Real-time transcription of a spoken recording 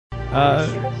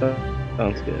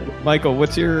Sounds good. Michael,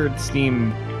 what's your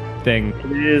Steam thing?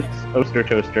 It is Oster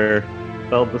Toaster,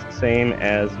 spelled the same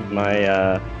as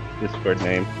my Discord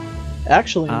name.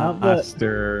 Actually, now that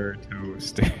Oster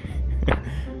Toaster.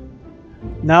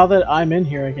 now that I'm in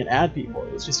here, I can add people.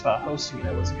 It was just about hosting it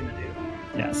I wasn't gonna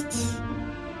do. Yes.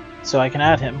 So I can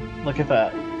add him. Look at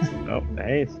that. Oh,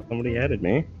 hey, somebody added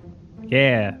me.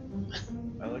 Yeah.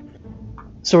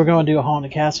 So we're going to do a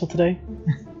Haunted Castle today?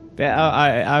 Yeah,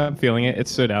 I'm feeling it. It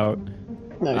stood out.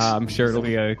 Nice. I'm sure it'll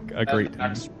be a great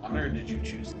time. Next one, or did you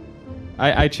choose?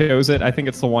 I chose it. I think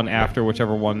it's the one after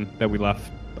whichever one that we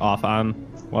left off on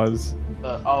was.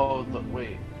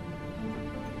 Wait.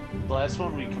 The last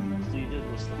one we completed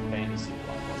was the fantasy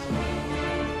one, wasn't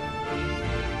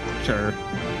it? Sure.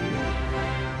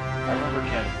 I remember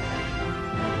Kevin.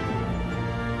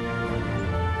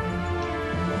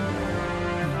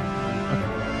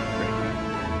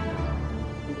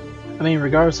 I mean,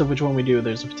 regardless of which one we do,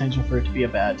 there's a potential for it to be a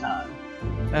bad time.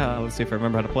 Let's see if I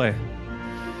remember how to play.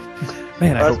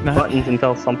 Man, I Press hope not. buttons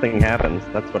until something happens.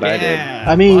 That's what I did.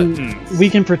 I mean, buttons. we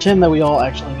can pretend that we all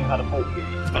actually knew how to play the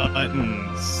game.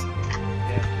 Buttons.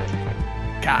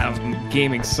 God, I'm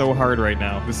gaming so hard right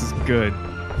now. This is good.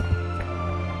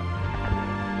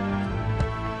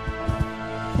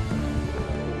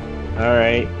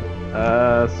 Alright.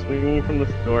 Swinging from the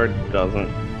store doesn't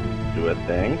do a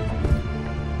thing.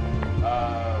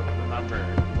 Remember,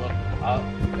 look up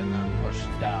and then push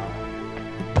down.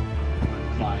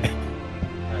 And climb.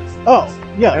 Oh,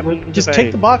 yeah, Happens just if take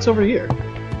I- the box over here.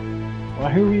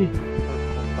 Why are we...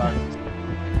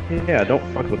 Yeah, don't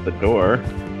fuck with the door.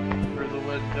 Through the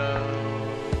window.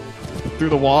 Through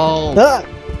the wall. Ah!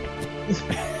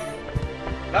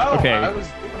 No, Okay. I was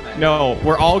doing that. No,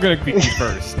 we're all gonna be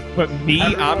first. But me,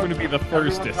 I'm gonna be the Everyone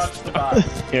touch firstest. the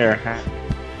box. Here.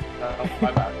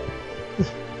 My bad.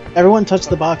 Everyone touch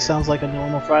the box sounds like a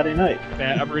normal Friday night.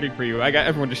 Matt, I'm rooting for you. I got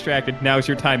everyone distracted. Now's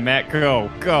your time, Matt. Go.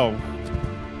 Go.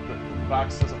 The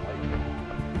box doesn't like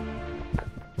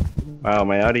Wow,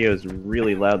 my audio is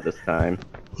really loud this time.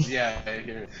 it. Yeah, I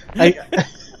hear it.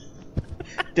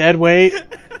 Dead weight.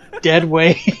 Dead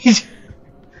weight.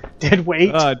 Dead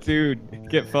weight. Dude.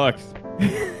 Get fucked.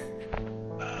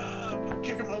 I'm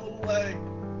kicking my little leg.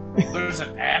 There's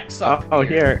an axe up Oh,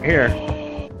 here.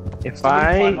 If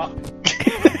Somebody climb I... up.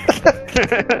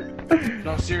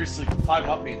 No, seriously, climb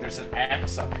up me. There's an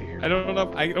axe up here. I don't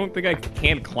know. I don't think I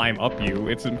can climb up you.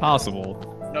 It's impossible.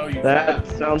 No, you That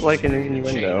can't. sounds like an Chain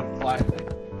innuendo. climbing.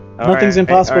 Nothing's Alright,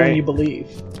 impossible when alright. you believe.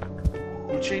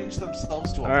 Who changed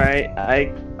themselves to a Alright,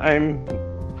 I'm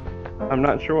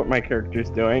not sure what my character's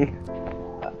doing.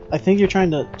 I think you're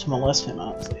trying to molest him,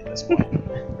 honestly, at this point.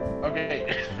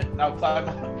 Okay, now climb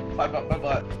up my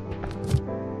butt.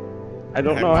 I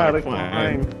don't I know how to might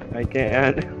climb. I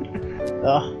can't.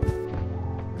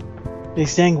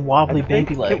 These dang wobbly I think-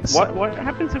 baby legs. What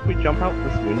happens if we jump out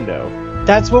this window?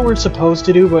 That's what we're supposed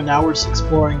to do, but now we're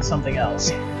exploring something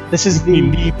else. This is We the...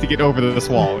 need to get over this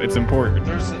wall. It's important.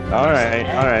 Alright.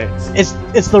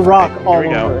 It's the rock Here all we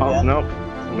go. over Oh, again. nope.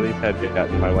 Somebody's head got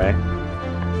in my way.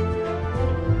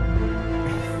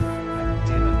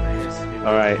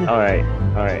 Alright.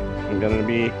 I'm gonna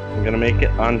make it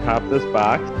on top of this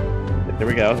box. There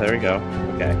we go.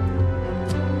 Okay.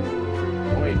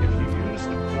 Wait, if you use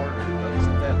the corner,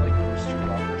 doesn't that like boost you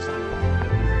up or something?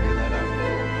 Did you figure that out?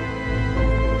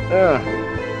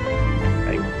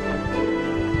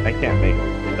 I can't make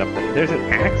it up there. There's an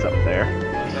axe up there.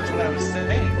 That's what I was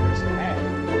saying. There's an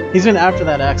axe. He's been after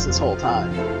that axe this whole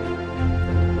time.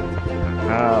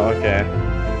 Oh, okay.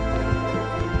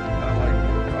 And I'm like,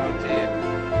 oh damn.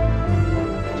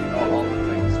 Do you know all the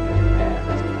things we can add?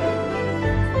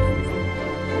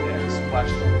 Yeah,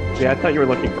 splash. See, I thought you were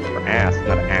looking for ass,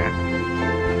 not axe.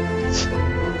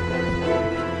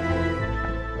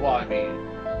 Well, I mean,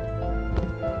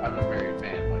 I'm a married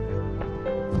man,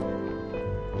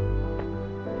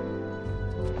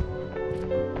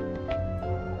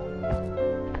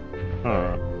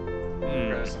 Huh.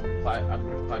 Chris, I'm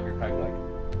gonna climb your peg leg.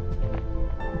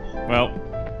 Well,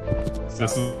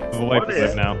 this is the life we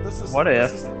live now. What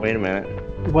if? Wait a minute.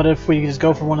 What if we just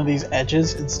go for one of these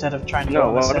edges instead of trying to go No,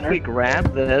 in the what if center? we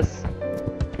grab this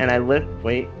and I lift?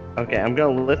 Wait. Okay, I'm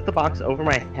gonna lift the box over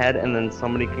my head and then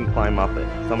somebody can climb up it.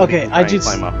 Somebody Okay, can try I and just-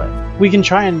 climb up it. We can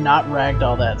try and not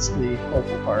ragdoll that's the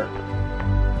hopeful part.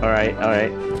 Alright.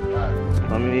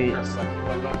 Let me. Chris, like,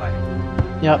 what about my...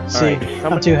 Yep, see, Alright, I'm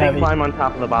somebody too can heavy. climb on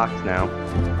top of the box now.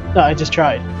 No, I just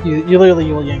tried. You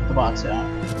literally will yank the box down.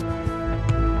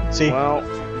 See? Well,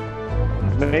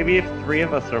 maybe if 3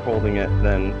 of us are holding it,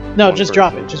 then. No, one just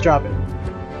drop person- it. Just drop it.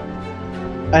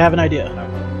 I have an idea.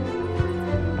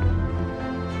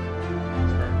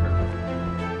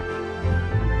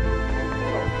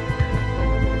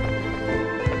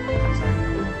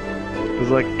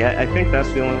 look, yeah, I think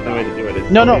that's the only way to do it.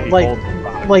 Is No, somebody like- holds the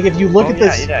box. Like if you look at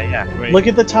this, Yeah. Wait, look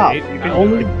at the top. wait, Now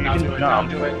Only- do it. Now you do can it. Now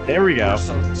jump. do it. There we go. You're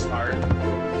so smart.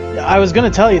 I was gonna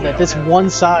tell you that this one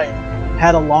side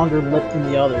had a longer lip than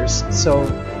the others, so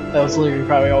that was literally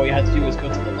probably all we had to do was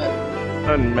go to the lip.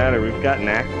 Doesn't matter. We've got an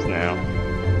axe now.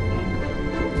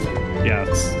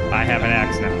 Yes, I have an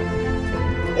axe now.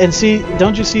 And see,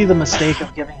 don't you see the mistake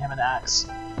of giving him an axe?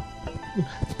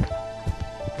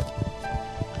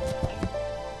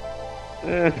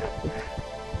 Eh,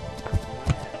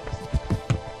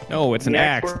 No, it's an the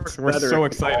axe. works We're better so if you all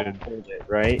excited. hold it,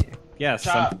 right? Yes,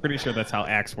 Chop. I'm pretty sure that's how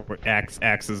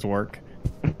axes work.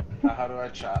 Now how do I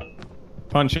chop?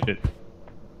 Punch it.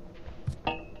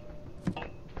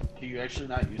 Can you actually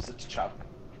not use it to chop?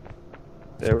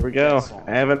 There we go. Excellent.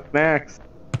 I have an axe.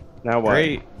 Now what?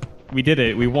 Great. We did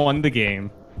it. We won the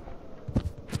game.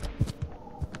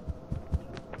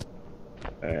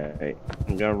 Alright.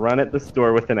 I'm gonna run at this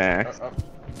door with an axe. Oh,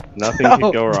 Nothing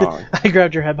could go wrong. I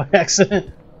grabbed your head by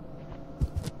accident.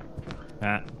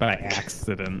 By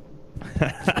accident.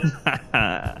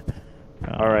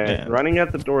 Alright, running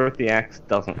at the door with the axe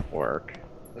doesn't work.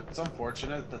 it's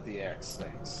unfortunate that the axe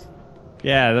stinks.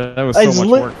 Yeah, that was so It's much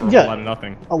lit- work for a yeah. lot of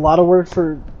nothing. A lot of work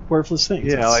for worthless things.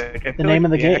 Yeah, It's like I feel name like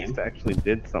of the game. axe actually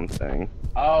did something.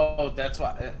 Oh, that's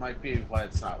why it might be why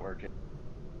it's not working.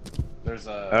 There's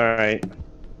a. Alright.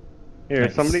 Here,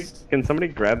 Nice. can somebody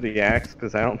grab the axe?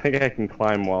 Because I don't think I can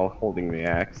climb while holding the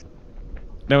axe.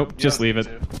 Nope, You just don't leave need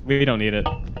it. We don't need it.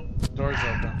 Doors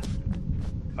open.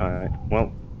 Alright,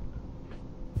 well.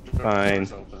 Fine.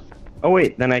 Doors open. Oh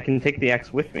wait, then I can take the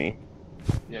axe with me.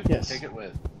 Yeah, Yes. take it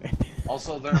with.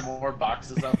 Also, there are more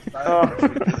boxes outside. Oh. which we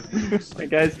could have used. The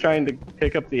guy's trying to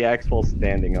pick up the axe while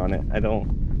standing on it. I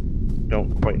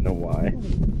don't quite know why.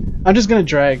 I'm just gonna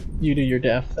drag you to your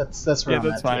death. That's where Yeah, I'm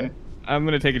that's at fine. today. I'm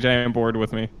gonna take a giant board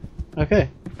with me. Okay.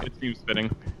 It seems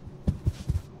fitting.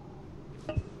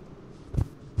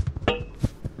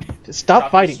 Just stop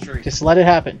Chop fighting. this tree. Just let it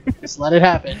happen. Just let it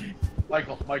happen.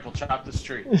 Michael, chop this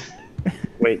tree.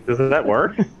 Wait, does that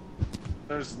work?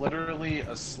 There's literally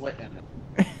a slit in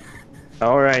it.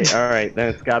 alright, then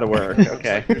it's gotta work. Looks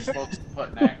Okay. like you're supposed to put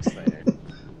an axe there.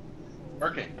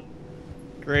 Working.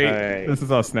 Great. Alright. This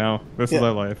is us now. This is Yeah.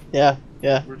 our life. Yeah.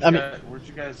 Where'd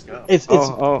you guys go? It's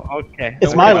Okay.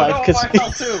 It's Don't my worry life. about Oh,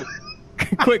 I fell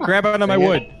too. Quick, grab out of my Yeah.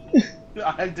 wood.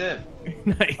 I did.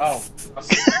 Nice. Oh,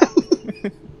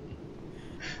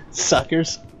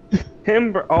 suckers. it.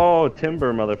 Timber. Oh,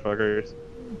 timber, motherfuckers.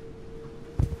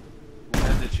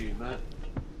 an achievement.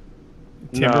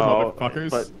 Timber No, motherfuckers.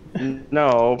 But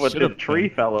but the Should've tree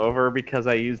been. fell over because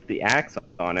I used the axe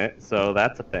on it, so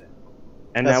that's a thing.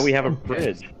 And now That's- we have a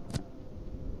bridge.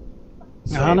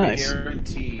 So Oh, I nice.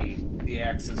 guarantee the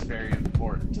axe is very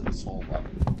important to this whole level.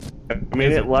 I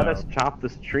mean, Is it it let though? us chop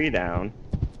this tree down.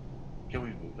 Can we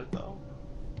move it though?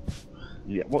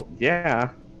 Yeah. Well, yeah.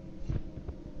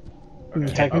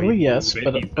 Technically, Oh, yes,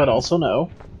 maybe but also no.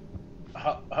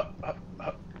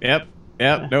 Yep.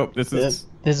 Nope. This is.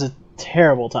 This is a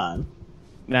terrible time.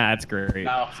 Nah, it's great.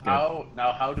 Now It's good.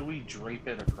 how do we drape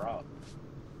it across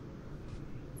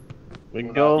We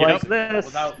can go Without- like this.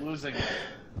 without losing it?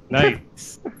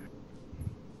 Nice.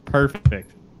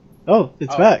 Perfect. Oh,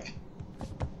 it's Oh. back.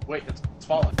 Wait, it's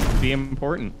falling. Be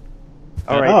important.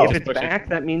 All right. Oh. If it's Push it. back,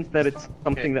 that means that it's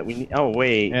something that we need. Oh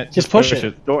wait. Yeah, Just push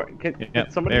it. Door. Can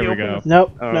Yep, somebody there we open go. this?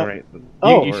 Nope. All no. right.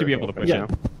 Oh. You should be able to push Yeah.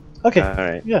 it. Okay. All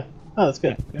right. Yeah. Oh, that's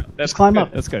good. Yeah, that's climb good.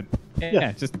 up. That's good. Yeah.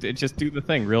 Yeah, just do the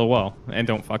thing real well and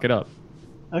don't fuck it up,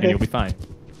 and Okay. you'll be fine.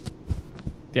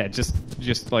 Yeah,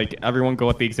 just like everyone go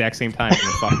at the exact same time and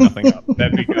fuck nothing up.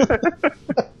 That'd be good.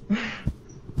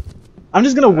 I'm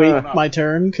just gonna wait no. my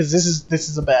turn because this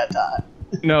is a bad time.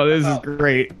 No, this is Oh.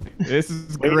 great. This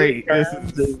is Waiting great. This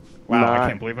turns is is wow. I not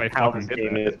can't believe I how fucking this did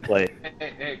game that. is played.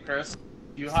 Hey, Chris,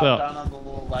 you hop So- down on the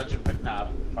little ledge and pick. Nah,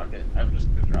 fuck it. I'm just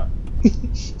gonna drop.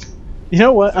 You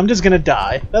know what? I'm just gonna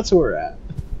die. That's where we're at.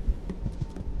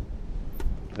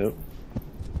 Nope.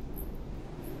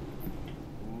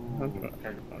 Ooh,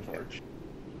 torch.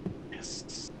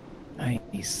 Yes.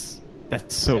 Nice.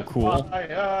 That's so cool.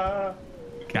 Fire.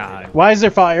 God. Why is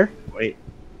there fire? Wait.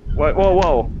 What?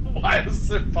 Whoa. Why is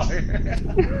there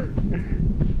fire?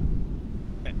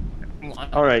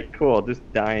 All right. Cool. Just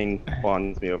dying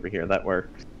spawns me over here. That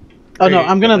works. Oh no,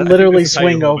 I'm gonna I think literally this is how you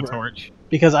swing hold the over torch.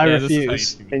 because I Yeah, this is how you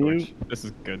refuse. do the Can you- torch. This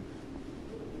is good.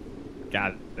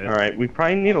 Got it. All right. We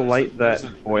probably need to light that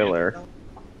boiler.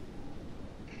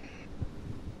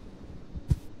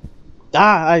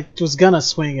 I was gonna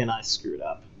swing and I screwed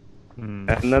up. Hmm.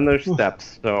 And then there's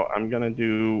steps. So I'm gonna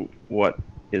do what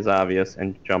is obvious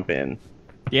and jump in.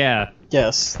 Yeah.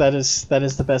 Yes, that is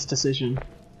the best decision.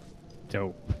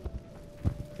 Dope.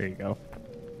 There you go.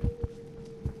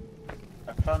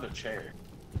 I found a chair.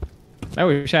 I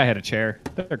wish I had a chair.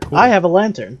 They're cool. I have a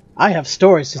lantern. I have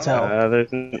stories to tell.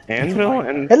 There's an anvil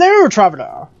and Hello,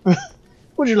 traveler.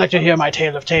 Would you like to hear my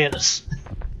tale of tales?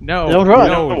 No. Don't run.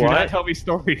 No, You know do what? not tell me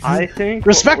stories. I think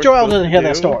Respect what your we're elders and hear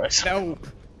their supposed to stories. No.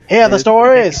 Hear the is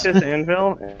stories. Take this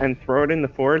anvil and throw it in the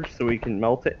forge so we can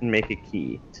melt it and make a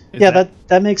key. Yeah,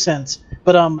 that makes sense.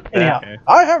 But anyhow, Okay.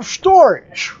 I have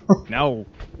stories. No.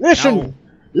 Listen, No.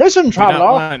 listen, Do not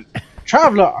traveler, want-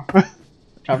 traveler,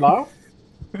 traveler,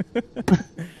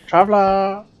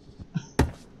 traveler.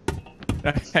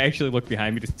 I actually looked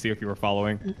behind me to see if you were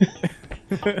following.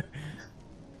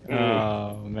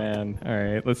 Oh man! All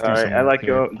right, let's do All right, some I work let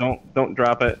go. here. Don't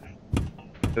drop it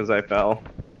because I fell.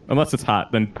 Unless it's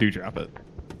hot, then do drop it.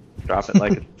 Drop it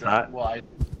like it's hot. Well, I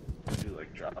do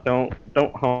like drop. Don't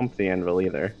hump the anvil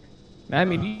either. I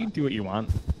mean, you can do what you want.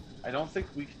 I don't think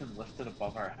we can lift it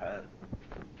above our head.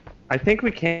 I think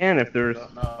we can if I there's.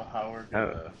 don't know how we're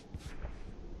gonna.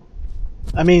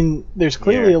 I mean, there's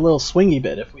clearly Yeah. a little swingy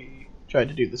bit if we tried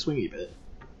to do the swingy bit,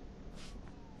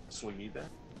 Swingy there.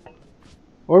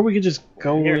 or we could just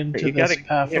go Here, into you this gotta-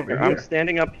 path here, over I'm here.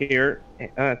 standing up here.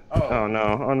 Oh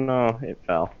no! It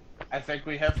fell. I think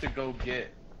we have to go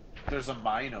get. There's a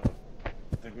mine over.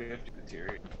 I think we have to get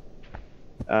material.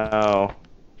 Oh.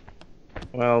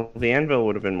 Well, the anvil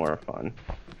would have been more fun.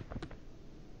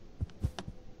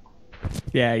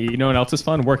 Yeah, you know what else is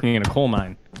fun? Working in a coal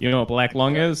mine. You know what black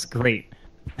lung is? Great.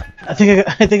 I think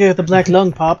I got the black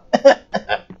lung pop.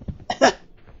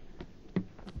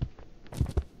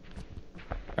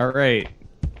 All right.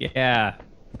 Yeah,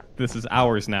 this is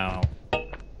ours now.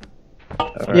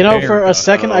 You know, There for we a go.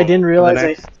 second, I didn't For the realize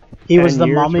next that he was 10 the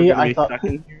years, we're mummy. gonna I be thought stuck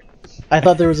in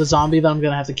here. there was a zombie that I'm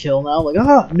gonna have to kill now.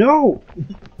 Like, no.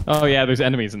 Oh yeah, there's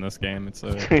enemies in this game. It's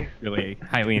a really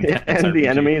highly intense. And the RPG.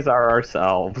 enemies are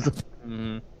ourselves.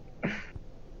 Mhm.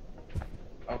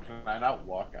 Oh, can I not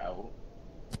walk out?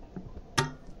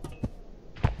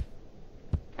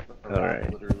 Or Alright. I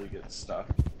literally get stuck.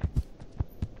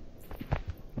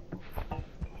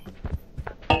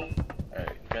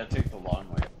 Alright, gotta take the long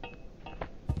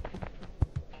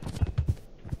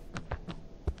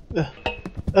way.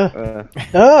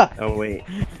 Ah! Oh wait,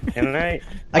 can I?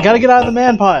 I gotta get out of the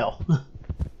man pile.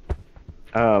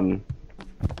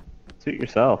 Suit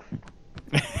yourself.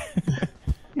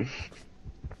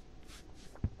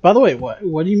 By the way, what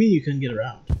do you mean you couldn't get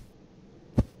around?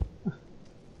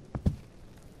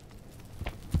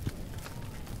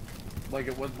 Like,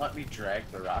 it wouldn't let me drag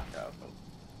the rock out.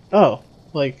 Oh,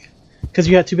 like, because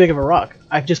you had too big of a rock.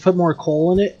 I just put more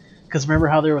coal in it, because remember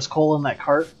how there was coal in that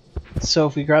cart? So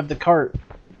if we grab the cart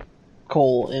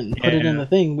coal and put it in Yeah. the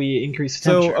thing, we increase the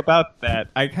So temperature. about that,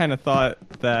 I kind of thought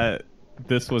that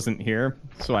this wasn't here,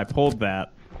 so I pulled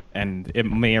that, and it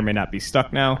may or may not be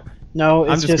stuck now. No,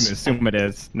 I'm it's just gonna assume it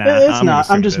is. Nah, It's I'm gonna not.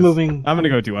 assume I'm it just is. moving. I'm gonna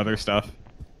go do other stuff.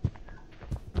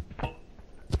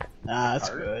 Nah, it's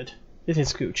Cart? good. It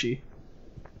is Gucci.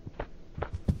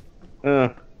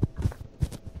 Ugh.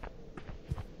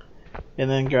 And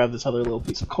then grab this other little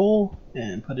piece of coal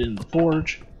and put it in the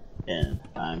forge. And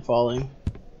I'm falling.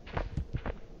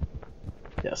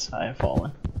 Yes, I have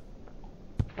fallen.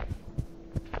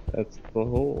 That's the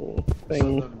whole So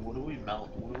thing. then, what do we melt?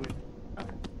 What do we...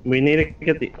 We need to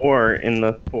get the ore in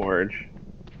the forge.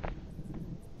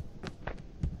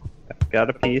 I've got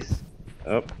a piece.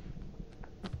 Oh.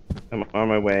 I'm on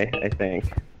my way, I think.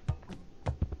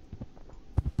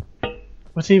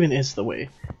 What even is the way?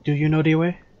 Do you know the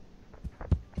way?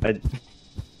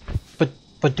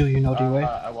 But do you know the way?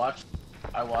 I watched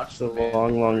It's the a man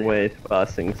long, long where way to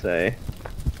busing, say.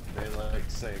 They like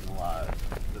saying a lot.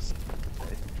 This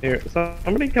Here,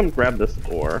 somebody come grab this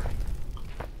ore.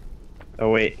 Oh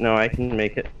wait, no, I can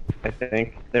make it, I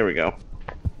think. There we go.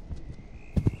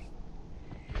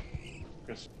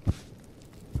 Chris,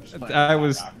 I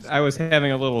was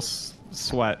having a little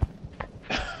sweat.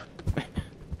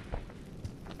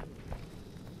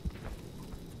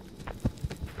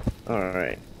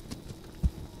 Alright.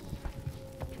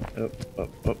 Oh, oh,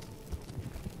 oh.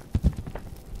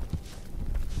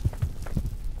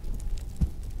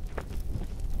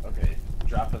 Okay,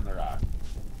 dropping the rock.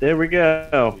 There we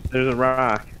go. There's a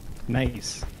rock.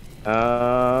 Nice.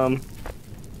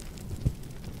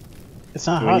 It's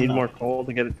not Do hot we need enough. more coal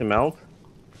to get it to melt?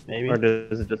 Maybe. Or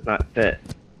does it just not fit?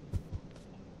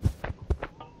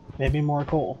 Maybe more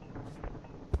coal.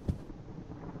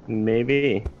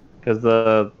 Maybe. Because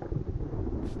the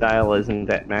dial isn't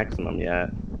at maximum yet.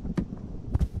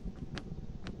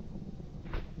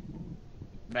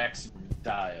 Maximum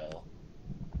dial.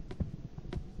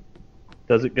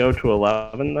 Does it go to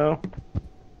 11 though?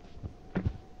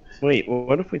 Wait,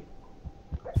 what if we?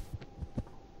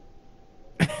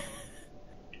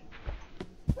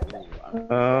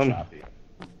 Choppy.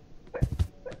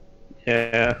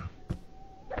 Yeah.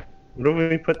 What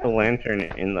if we put the lantern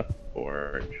in the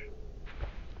forge?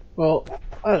 Well,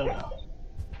 I don't know.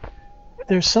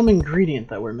 There's some ingredient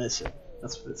that we're missing.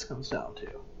 That's what this comes down to.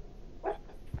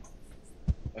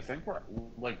 I think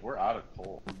we're out of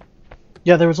coal.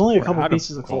 Yeah, there was only a We're couple out of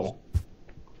pieces of coal,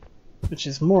 which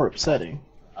is more upsetting.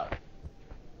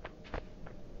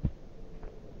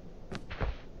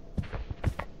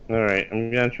 Alright, I'm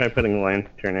gonna try putting the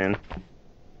lantern in.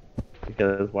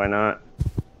 Because why not?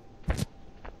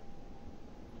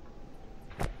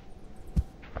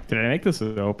 Did I make this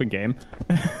an open game?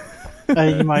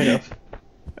 You might have.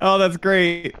 Oh, that's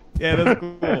great. Yeah, that's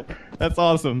cool. That's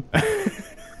awesome.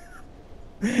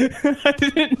 I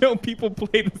didn't know people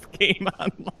play this game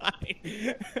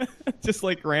online. Just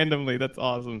like randomly. That's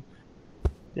awesome.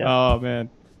 Yeah. Oh, man.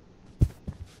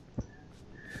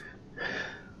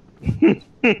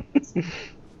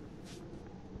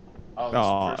 Oh,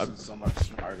 Aw. this person's so much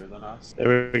smarter than us.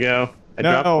 There we go. I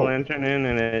No. dropped the lantern in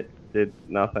and it did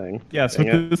nothing. Yes, but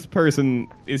Dang it. this person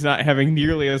is not having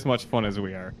nearly as much fun as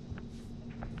we are.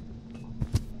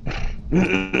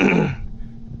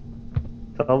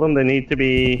 Tell them they need to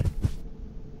be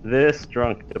this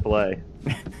drunk to play.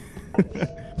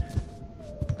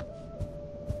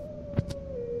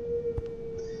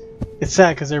 It's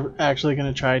sad because they're actually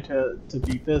going to try to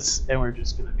beat this, and we're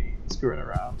just going to be screwing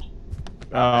around.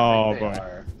 Oh, I think they boy.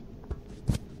 are.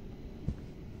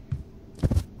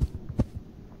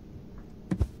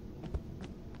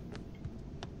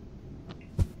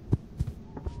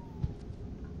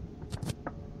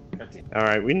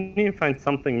 Alright, we need to find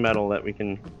something metal that we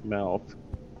can melt.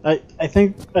 I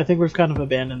think we've kind of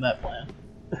abandoned that plan.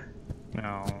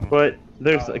 No. But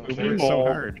there's Oh, a they're keyhole so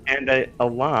hard. and a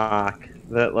lock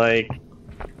that, like,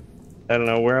 I don't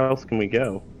know, where else can we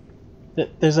go?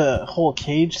 There's a whole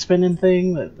cage spinning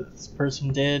thing that this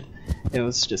person did. It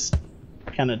was just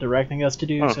kind of directing us to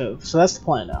do. Huh. So that's the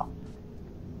plan now.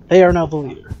 They are now the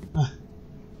leader.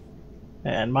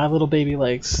 And my little baby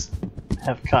legs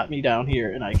have caught me down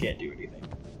here, and I can't do anything.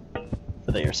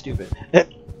 But they are stupid.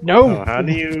 No! Oh, how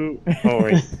do you... Oh,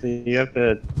 wait, so you have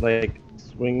to, like,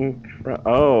 swing from...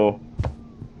 Oh.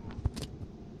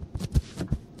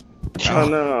 Oh,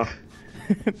 no.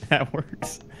 That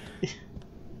works.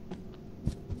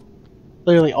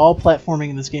 Literally, all platforming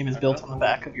in this game is built on the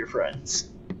back of your friends.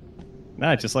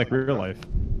 Nah, just like real life.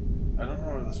 I don't know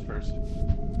where this person.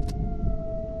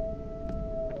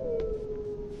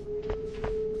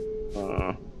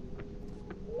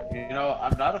 You know,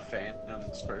 I'm not a fan of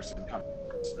this person coming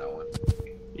snowing.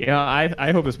 Yeah,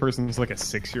 I hope this person's like a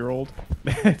 6-year-old.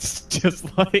 That's just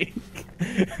like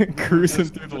cruising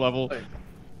through the level. Like,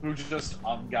 who just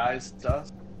guys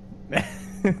stuff.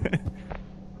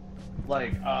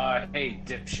 Like, hey,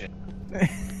 dipshit.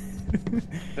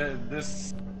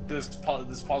 This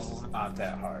puzzle's not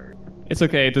that hard. It's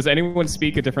okay. Does anyone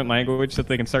speak a different language that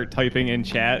they can start typing in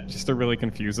chat just to really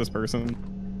confuse this person?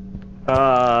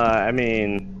 I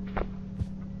mean...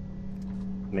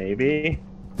 Maybe?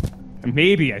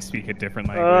 Maybe I speak a different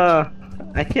language.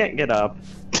 I can't get up.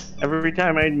 Every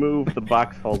time I move, the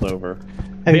box falls over.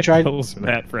 Have you tried? Pills for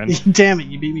that, friend. Damn it!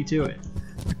 You beat me to it.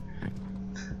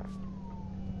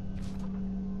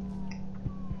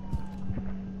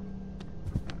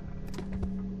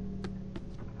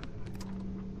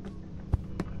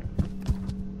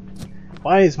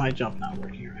 Why is my jump not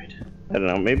working right? I don't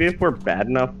know, maybe if we're bad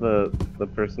enough, the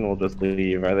person will just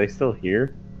leave. Are they still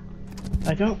here?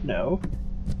 I don't know.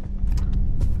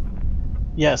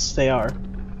 Yes, they are.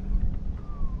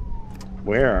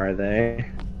 Where are they?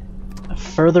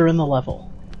 Further in the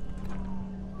level.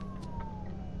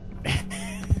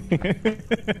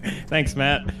 Thanks,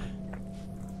 Matt.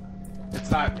 It's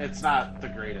not the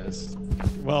greatest.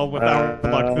 Well, without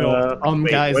luck, they'll wait,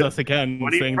 guys what- us again,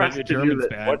 What do you saying press that to your do German's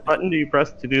the, bad. What button do you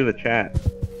press to do the chat?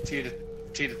 T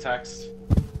to text.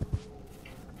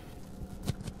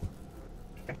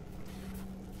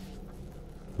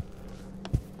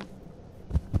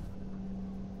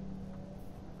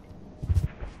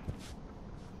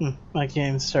 My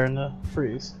game's starting to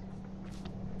freeze.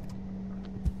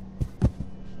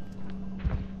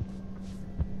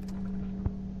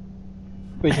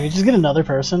 Wait, did we just get another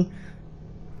person?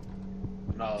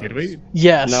 No, Did we?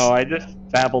 Yes. No, I just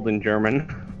babbled in German.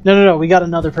 No, we got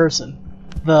another person.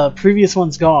 The previous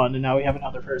one's gone, and now we have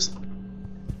another person.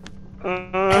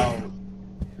 Oh,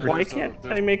 Why there's a- can't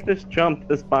I make this jump?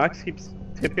 This box keeps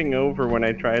tipping over when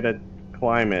I try to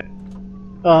climb it.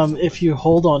 If you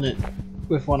hold on it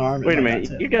with one arm. Wait a minute,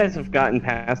 you guys have gotten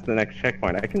past the next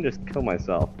checkpoint. I can just kill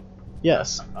myself.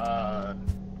 Yes.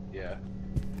 Yeah.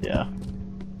 Yeah.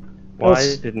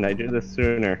 Why didn't I do this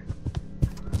sooner?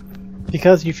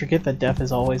 Because you forget that death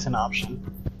is always an option.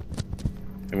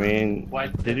 I mean, Why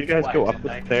did you guys go up didn't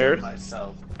I the kill stairs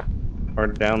myself? or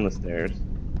down the stairs?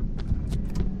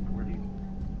 Where do you...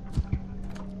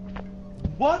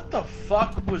 What the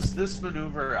fuck was this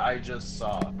maneuver I just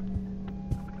saw?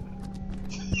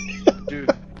 Dude,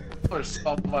 we're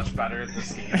so much better at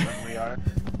this game than we are.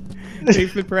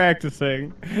 He's been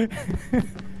practicing.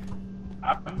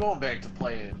 I'm going back to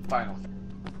playing Final Fantasy.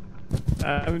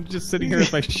 I'm just sitting here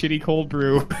with my shitty cold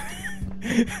brew.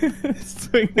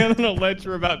 Swinging on a ledge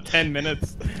for about 10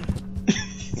 minutes.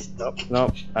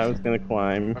 Nope, I was gonna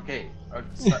climb. Okay,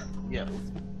 so, yeah.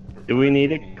 Do we need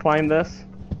to climb this?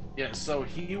 Yeah, so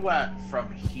he went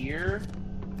from here,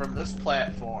 from this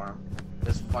platform,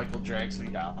 as Michael drags me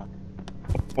down,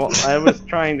 Well, I was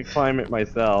trying to climb it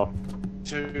myself.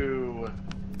 to,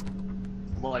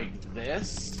 like,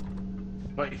 this,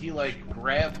 but he, like,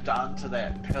 grabbed onto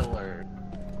that pillar,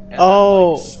 and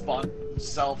Oh. then, like, spun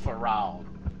himself around,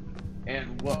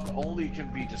 and what only can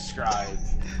be described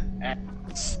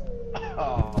as,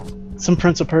 Some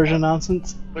Prince of Persia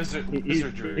nonsense. wizardry.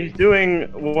 He's doing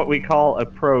what we call a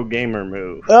pro gamer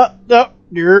move. No,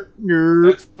 you're.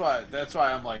 That's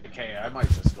why I'm like, okay, I might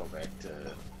just go back to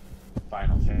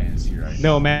Final Fantasy right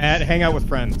No, Matt, hang out with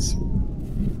friends.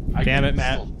 now. Damn I it, can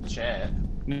Matt. still chat.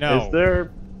 No. Is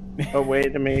there a way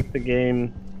to make the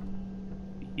game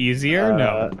Easier?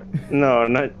 No. No,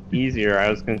 not easier. I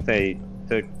was gonna say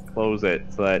to close it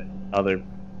so that other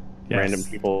random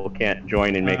people can't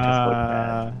join and make us look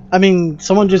bad. I mean,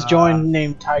 someone just joined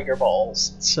named Tiger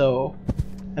Balls, so.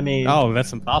 I mean. Oh,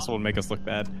 that's impossible to make us look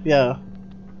bad. Yeah.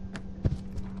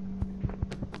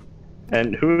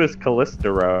 And who is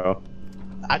Callistero?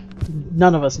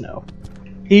 None of us know.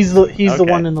 He's the Okay.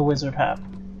 one in the wizard hat.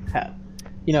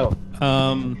 You know,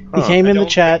 he He came in the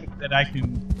chat. that I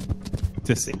can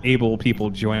disable people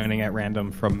joining at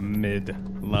random from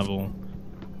mid-level.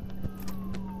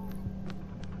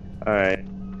 Alright.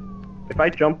 If I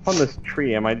jump on this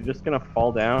tree, am I just gonna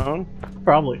fall down?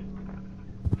 Probably.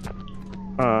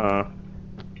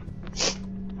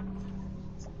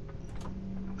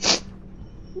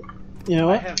 You know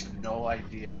I what? have no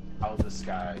idea how this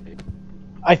guy.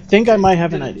 I think I might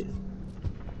have an idea.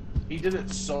 He did it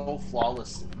so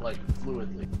flawlessly, like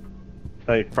fluidly.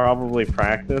 I probably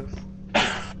practice.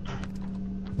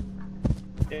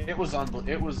 It was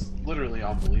It was literally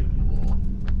unbelievable.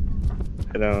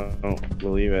 I don't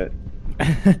believe it.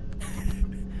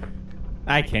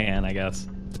 I can, I guess.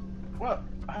 What?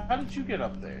 How did you get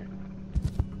up there?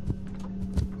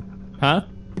 Huh?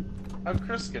 How'd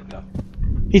Chris get up?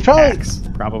 He's probably Hacks,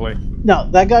 probably. no.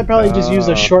 That guy probably just used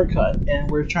a Oh. shortcut, and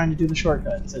we're trying to do the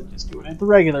shortcut instead of just doing it the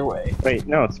regular way. Wait,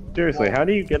 no, seriously, how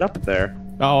do you get up there?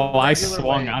 Oh, I Regular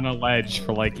swung way. on a ledge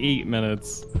for like 8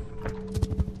 minutes.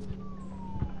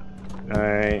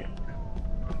 Alright.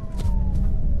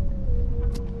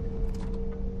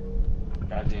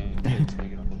 Goddamn kid's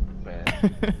making it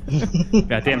look bad.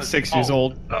 Goddamn 6 years Oh.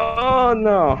 old. Oh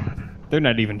no! They're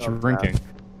not even drinking.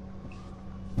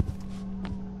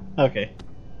 Okay.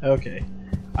 Okay.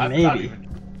 I'm not Maybe. even.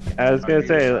 I was gonna I'm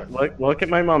say, really look at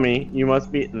my mummy. You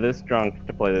must be this drunk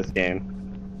to play this game.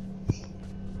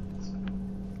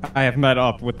 I have met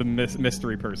up with the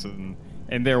mystery person,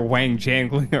 and they're wang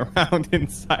jangling around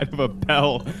inside of a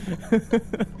bell.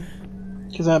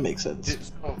 Because that makes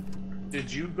sense.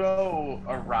 Did you go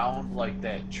around like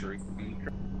that tree?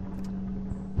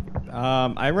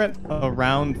 I went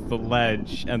around the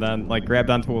ledge, and then like grabbed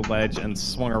onto a ledge and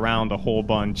swung around a whole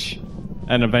bunch,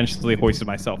 and eventually hoisted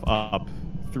myself up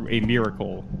through a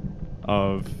miracle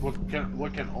of.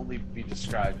 What can only be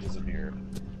described as a miracle?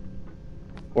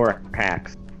 Or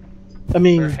hacks. I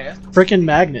mean, There has to frickin'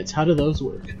 magnets. How do those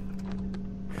work?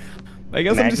 I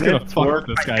guess I'm just gonna Magnets fuck work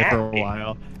with this by guy for a hacking.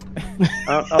 while.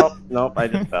 Oh, nope, I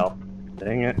just fell.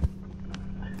 Dang it.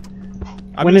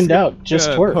 I'm When just in doubt, just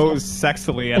gonna twerk. pose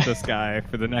sexily at this guy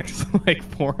for the next like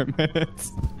 4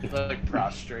 minutes. Like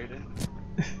prostrated.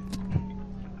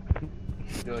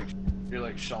 You're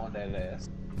like showing that ass.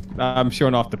 I'm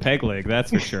showing off the peg leg,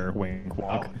 that's for sure. Wink, Oh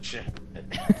wonk. shit.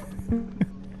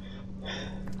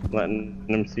 Letting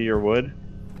them see your wood.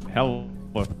 Hell,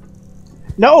 look.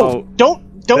 No! Oh,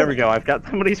 Don't! There we go. I've got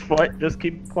somebody's foot. Just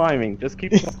keep climbing. Just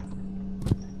keep.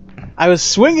 I was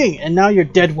swinging, and now you're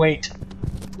dead weight.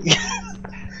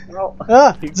 Well,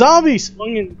 Zombies!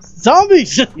 swung in,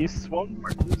 Zombies! you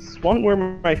swung where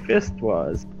my fist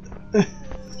was.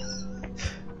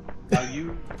 Now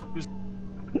you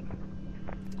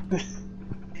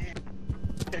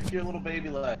Kick your little baby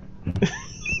leg.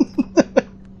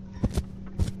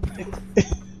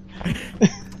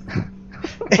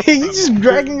 He's just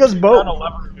dragging us both.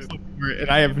 And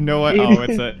I have no idea. Oh,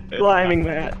 it's a climbing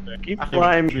that. Keep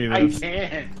climbing. I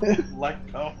can't.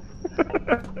 Let go.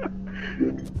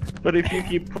 But if you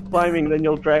keep climbing, then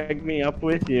you'll drag me up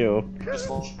with you. Just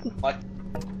like.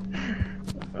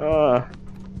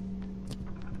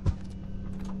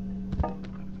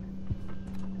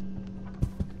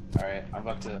 Alright, I'm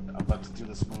about to do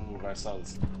this move. I saw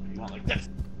this. You want like this?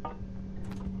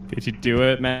 Did you do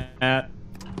it, Matt?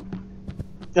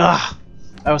 Ah,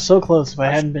 I was so close if I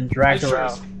hadn't been dragged I sure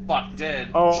around. as fuck did.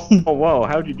 Oh, whoa!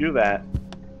 How'd you do that?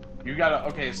 You gotta,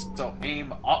 okay, so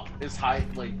aim up as high,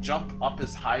 like jump up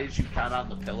as high as you can on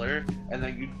the pillar, and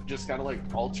then you just gotta like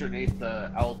alternate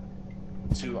the L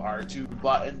to R2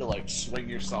 button to like swing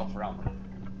yourself around.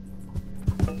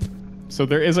 So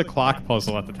there is a clock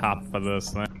puzzle at the top of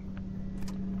this thing.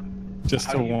 Just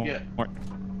How to do you warn. get-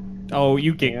 Oh,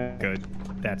 you get good.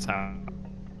 That's how.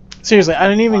 Seriously, I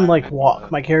didn't even like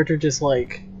walk. My character just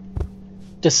like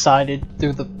decided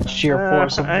through the sheer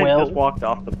force of I will. just walked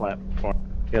off the platform.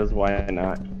 Because why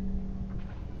not?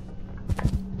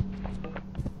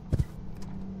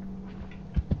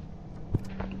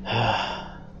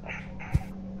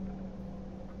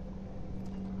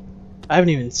 I haven't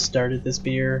even started this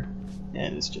beer,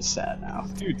 and it's just sad now.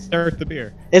 Dude, start the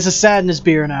beer. It's a sadness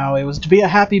beer now. It was to be a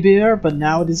happy beer, but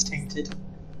now it is tainted.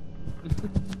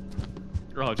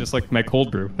 Oh, just like my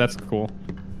cold brew. That's cool.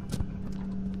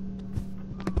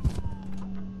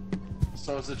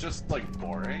 So is it just like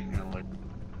boring or like?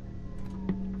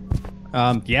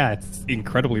 Yeah, it's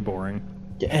incredibly boring.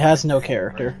 It has no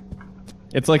character.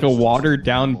 It's like a watered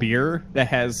down beer that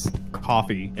has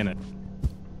coffee in it.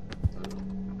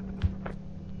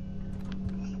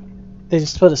 They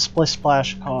just put a splish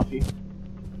splash of coffee.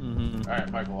 Mm-hmm. All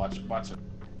right, Michael, watch it. What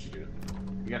you do?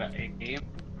 You gotta aim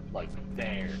like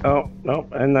there. Oh, nope,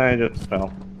 and then I just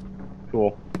fell.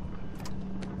 Cool.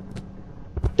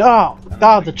 Oh, And then,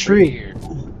 God, like, the tree. here,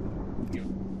 you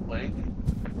blink.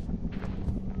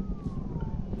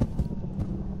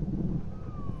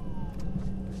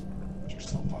 Put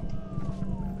yourself up.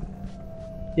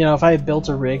 You know, if I had built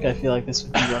a rig, I feel like this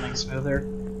would be running smoother.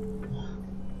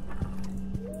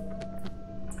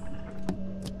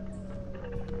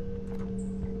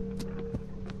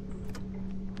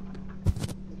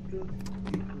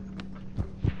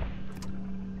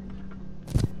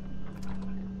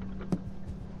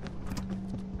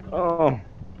 Oh.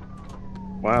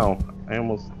 Wow. I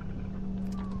almost...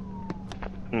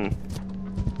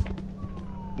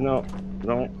 No.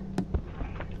 Don't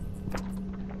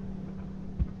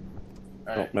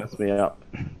All right, mess me up.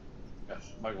 yeah,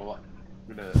 Michael,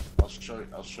 I'll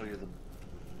show you the.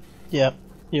 Yep,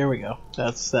 here we go.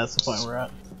 That's the point we're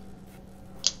at.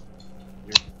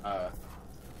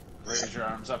 Raise your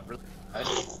arms up really high.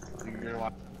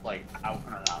 You're like out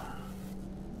and around,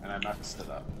 and I messed it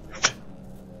up.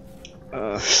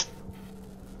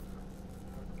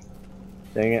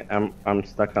 Dang it! I'm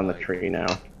stuck on the tree now.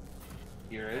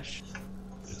 Here-ish.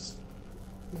 Just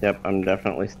Yep, I'm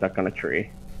definitely stuck on a tree.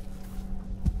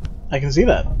 I can see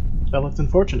that. That looked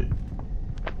unfortunate.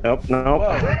 Nope, nope.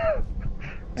 Whoa.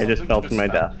 I just fell to my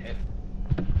death.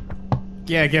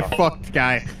 Yeah, get fucked,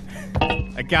 guy.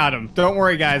 I got him. Don't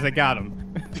worry, guys. I got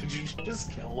him. Did you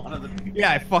just kill one of the people?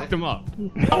 Yeah, I fucked him up.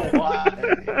 Oh, why?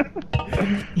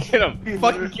 Get him. He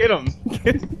Fucking get him.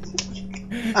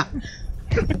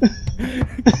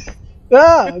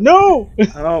 Ah, no!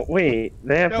 Oh wait,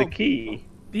 they have No. the key.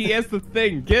 He has the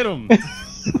thing. Get him. What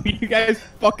are you guys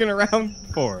fucking around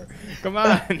for? Come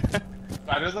on.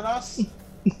 Better than us?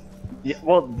 Yeah,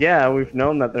 well, yeah, we've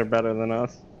known that they're better than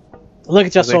us. Look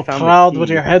at you They so found the proud key. with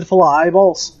your head full of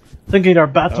eyeballs, thinking you're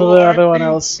better Oh, than everyone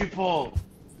else. People.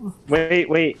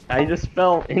 Wait, I just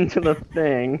fell into the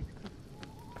thing.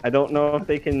 I don't know if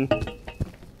they can...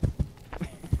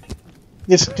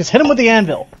 Just hit him with the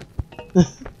anvil.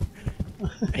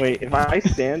 Wait, if I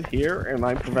stand here, am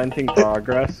I preventing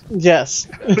progress? Yes.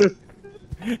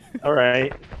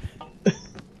 Alright.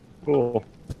 Cool.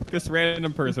 This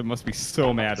random person must be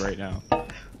so mad right now.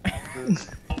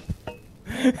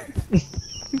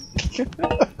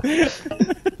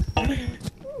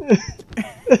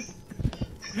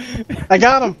 I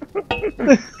got him.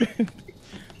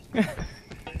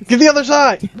 Give the other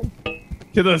side.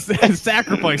 To the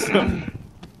sacrifice him.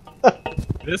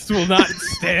 This will not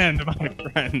stand, my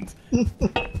friend.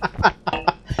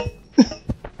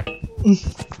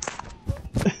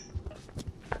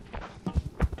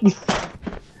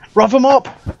 Rough him up.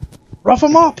 Rough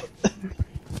him up.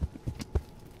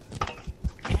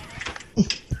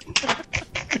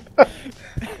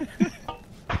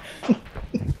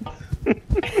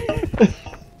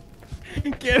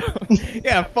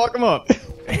 Yeah, fuck him up.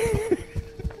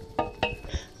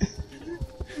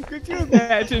 Could you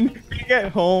imagine we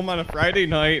get home on a Friday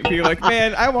night and be like,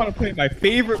 man, I want to play my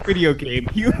favorite video game,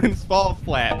 Humans Fall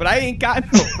Flat, but I ain't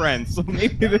got no friends, so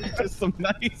maybe there's just some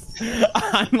nice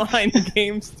online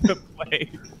games to play.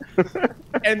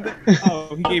 And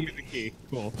oh, he gave me the key.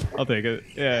 Cool. I'll take it.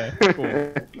 Yeah,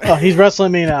 cool. Oh, he's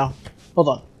wrestling me now. Hold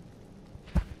on.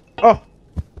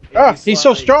 Oh, he's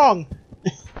so strong.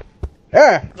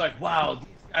 Yeah. It's like, wow, these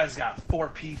guys got 4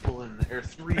 people in there,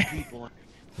 3 people in.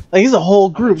 Like, he's a whole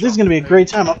group. This is gonna be a great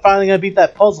time. I'm finally gonna beat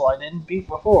that puzzle I didn't beat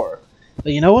before.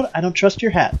 But you know what? I don't trust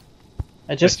your hat.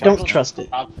 I just don't trust it.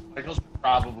 Michael's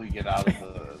probably get out of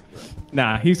the...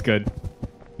 Nah, he's good.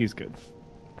 He's good.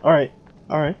 Alright.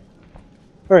 Alright.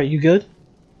 Alright, you good?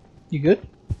 You good?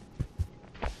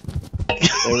 There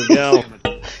we go.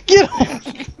 Get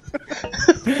him!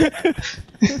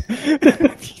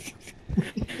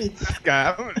 This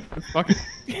guy,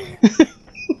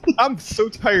 I'm so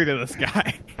tired of this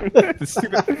guy. The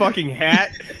stupid fucking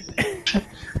hat.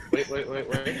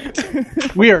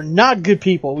 Wait. We are not good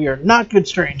people. We are not good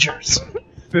strangers.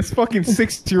 This fucking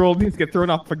 6-year-old needs to get thrown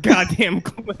off a goddamn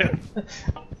cliff.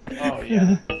 Oh,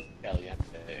 yeah. Hell yeah.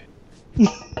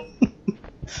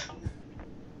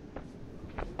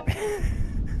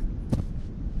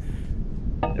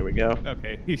 There we go.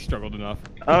 Okay, he struggled enough.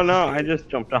 Oh no, I just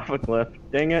jumped off a cliff.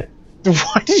 Dang it.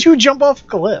 Why did you jump off a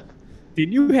cliff?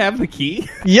 Did you have the key?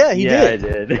 Yeah, he Yeah,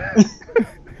 did. I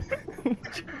did.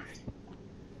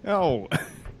 No.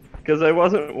 Because I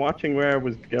wasn't watching where I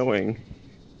was going.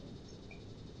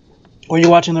 Were you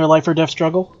watching their life or death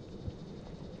struggle?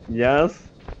 Yes.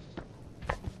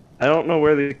 I don't know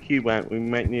where the key went. We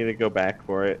might need to go back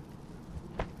for it.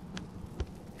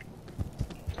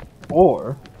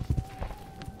 Or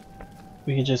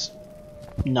we could just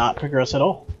not progress at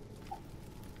all.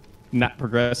 Not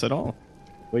progress at all.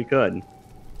 We could.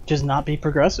 Just not be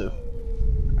progressive.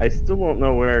 I still don't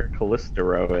know where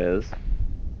Callistero is.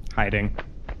 Hiding.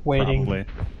 Waiting. Probably.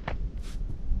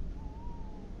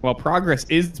 Well, progress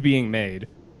is being made.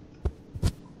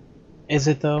 Is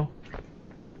it though?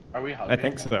 Are we hugging? I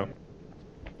think so.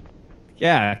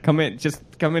 Yeah, come in. Just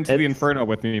come into the Inferno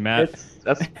with me, Matt. It's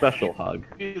a special hug.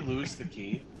 Did we lose the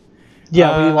key?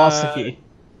 Yeah, we lost the key.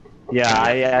 Yeah,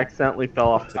 I accidentally fell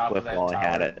off the Top of cliff that while I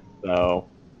had tower. it, so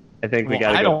I think we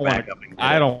Well, gotta go back up and get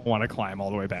I it. don't want to climb all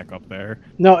the way back up there.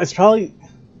 No, it's probably.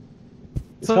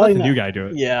 So probably let the not. new guy do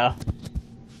it. Yeah.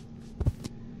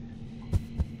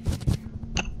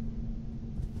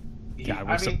 God,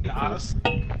 we're I so mean, cool.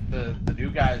 honestly, the new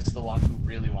guy is the one who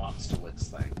really wants to win this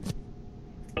thing.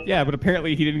 Yeah, but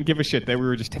apparently he didn't give a shit that we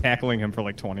were just tackling him for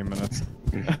like 20 minutes.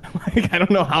 Like, I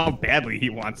don't know how badly he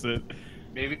wants it.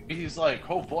 Maybe he's like,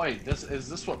 oh boy, is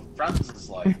this what Friends is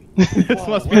like? This Whoa,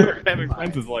 must be where what having am I?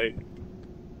 friends is like.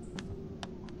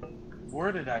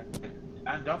 Where did I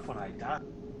end up when I died?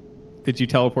 Did you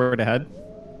teleport ahead?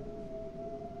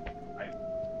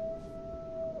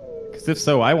 Because if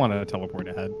so, I want to teleport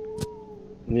ahead.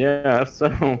 Yeah, so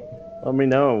let me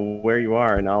know where you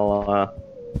are, and I'll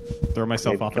Throw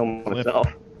myself maybe off kill a cliff. myself.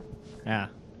 Yeah.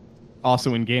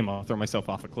 Also in game, I'll throw myself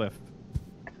off a cliff.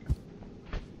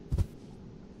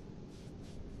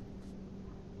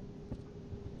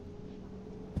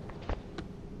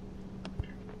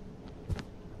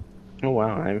 Oh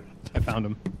wow, I found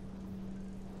him.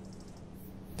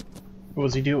 What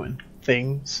was he doing?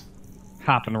 Things.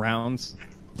 Hopping rounds.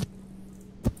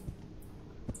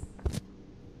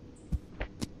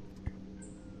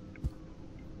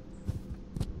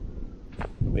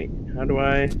 wait, how do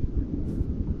I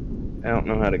don't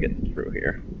know how to get through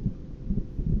here.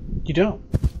 You don't.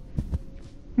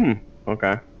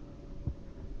 Okay.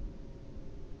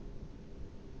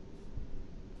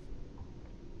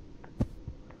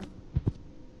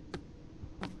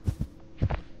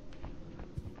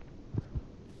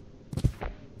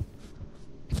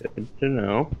 Good to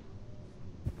know.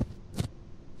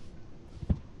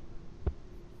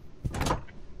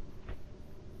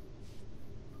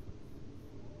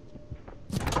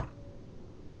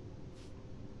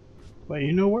 Well,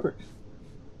 you know work.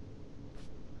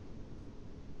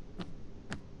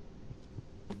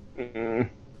 Mm.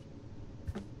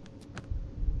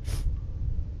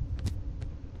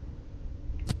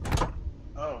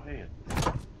 Oh, hey.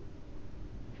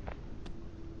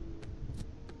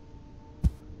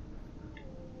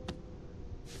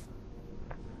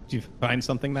 Did you find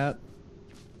something, Matt?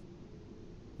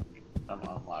 I'm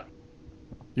unlocked.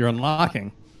 You're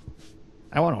unlocking.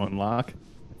 I want to unlock.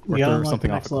 Or You gotta throw unlock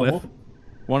something the off a next cliff. level.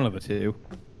 One of the two.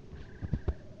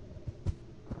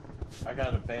 I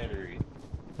got a battery.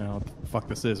 I don't know what the fuck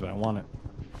this is, but I want it.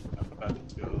 I'm about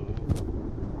to go.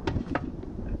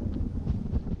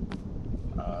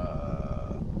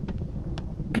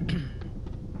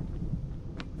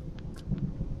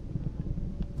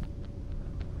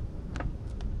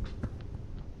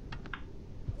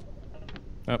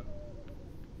 Oh.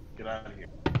 Get out of here.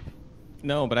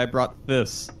 No, but I brought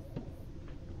this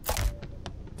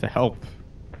to help.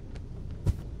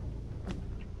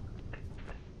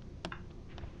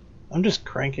 I'm just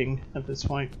cranking at this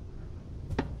point.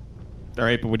 All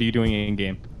right, but what are you doing in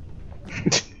game?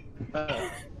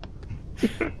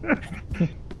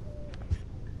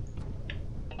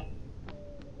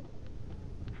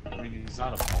 I mean, he's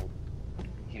not a pole.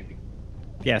 He can't be.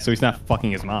 Yeah, so he's not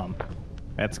fucking his mom.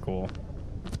 That's cool.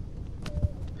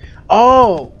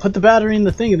 Oh, put the battery in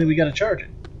the thing and then we gotta charge it.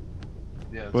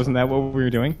 Yeah, Wasn't that what we were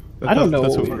doing? I don't know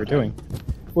That's what what we were doing.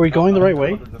 Were we going the right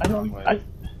way? the I wrong don't. way.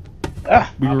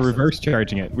 We were Opposite. reverse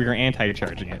charging it. We were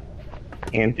anti-charging it.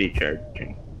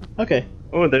 Anti-charging. Okay,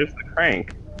 Oh, there's the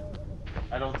crank.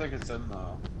 I don't think it's in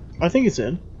though. I think it's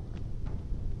in.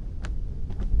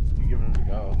 You give it a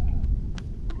go.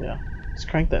 Yeah, let's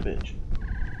crank that bitch.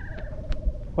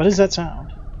 What is that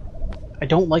sound? I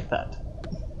don't like that.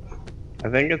 I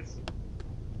think it's...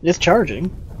 It's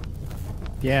charging.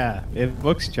 Yeah, it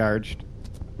looks charged.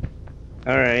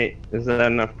 Alright, is that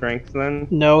enough cranks then?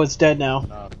 No, it's dead now.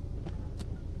 No.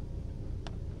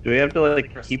 Do we have to,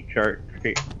 like, keep chart...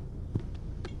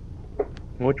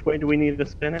 Which way do we need to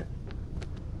spin it?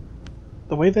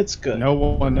 The way that's good. No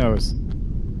one knows.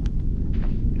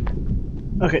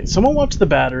 Okay, someone watch the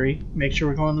battery, make sure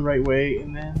we're going the right way,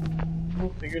 and then we'll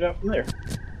figure it out from there.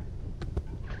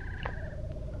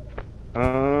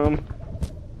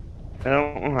 I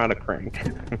don't know how to crank.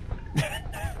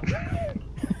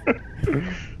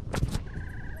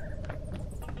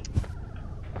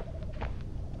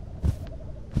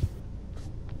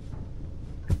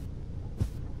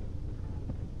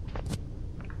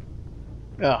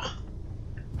 Ugh.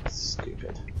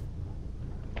 Stupid.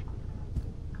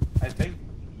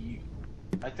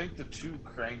 I think the two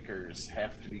crankers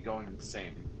have to be going the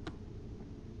same.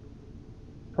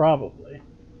 Probably.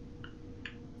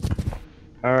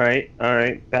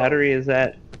 Alright. Battery is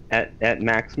at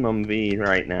maximum V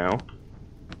right now.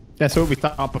 That's what we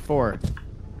thought before.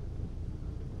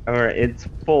 Alright, it's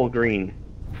full green.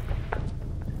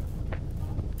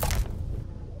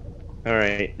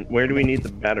 Alright, where do we need the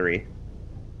battery?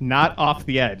 Not off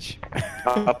the edge.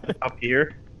 Up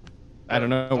here? I don't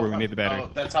know where we need the battery. Oh,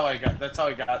 that's how I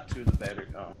got to the battery.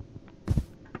 Oh.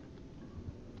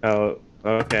 Oh,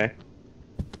 okay.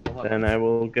 Hold on. Then I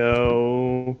will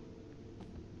go...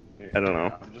 Here, I don't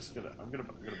know. I'm gonna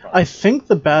I think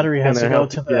the battery has to Gonna go help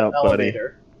to you the out, buddy.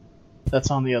 elevator. That's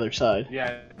on the other side.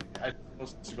 Yeah, I'm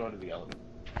supposed to go to the elevator.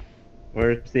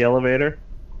 Where's the elevator?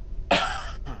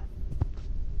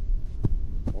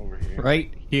 Over here.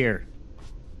 Right here.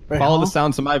 Right, Follow the huh?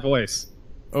 sounds of my voice.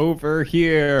 Over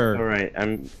here. Alright,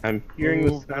 I'm hearing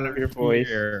the sound of your voice.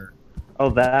 Here. Oh,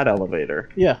 that elevator.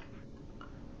 Yeah.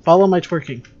 Follow my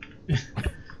twerking.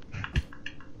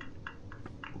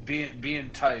 Be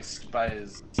enticed by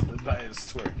his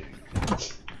twerking.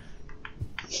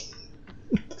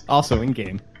 Also in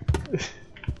game.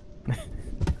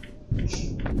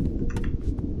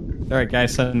 Alright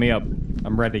guys, send me up.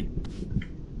 I'm ready.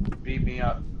 Beat me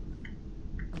up.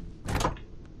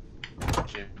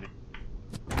 Jimmy.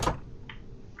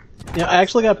 Yeah, I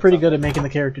actually got pretty good at making the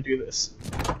character do this.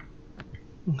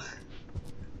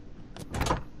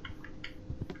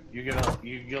 You get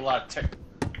a lot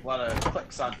of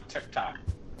clicks on TikTok.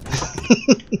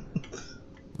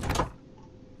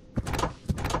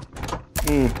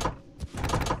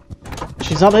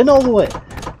 She's not in all the way.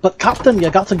 But Captain, you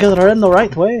got to get her in the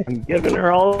right way. I'm giving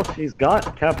her all she's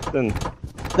got, Captain.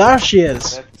 There she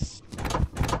is. That's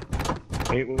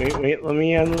Wait, let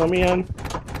me in.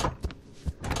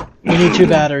 We need 2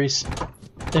 batteries.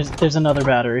 There's another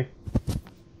battery.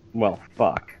 Well,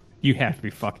 fuck. You have to be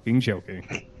fucking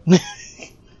joking.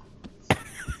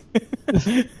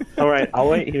 Alright, I'll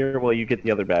wait here while you get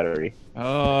the other battery.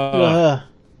 Oh.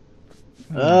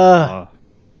 Uh,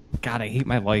 God, I hate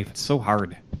my life. It's so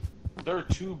hard. there are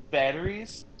 2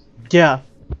 batteries. yeah.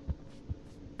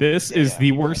 This is Yeah.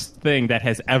 the worst thing that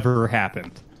has ever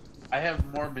happened. I have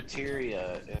more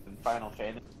materia in Final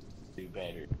Fantasy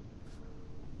battery.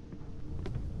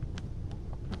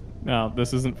 No,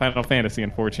 this isn't Final Fantasy,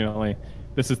 unfortunately.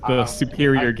 This is the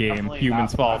superior I'm game, definitely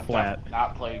Humans not- Fall I'm Flat.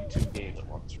 Not playing 2 games at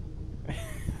once.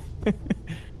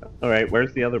 Alright,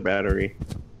 where's the other battery?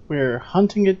 We're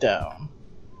hunting it down.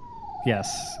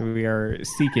 Yes, we are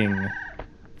seeking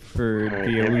for Alright, the have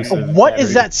you- elusive What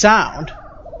is battery. that sound?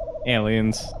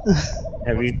 Aliens.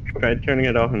 Have you tried turning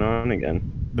it off and on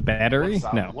again? The battery? What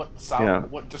sound? No. What sound? Yeah.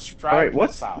 What describe Alright, what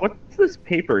what's sound? this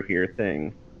paper here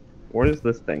thing? What is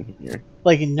this thing here?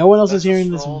 Like, no one else is That's a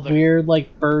hearing this scroll that- weird,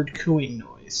 like, bird cooing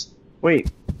noise. Wait,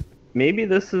 Maybe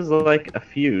this is like a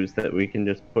fuse that we can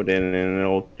just put in and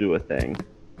it'll do a thing.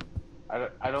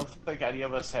 I don't think any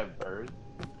of us have birds.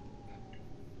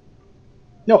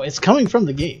 No, it's coming from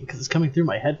the game because it's coming through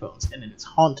my headphones and it's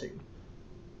haunting.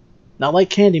 Not like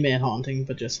Candyman haunting,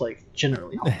 but just like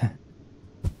generally haunting.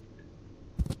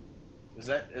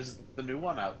 Is the new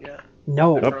one out yet?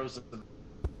 No. Nope.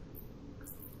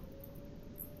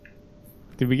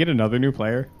 Did we get another new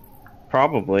player?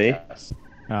 Probably. Yes.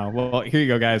 Oh, well, here you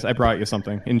go, guys. I brought you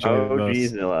something. Enjoy Oh,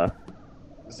 this. Jeezilla.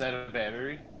 Is that a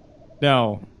battery?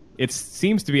 No, it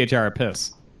seems to be a jar of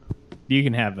piss. You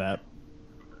can have that.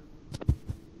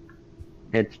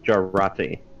 It's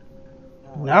Jarati.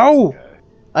 Oh, No!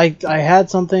 okay. I had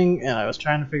something and I was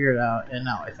trying to figure it out and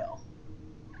now I fell.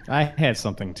 I had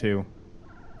something too.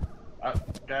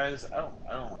 Guys, I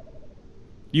don't.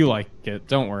 You like it,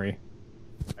 don't worry.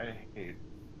 I hate.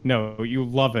 No, you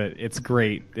love it. It's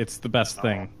great. It's the best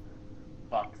thing.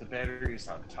 Fuck, the battery's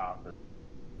on top.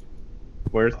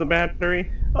 Where's the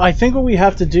battery? I think what we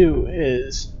have to do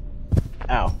is...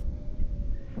 Ow.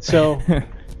 So,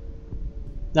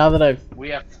 now that We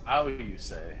have ow, you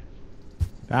say.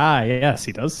 Ah, yes,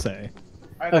 he does say.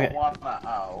 I don't Okay. want to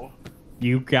ow.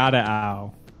 You gotta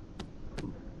ow.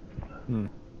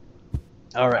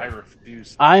 I Alright.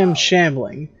 refuse. I am ow.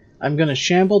 shambling. I'm gonna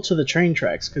shamble to the train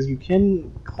tracks, because you can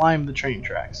climb the train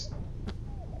tracks.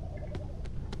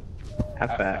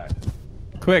 Have that.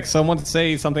 Quick, someone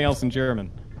say something else in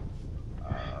German.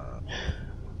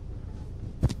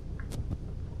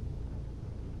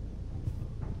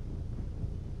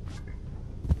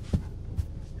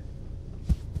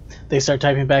 They start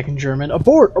typing back in German,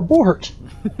 abort! Abort!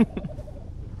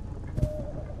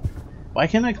 Why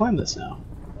can't I climb this now?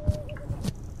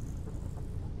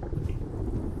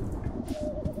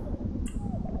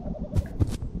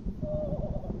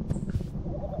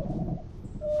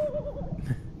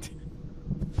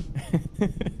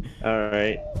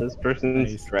 Alright, this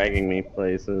person's Nice. dragging me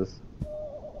places.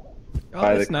 Oh,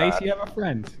 By that's the nice. crotch. You have a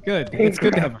friend. Good. It's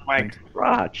good to have a My friend.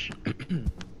 crotch.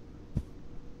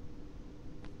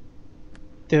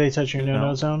 Did they touch your No.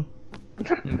 no-no zone?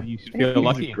 You should feel He's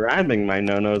lucky. grabbing my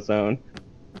no-no zone.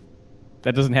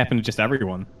 That doesn't happen to just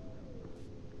everyone.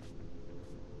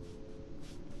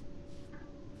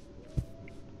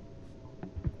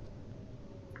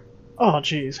 Oh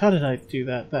jeez, how did I do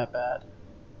that bad?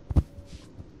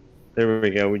 There we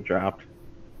go, we dropped.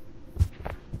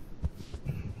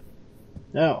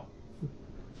 No.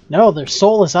 No, their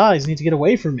soulless eyes need to get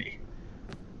away from me.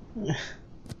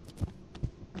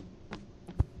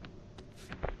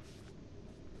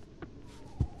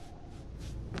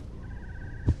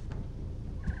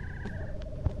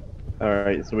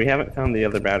 Alright, so we haven't found the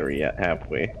other battery yet, have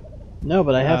we? No,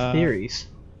 but I have theories.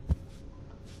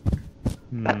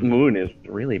 That moon is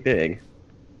really big.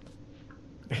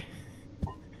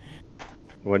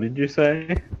 What did you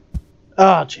say? Oh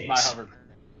My jeez. hover.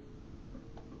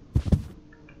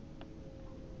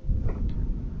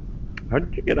 How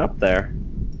did you get up there?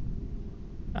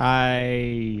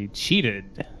 I cheated.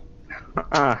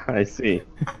 Ah, I see.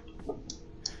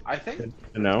 I think Good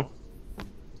to know.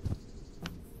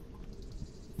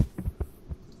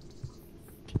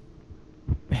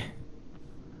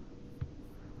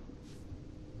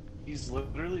 he's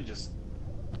literally just.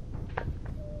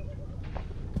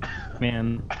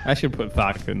 Man, I should put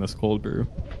vodka in this cold brew.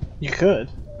 You could.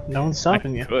 No one's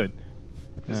stopping you. Good.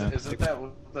 Isn't that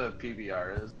what the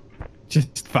PBR is?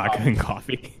 Just vodka and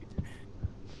coffee.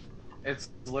 It's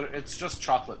just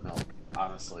chocolate milk,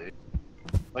 honestly.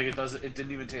 Like it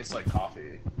didn't even taste like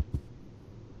coffee.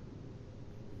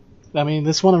 I mean,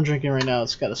 this one I'm drinking right now,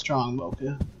 it's got a strong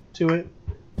mocha to it.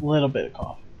 A little bit of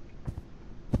coffee.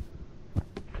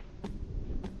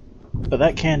 But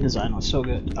that can design was so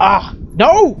good. Ah!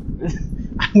 No!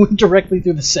 I went directly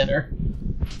through the center.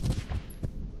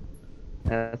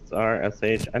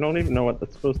 SRSH. I don't even know what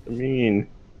that's supposed to mean.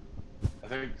 I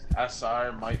think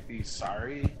SR might be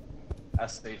sorry.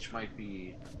 SH might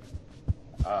be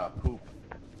poop.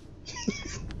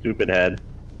 Stupid head.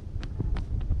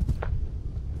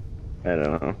 I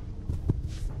don't know.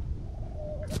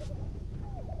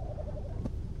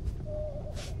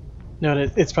 No,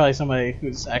 it's probably somebody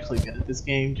who's actually good at this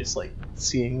game, just like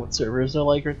seeing what servers are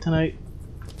like tonight.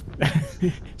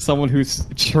 Someone who's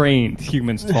trained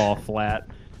humans to fall flat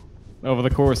over the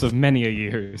course of many a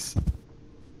years.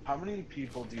 How many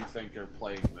people do you think are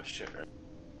playing this shit?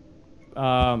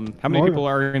 How many More. people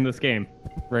are in this game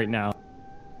right now?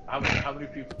 How many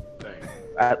people do you think?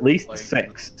 At least Like-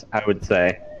 6, I would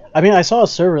say. I mean, I saw a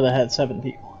server that had 7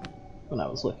 people when I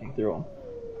was looking through them.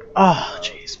 Ah,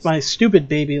 jeez. My stupid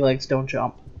baby legs don't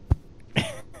jump.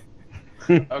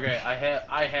 Okay,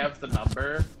 I have the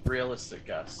number. Realistic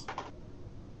guess.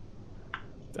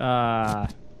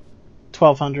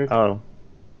 1,200. Oh.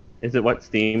 Is it what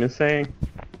Steam is saying?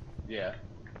 Yeah.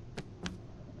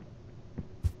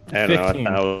 I don't 15.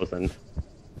 know, 1,000. We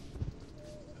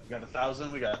got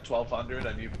 1,000. We got 1,200.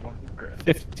 I need one from Chris.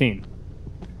 15.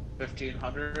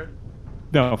 1,500.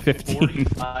 No, 15.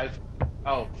 45.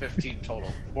 Oh, 15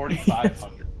 total.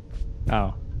 4,500.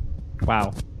 Oh.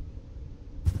 Wow.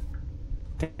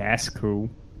 That's cool.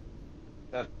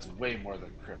 That's way more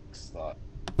than Chris thought.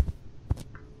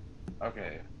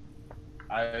 Okay.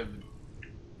 I'm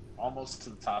almost to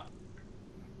the top.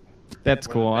 That's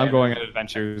cool. I'm going on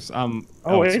adventures. Oh, wait,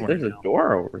 elsewhere there's now. a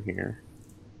door over here.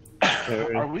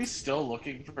 Are we still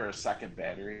looking for a second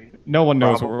battery? No one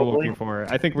knows what we're Probably. looking for.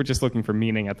 I think we're just looking for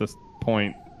meaning at this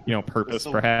point. You know, purpose,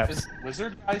 perhaps. Is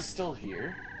Wizard guy still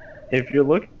here? If you're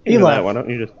looking He into that, left. why don't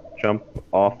you just jump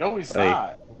off No, he's a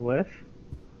not. cliff?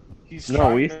 He's No,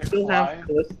 trying we to still have climb.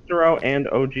 Calistro and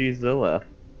OG Zilla.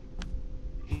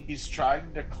 He's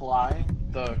trying to climb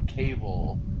the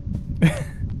cable.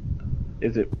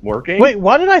 Is it working? Wait,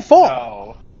 why did I fall?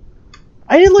 No.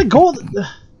 I didn't let go of the...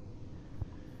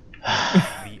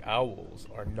 The owls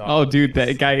are not. Oh, dude,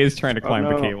 that guy is trying to Oh, climb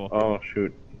no. the cable. Oh,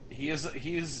 shoot. It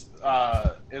is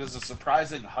a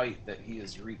surprising height that he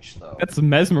has reached, though. That's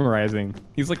mesmerizing.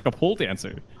 He's like the pole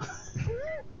dancer.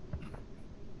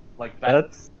 Like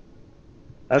that.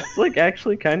 That's like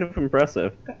actually kind of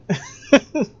impressive.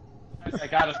 I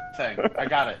got a thing. I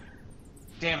got it.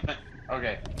 Damn it.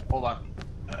 Okay, hold on.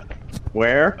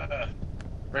 Where?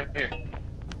 Right here.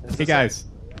 Is Hey this guys,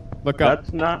 look up.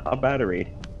 That's not a battery.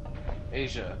 it?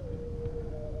 Asia.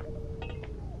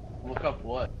 Look up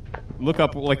what? Look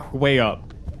up, like way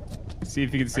up. See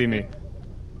if you can see me.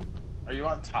 Are you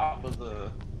on top of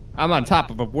the? I'm on top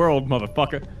of a world,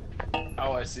 motherfucker.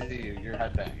 Oh, I see you. You're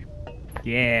headbanging.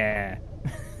 Yeah.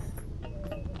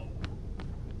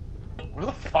 Where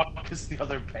the fuck is the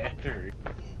other battery?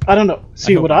 I don't know.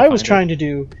 See, hope what we I was find it. trying to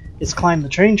do is climb the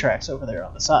train tracks over there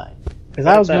on the side. Because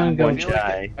I was That going to one go...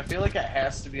 guy. I feel like it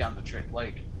has to be on the train.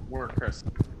 Like where Chris.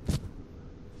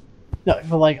 No,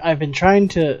 but like, I've been trying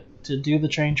to do the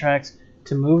train tracks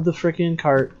to move the freaking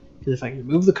cart. Because if I can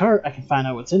move the cart, I can find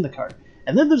out what's in the cart.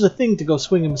 And then there's a thing to go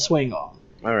swing and swing on.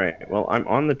 Alright, well, I'm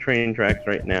on the train tracks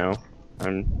right now.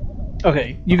 I'm.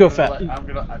 Okay, you go I'm fast.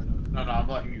 I'm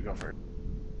letting you go first.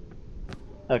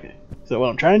 Okay, so what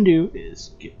I'm trying to do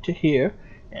is get to here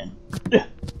and...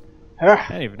 I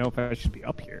don't even know if I should be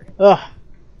up here. Oh,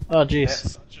 jeez.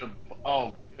 That's such a.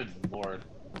 Oh, good lord.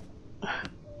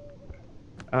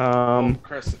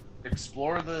 Chris,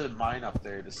 explore the mine up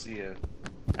there to see if.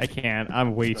 I can't.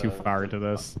 I'm way too far into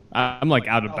this. I'm like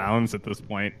out of bounds at this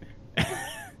point.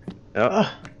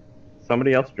 Oh,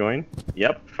 somebody else joined?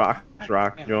 Yep, Fox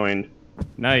Rock joined.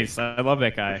 Nice. I love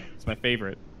that guy. It's my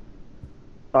favorite.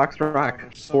 Fox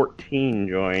Rock 14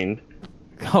 joined.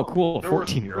 Oh, cool. There were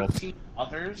 14-year-old. 13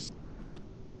 others.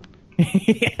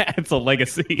 Yeah, it's a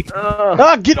legacy.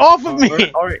 Ah, get off of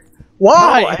me! Alright.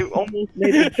 Why? No, I almost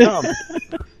made a jump.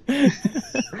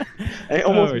 I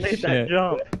almost Oh, made shit. that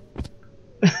jump.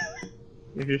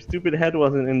 If your stupid head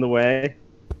wasn't in the way.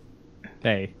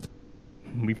 Hey,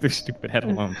 leave their stupid head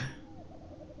alone.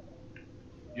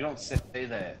 You don't say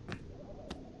that.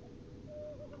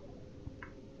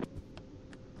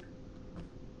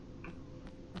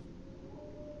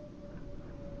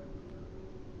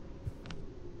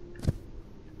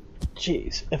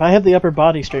 Jeez, if I had the upper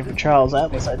body strength of Charles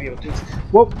Atlas, I'd be able to do this.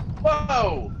 Whoa!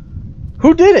 Whoa!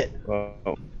 Who did it?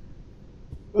 Whoa.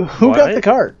 Who got What? the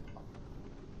cart?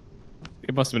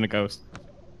 It must have been a ghost.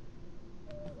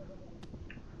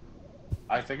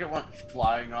 I think it went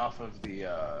flying off of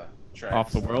the tracks.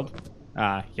 Off the world?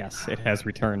 Ah, yes, it has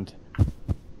returned.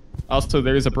 Also,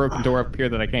 there is a broken door up here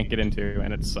that I can't get into,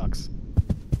 and it sucks.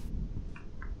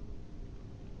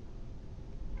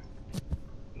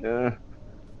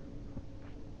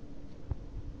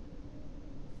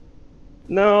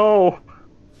 No!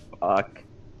 Fuck.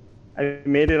 I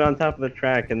made it on top of the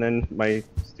track, and then my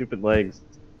stupid legs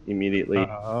immediately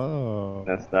Oh.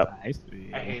 messed up. I see.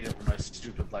 I hate it when my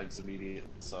stupid legs immediately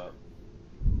suck.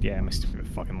 Yeah, my stupid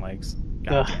fucking legs.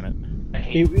 God Ugh. damn it. I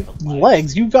hate stupid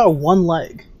Legs? You've got one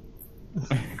leg.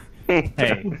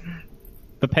 Hey,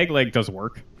 the peg leg does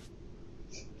work.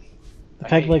 The I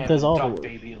peg hate leg having does all the duck work.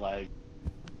 baby leg.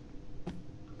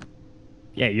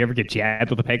 Yeah, you ever get jabbed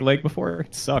with a peg leg before?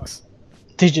 It sucks.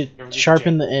 Did you ever get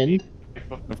sharpen jacked? the end?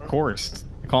 Of course.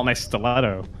 I call it my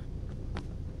stiletto.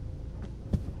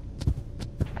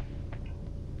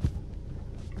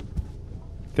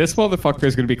 This motherfucker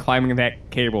is going to be climbing that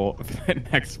cable for the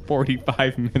next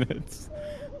 45 minutes.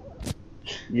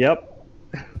 Yep.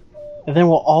 And then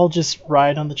we'll all just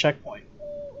ride on the checkpoint.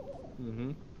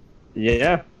 Mm-hmm.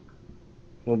 Yeah.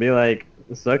 We'll be like,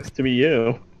 sucks to be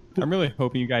you. I'm really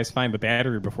hoping you guys find the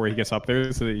battery before he gets up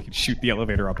there so that you can shoot the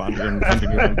elevator up under him.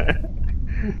 Underneath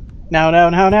him. Now!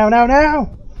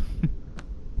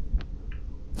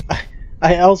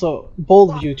 I also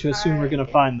bold of you to assume we're gonna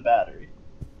find the battery.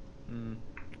 Mm.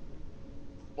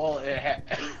 Well, it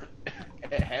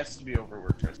has to be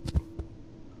overworked.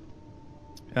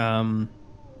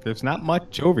 There's not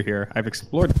much over here. I've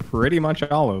explored pretty much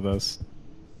all of this.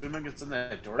 Assuming it's in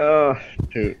that door. Oh,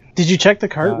 shoot. Did you check the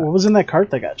cart? What was in that cart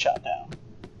that got shot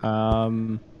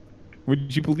down?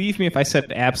 Would you believe me if I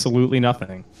said absolutely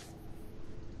nothing?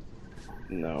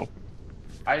 No.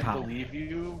 I'd believe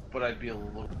you, but I'd be a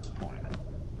little disappointed.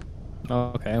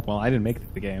 Okay, well, I didn't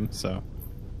make the game, so...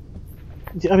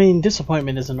 I mean,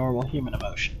 disappointment is a normal human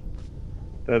emotion.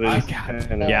 That is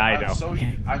Yeah, I know.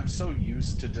 I'm so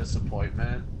used to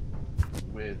disappointment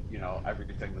with, you know,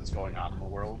 everything that's going on in the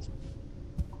world.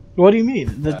 What do you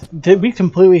mean? We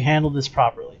completely handled this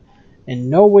properly. In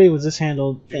no way was this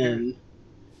handled in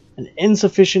an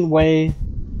insufficient way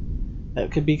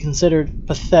that could be considered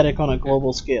pathetic on a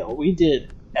global scale. We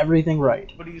did everything right.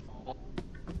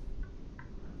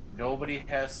 Nobody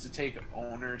has to take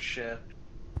ownership.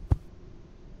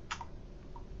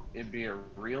 It'd be a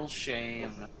real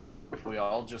shame if we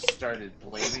all just started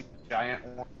blaming Giant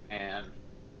Man,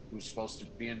 who's supposed to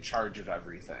be in charge of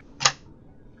everything.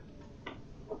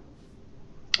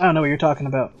 I don't know what you're talking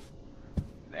about.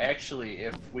 Actually,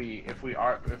 if we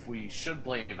should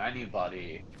blame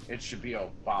anybody, it should be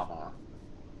Obama.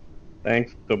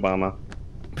 Thanks, Obama.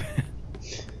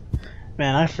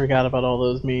 Man, I forgot about all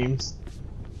those memes.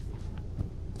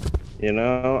 You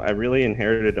know, I really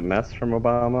inherited a mess from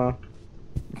Obama.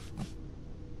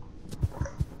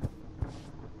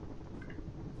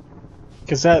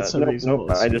 Because that's a nope,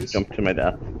 reasonable I excuse. just jumped to my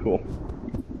death. Cool.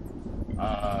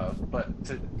 But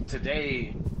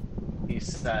today he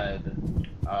said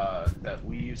that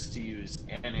we used to use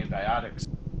antibiotics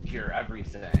to cure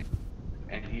everything,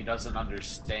 and he doesn't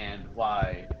understand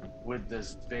why, with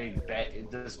this big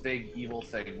evil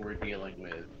thing we're dealing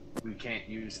with, we can't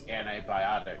use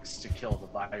antibiotics to kill the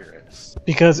virus.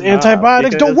 Because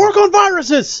antibiotics don't work on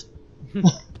viruses!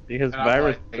 Because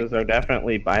viruses are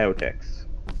definitely biotics.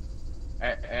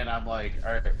 And I'm like,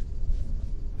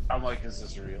 is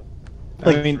this real?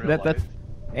 I mean, that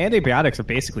antibiotics are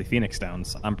basically Phoenix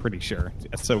Downs, I'm pretty sure.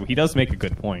 So he does make a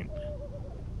good point.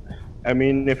 I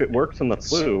mean, if it works on the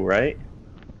flu, right?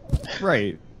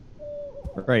 Right.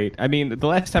 Right. I mean, the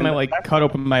last time I cut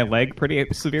open my leg pretty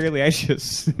severely, I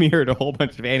just smeared a whole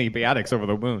bunch of antibiotics over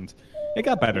the wound. It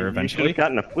got better eventually. You should have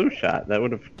gotten a flu shot. That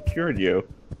would have cured you.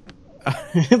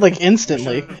 Like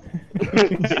instantly.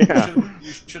 Yeah.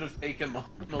 You should have taken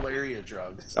malaria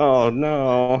drugs. Oh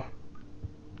no.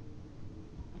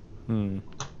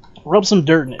 Rub some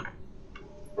dirt in it.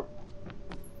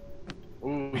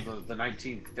 Ooh, the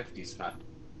 1950s not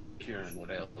curing what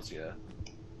ails you.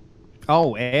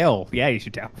 Oh, ale. Yeah, you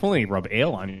should definitely rub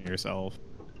ale on yourself.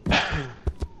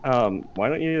 Why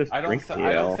don't you just drink the ale?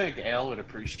 I don't think ale would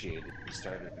appreciate it if you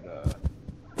started.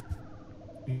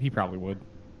 He probably would.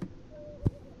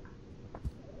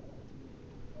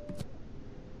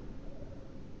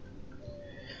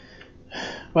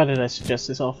 Why did I suggest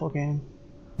this awful game?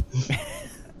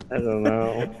 I don't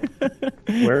know.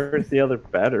 Where's the other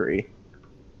battery?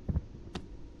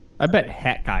 I bet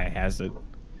Hat Guy has it.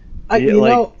 You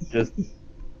know, just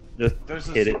There's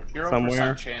hit a it 0%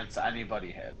 somewhere. chance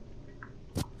anybody had.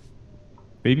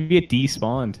 Maybe it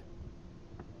despawned.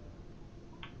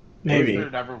 maybe. There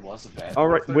never was a bad. All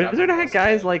right, Wizard Hat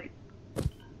Guy's like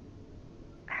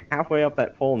halfway up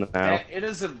that pole now. It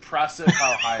is impressive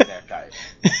how high that guy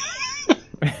is.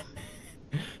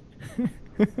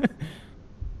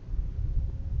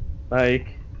 Like,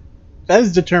 That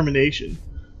is determination.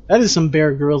 That is some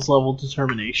Bear Grylls level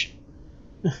determination.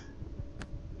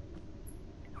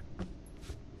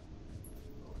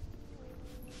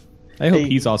 I hope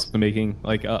he's also making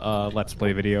like a Let's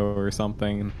Play video or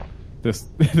something. This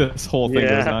whole thing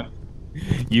goes on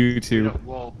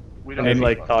YouTube. We don't and need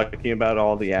like one. talking about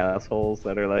all the assholes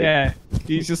that are like, Yeah,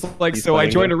 he's just like, He's so I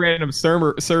playing joined it. a random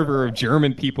server of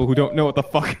German people who don't know what the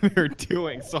fuck they're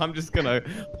doing, so I'm just gonna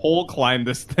hole climb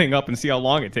this thing up and see how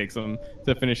long it takes them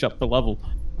to finish up the level.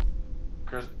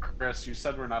 Chris, you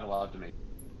said we're not allowed to make.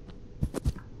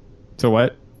 So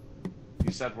what?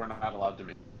 You said we're not allowed to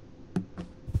make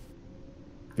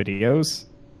Videos?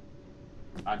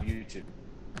 on YouTube.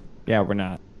 Yeah, we're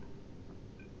not.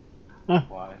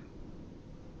 Why?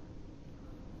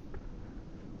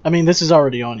 I mean, this is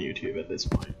already on YouTube at this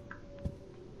point.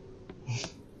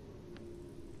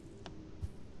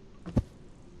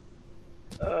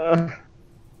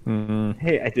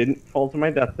 Hey, I didn't fall to my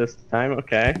death this time.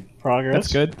 Okay. Progress.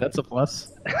 That's good. That's a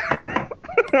plus.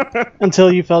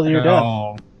 Until you fell to your death.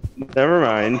 No. Never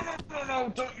mind.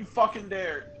 No, don't you fucking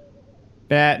dare.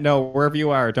 Bat, no, wherever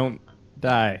you are, don't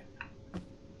die.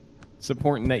 It's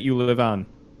important that you live on.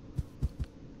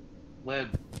 Live.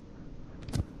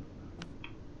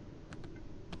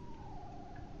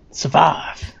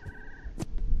 Survive.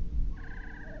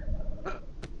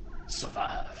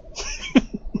 Survive.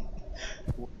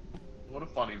 What a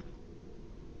funny.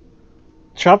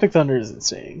 Tropic Thunder is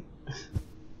insane.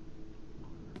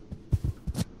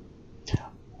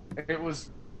 It was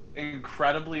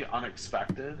incredibly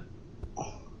unexpected.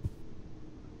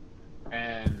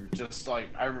 And just like,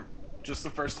 just the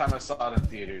first time I saw it in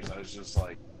theaters, I was just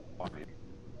like, funny.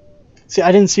 See,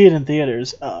 I didn't see it in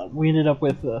theaters. We ended up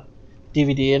with a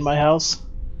DVD in my house,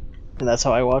 and that's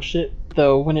how I watched it.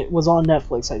 Though when it was on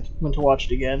Netflix, I went to watch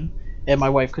it again, and my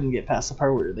wife couldn't get past the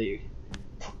part where they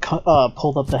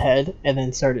pulled up the head and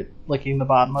then started licking the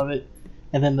bottom of it,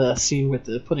 and then the scene with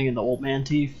the putting in the old man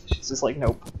teeth. She's just like,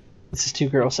 nope, this is too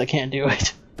gross. I can't do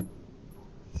it.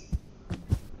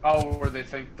 Oh, where they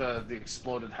think the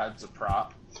exploded head's a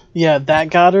prop. Yeah, that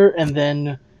got her, and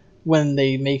then when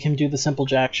they make him do the Simple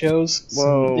Jack shows,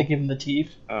 Whoa. they give him the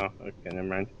teeth. Oh, okay, never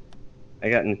mind. I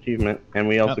got an achievement, and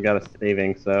we also got a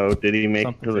saving, so did he make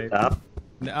it to the top?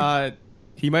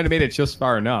 He might have made it just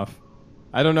far enough.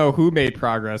 I don't know who made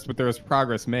progress, but there was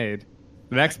progress made.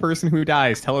 The next person who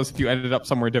dies, tell us if you ended up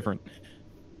somewhere different.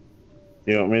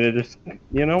 Do you want me to just...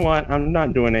 You know what? I'm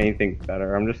not doing anything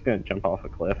better. I'm just going to jump off a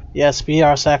cliff. Yes, be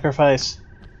our sacrifice.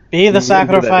 Be the You can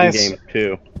do that in sacrifice. game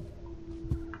too.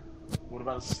 What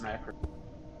about a sniper?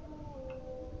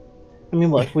 I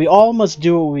mean, look, we all must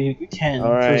do what we can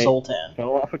All right. for Zoltan.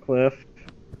 Fell off a cliff.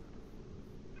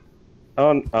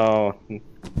 Oh no.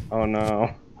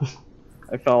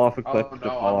 I fell off a cliff Oh to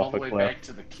no, fall I'm all off the a way cliff. back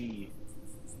to the key.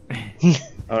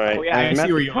 Alright, Oh, yeah, I I'm see at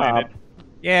where the you top. landed.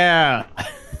 Yeah.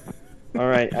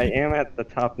 Alright, I am at the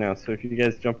top now, so if you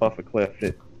guys jump off a cliff,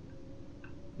 you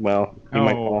might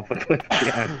fall off a cliff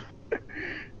again.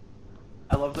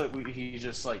 I love that he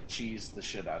just like cheesed the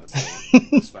shit out of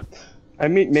it. I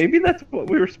mean, maybe that's what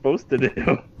we were supposed to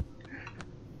do.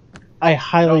 I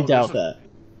highly No, doubt that.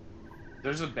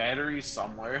 There's a battery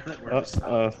somewhere that we're just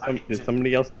not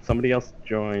Somebody else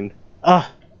joined. I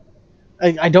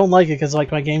don't like it because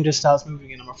like my game just stops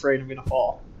moving and I'm afraid I'm gonna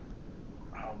fall.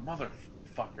 Oh,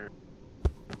 motherfucker.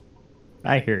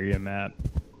 I hear you, Matt.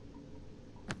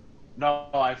 No,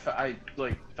 I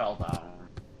like fell down.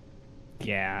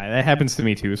 Yeah, that happens to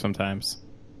me too sometimes.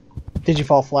 Did you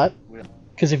fall flat? Yeah.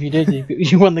 Because if you did,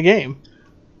 you won the game.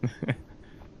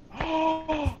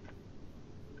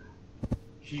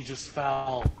 He just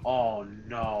fell. Oh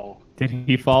no. Did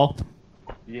he fall?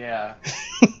 Yeah.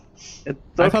 It's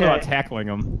I thought okay. about tackling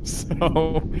him,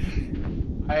 so...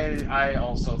 I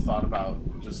also thought about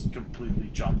just completely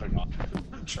jumping off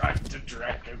and trying to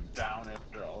drag him down and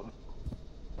drone.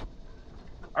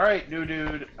 Alright, new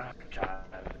dude. Oh,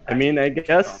 God. I mean, I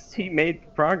guess he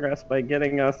made progress by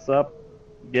getting us up,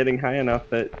 getting high enough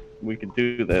that we could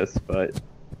do this, but...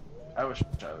 I wish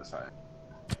I was high.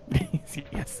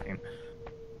 Yeah, same.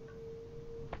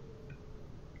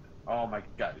 Oh my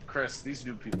God. Chris, these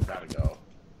new people gotta go.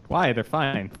 Why? They're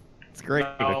fine. It's great.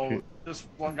 No, this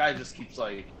one guy just keeps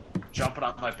like jumping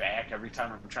on my back every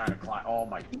time I'm trying to climb. Oh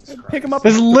my goodness Christ. Pick him up.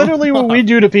 This is literally what we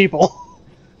do to people.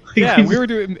 Yeah, we were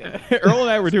doing... Earl and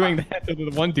I were doing that to the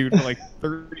one dude for like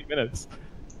 30 minutes.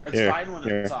 It's Here, fine when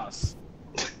it's us.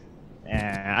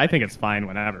 I think it's fine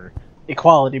whenever.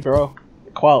 Equality, bro.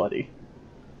 Equality.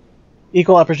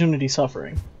 Equal opportunity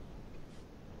suffering.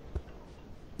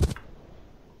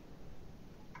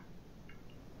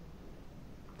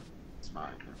 It's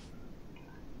mine.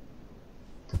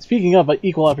 Speaking of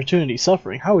equal opportunity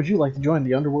suffering, how would you like to join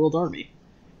the Underworld Army?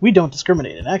 We don't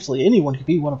discriminate, and actually anyone could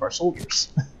be one of our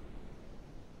soldiers.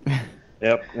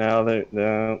 Yep, now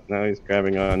he's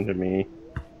grabbing onto me.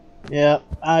 Yeah,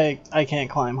 I can't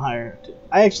climb higher.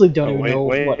 I actually don't even know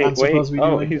what I'm supposed to be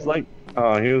doing. He's like,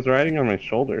 he was riding on my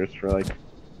shoulders for like...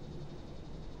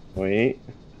 Wait.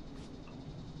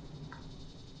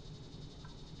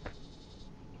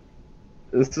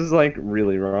 This is like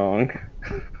really wrong.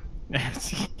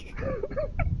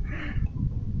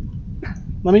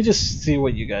 Let me just see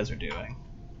what you guys are doing.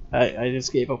 I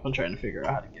just gave up on trying to figure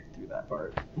out how to get through that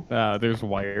part. There's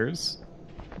wires.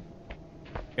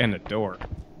 And a door.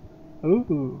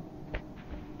 Ooh.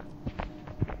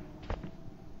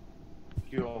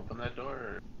 You open that door?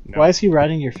 Or... No. Why is he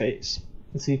riding your face?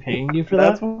 Is he paying you for that?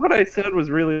 That's what I said was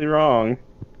really wrong.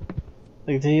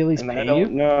 Like, did he at least And pay I don't you?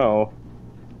 know.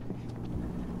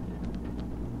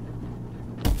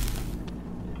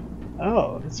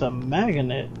 Oh, it's a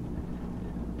magnet.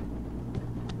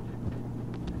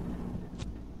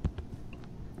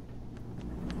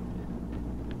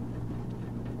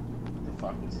 The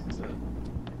fuck is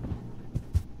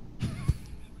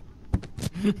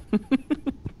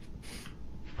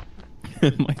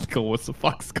it? Michael, what the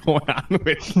fuck's going on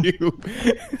with you?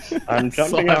 I'm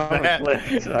jumping Saw off a that.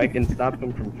 cliff so I can stop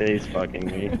him from face fucking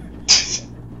me.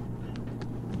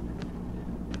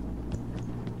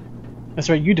 That's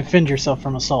right, you defend yourself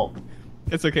from assault.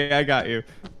 It's okay, I got you.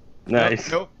 Nice.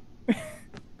 Nope.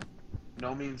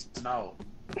 No means no.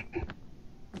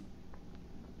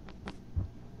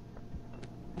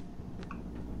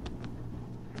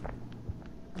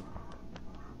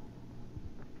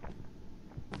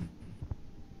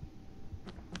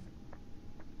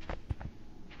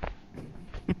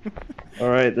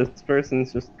 Alright, this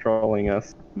person's just trolling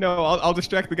us. No, I'll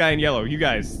distract the guy in yellow. You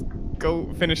guys,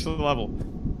 go finish the level.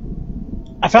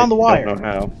 I found the wire. Don't know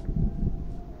how.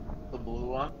 The blue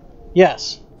one?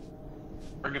 Yes.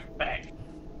 Bring it back.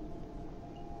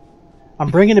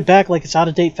 I'm bringing it back like it's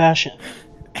out-of-date fashion.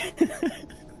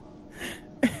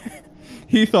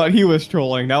 He thought he was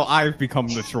trolling. Now I've become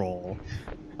the troll.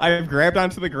 I have grabbed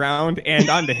onto the ground and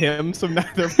onto him, so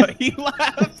neither but he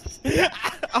left.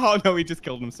 Oh no, he just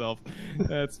killed himself.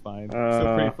 That's fine.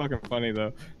 Still pretty fucking funny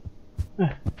though.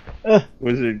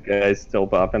 Wizard guy's still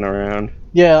bopping around.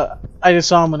 Yeah, I just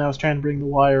saw him when I was trying to bring the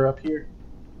wire up here.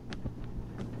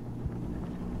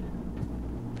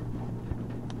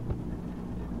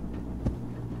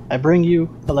 I bring you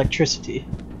electricity.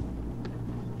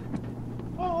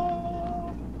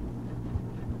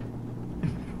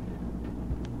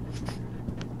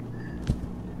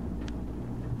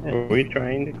 Are we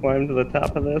trying to climb to the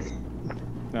top of this?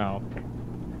 No.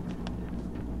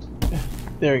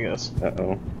 There he goes.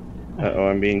 Uh-oh. Uh-oh,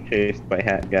 I'm being chased by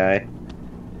Hat Guy.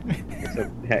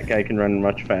 Except Hat Guy can run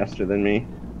much faster than me.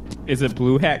 Is it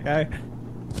Blue Hat Guy?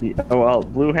 Yeah, oh, well,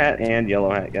 Blue Hat and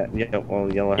Yellow Hat Guy. Yeah,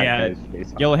 well, Yellow Hat Yeah, Guy's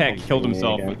face Yellow Hat off. killed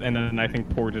himself Again. and then I think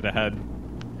ported ahead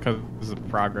because of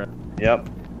progress. Yep.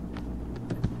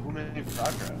 Who made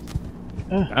progress?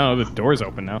 I don't know, the door's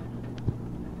open now.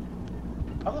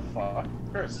 How the fuck?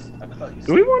 Chris, I thought you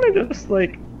Do we want to just,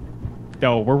 like...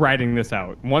 No, we're writing this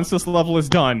out. Once this level is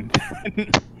done.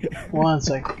 1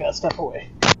 second, gotta step away.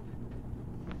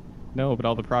 No, but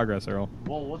all the progress, Earl.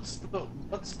 Well, what's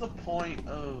the point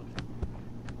of...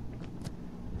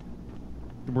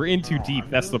 We're in too No, deep,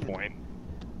 I'm that's the doing- point.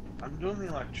 I'm doing the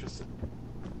electricity.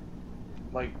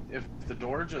 Like, if the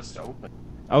door just opened,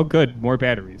 Oh good, more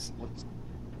batteries. what's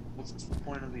the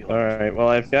point of the electricity? Alright, well,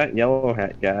 I've got Yellow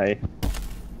Hat Guy,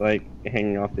 like,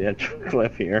 hanging off the edge of the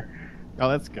cliff here. Oh,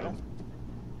 that's good.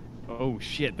 Oh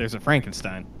shit, there's a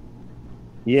Frankenstein.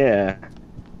 Yeah.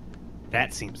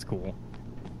 That seems cool.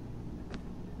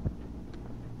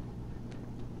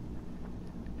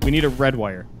 We need a red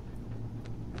wire.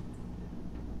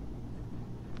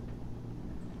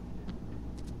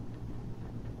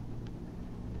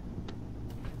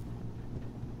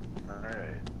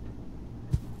 Alright.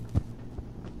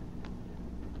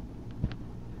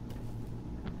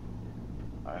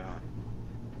 I don't...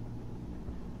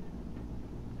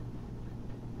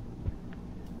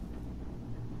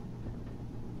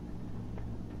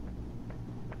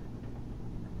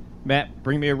 Matt,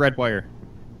 bring me a red wire.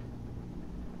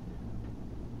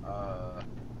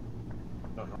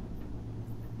 Don't know.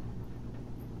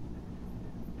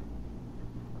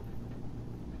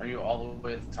 Are you all the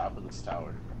way at the top of this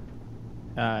tower?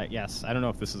 Yes. I don't know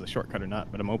if this is a shortcut or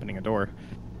not, but I'm opening a door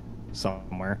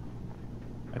somewhere.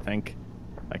 I think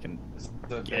I can. Is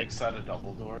the Yeah. big set of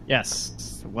double door?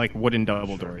 Yes, like wooden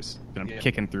double Sure. doors that I'm Yeah.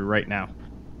 kicking through right now.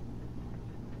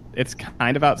 It's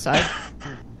kind of outside,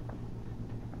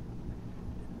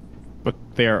 but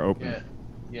they are open.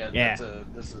 Yeah. Yeah.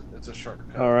 It's a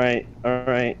shortcut. Alright,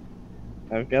 alright.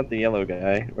 I've got the yellow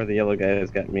guy, or the yellow guy has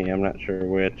got me, I'm not sure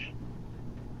which.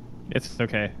 It's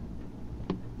okay.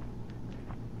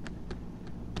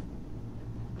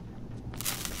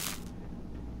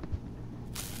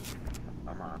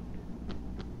 Come on.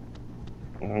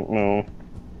 I don't know.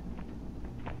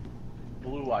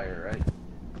 Blue wire, right?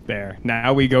 There.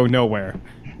 Now we go nowhere.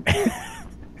 Alright.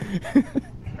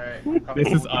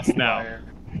 This is us now. Wire.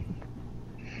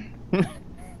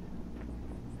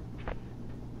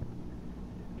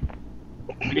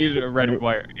 We need a red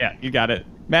wire. Yeah, you got it.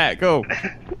 Matt, go.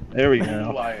 There we Blue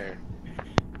go. wire.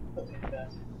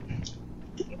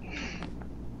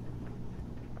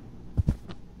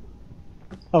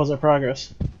 How was our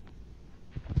progress?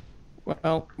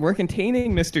 Well, we're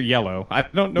containing Mr. Yellow. I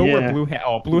don't know Yeah. where Blue Hat.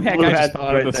 Oh, Blue Hat Blue guy just Hat's fell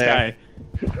out of the right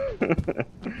sky.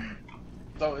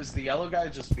 So is the yellow guy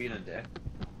just being a dick?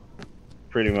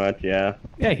 Pretty much, yeah.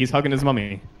 Yeah, he's hugging his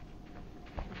mummy.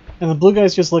 And the blue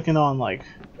guy's just looking on like,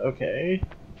 okay.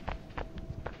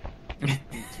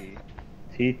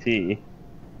 TT.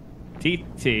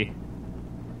 TT.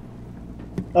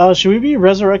 Should we be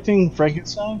resurrecting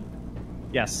Frankenstein?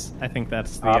 Yes, I think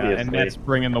that's the Obviously. and that's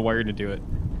bringing the wire to do it.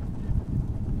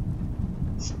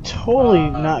 It's totally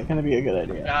not going to be a good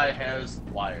idea. Guy has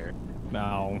wire.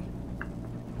 No.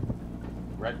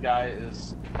 Red guy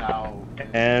is now.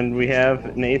 And we have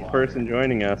an 8th person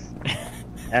joining us.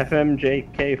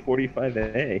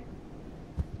 FMJK45A.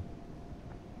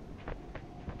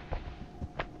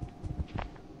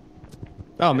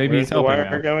 Oh, maybe Where's he's the helping wire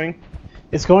now. going?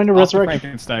 It's going to Off to resurrect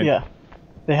Frankenstein. Yeah.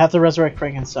 They have to resurrect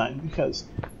Frankenstein because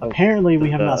apparently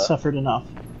we have not suffered enough.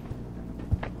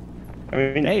 I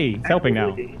mean, Hey, he's helping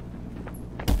now.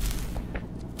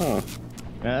 Huh.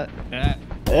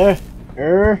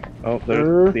 Oh,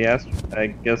 there's the I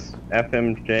guess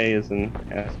FMJ is an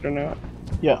astronaut.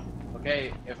 Yeah.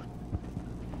 Okay, if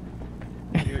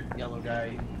you're yellow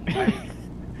guy,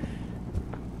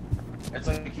 it's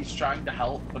like he's trying to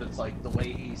help, but it's like the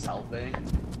way he's helping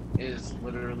is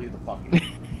literally the fucking.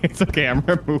 It's okay, I'm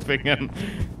removing him.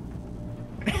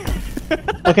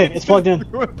 Okay, it's plugged in.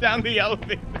 Threw him down the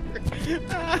elevator.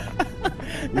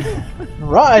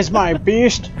 Rise, my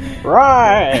beast!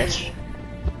 Rise!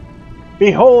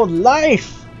 Behold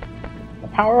life! The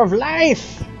power of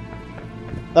life!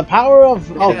 The power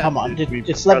of... Oh, Yeah, come on. did we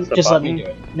Just press the let me do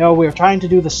it. No, we're trying to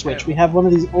do the switch. We have one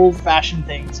of these old-fashioned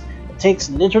things. It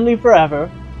takes literally forever,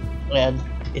 and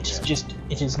it's just...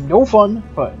 It is no fun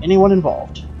for anyone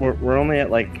involved. We're only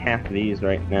at like half of these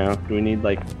right now. Do we need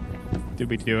like... Did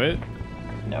we do it?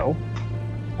 No.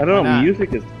 I don't Why know, not?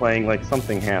 music is playing like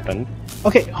something happened.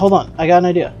 Okay, hold on. I got an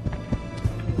idea.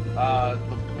 The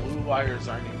blue wires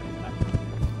aren't even connected.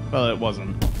 Well, it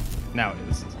wasn't. Now it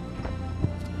is.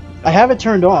 I have it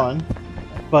turned on,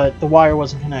 but the wire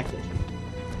wasn't connected.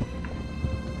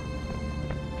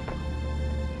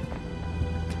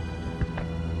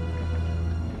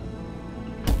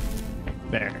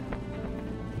 There.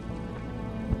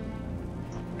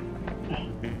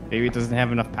 Maybe it doesn't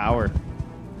have enough power.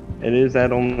 It is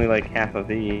at only like half a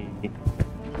V.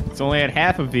 It's only at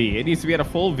half a V. It needs to be at a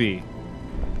full V.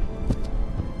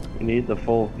 We need the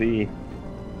full V.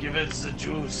 Give it the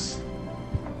juice.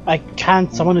 I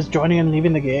can't. Someone is joining and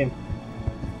leaving the game.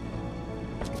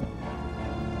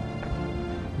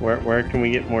 Where can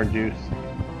we get more juice?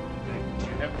 You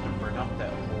have to burn up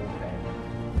that whole thing.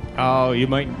 Oh, you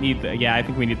might need the... Yeah, I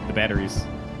think we need the batteries.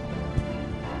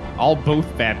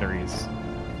 Both batteries.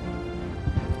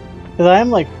 Because I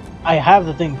am like... I have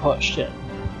the thing pushed in.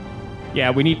 Yeah,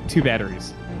 we need 2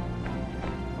 batteries.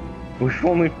 We've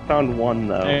only found one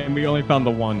though. And we only found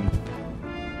the one.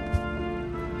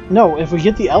 No, if we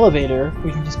get the elevator,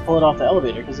 we can just pull it off the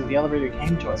elevator, because if the elevator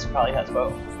came to us, it probably has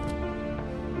both.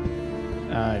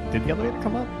 Did the elevator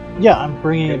come up? Yeah, I'm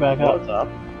bringing it back What's up. up?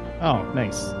 Oh,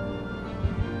 nice.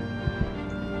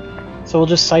 So we'll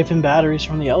just siphon batteries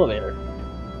from the elevator.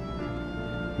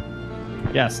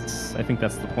 Yes, I think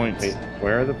that's the point. Wait,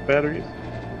 where are the batteries?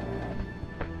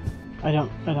 I don't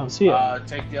see it.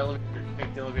 Take the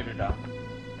elevator down.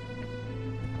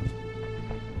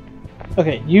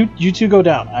 Okay, you two go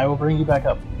down. I will bring you back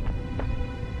up.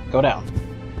 Go down.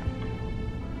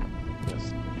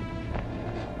 Yes.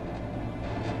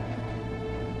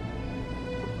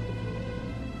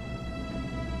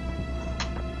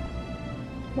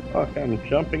 Fuck, I'm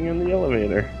jumping in the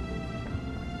elevator.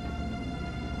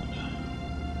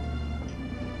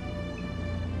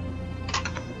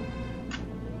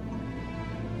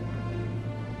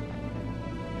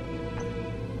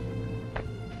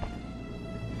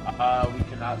 We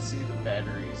cannot see the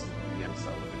batteries in the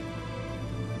elevator.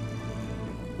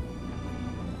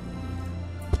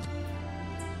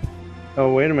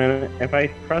 Oh, wait a minute. If I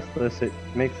press this, it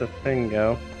makes a thing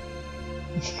go.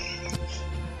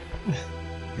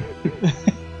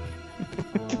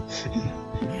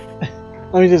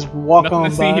 Let me just walk Nothing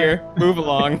on to by. see here. Move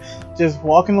along. Just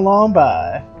walking along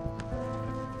by.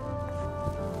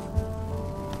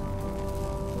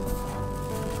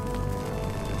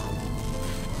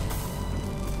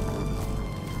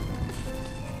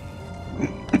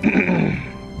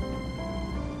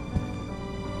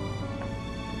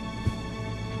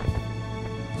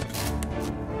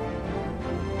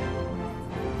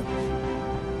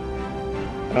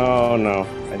 Oh no,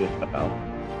 I just fell.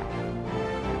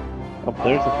 Oh,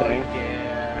 there's a thing.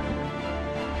 Yeah.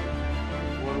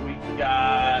 What do we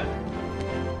got?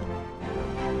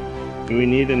 Do we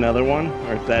need another one,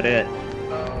 or is that it?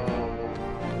 Oh.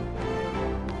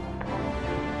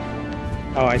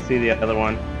 Oh, I see the other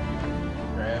one.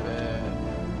 Grab it.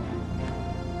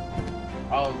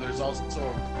 Oh, there's also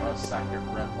a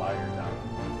second red wire down.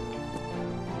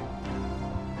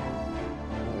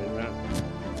 Wait a minute.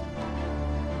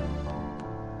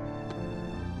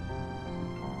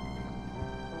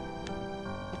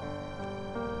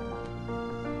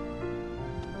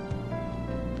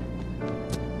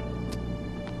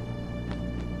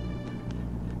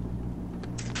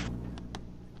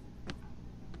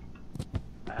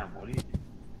 Damn, what do you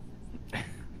do?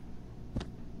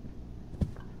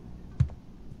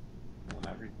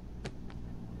 Whenever.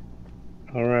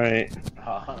 All right.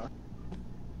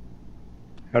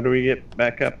 How do we get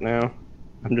back up now?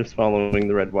 I'm just following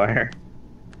the red wire.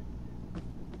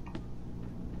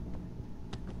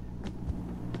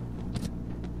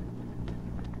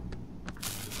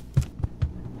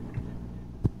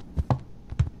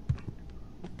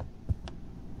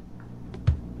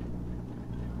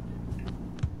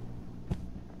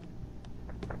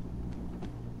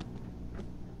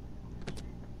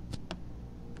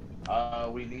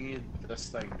 We need this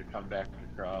thing to come back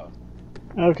across.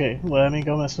 Okay, let me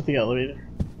go mess with the elevator.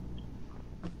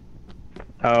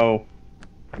 Oh,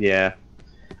 yeah.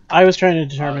 I was trying to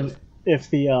determine if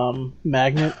the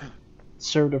magnet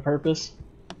served a purpose.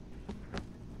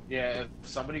 Yeah, if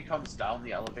somebody comes down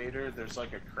the elevator, there's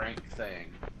like a crank thing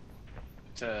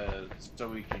so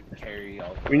we can carry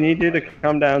all the... We need you to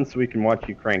come down so we can watch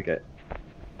you crank it.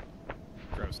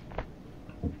 Gross.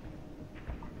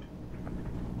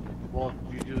 Well,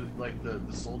 if you do like the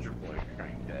soldier boy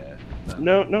crank that. Then...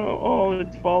 No, no, oh,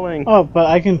 it's falling. Oh, but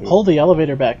I can pull the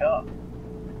elevator back up.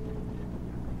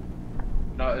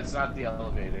 No, it's not the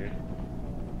elevator.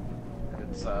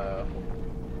 It's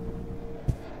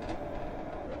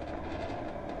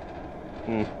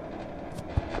Hmm.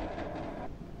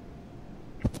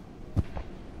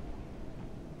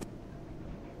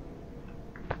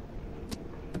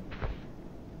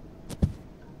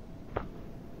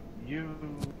 you.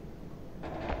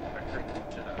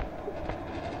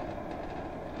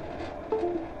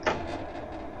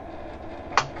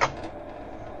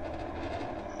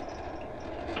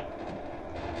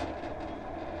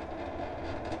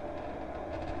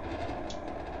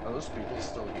 Are those people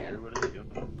still here? What are they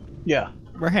doing? Yeah.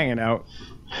 We're hanging out.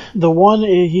 The one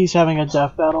he's having a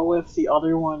death battle with, the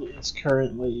other one is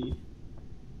currently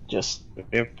just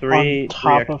We have three on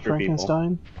top extra of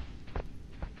Frankenstein.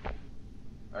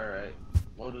 Alright,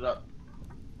 load it up.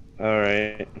 All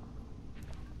right.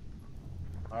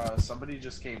 Somebody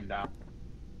just came down.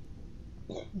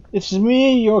 It's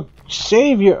me, your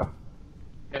savior.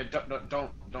 Yeah,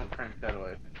 don't crank that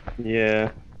away.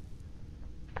 Yeah.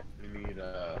 We need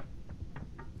to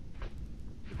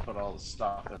put all the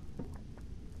stuff in.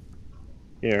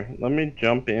 Here, let me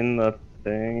jump in the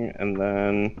thing, and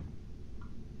then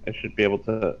I should be able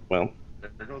to. Well,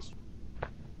 There it goes.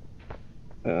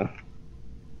 never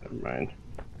mind.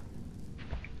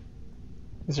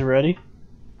 Is it ready?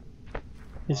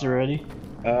 Is it ready?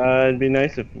 It'd be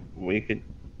nice if we could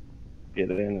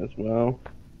get it in as well.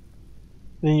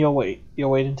 Then you'll wait. You'll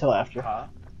wait until after. Huh?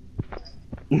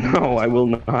 No, I will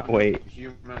not wait.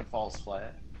 Human falls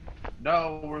flat.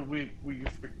 No, we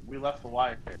left the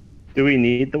wire. Do we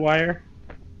need the wire?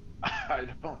 I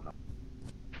don't know.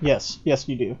 Yes, yes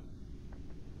you do.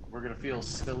 We're gonna feel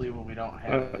silly when we don't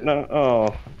have it. No.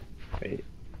 Oh, wait.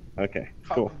 Okay.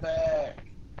 Come Cool. back.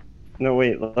 No,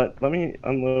 wait. Let me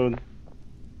unload.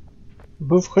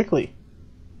 Move quickly.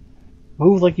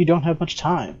 Move like you don't have much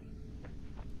time.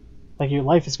 Like your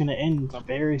life is gonna end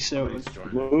very soon.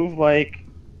 Somebody's joining. Move like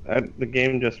the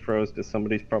game just froze because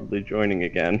somebody's probably joining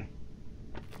again.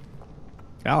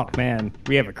 Oh man,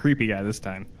 we have a creepy guy this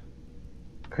time.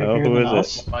 Creepier who than is it?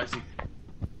 us? Why is he?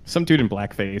 Some dude in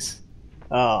blackface.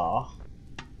 Oh.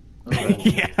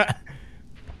 Yeah.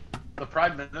 The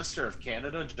Prime Minister of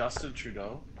Canada, Justin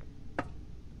Trudeau.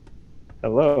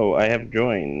 Hello, I have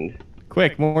joined.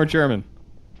 Quick, more German.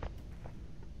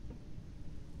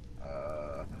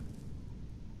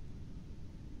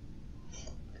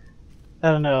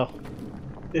 I don't know.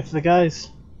 If the guys...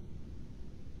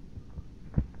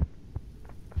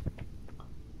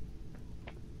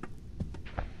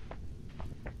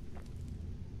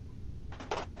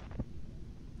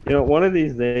 You know, one of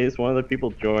these days, one of the people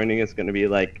joining is going to be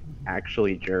like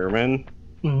actually German.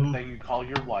 Mhm. Then you call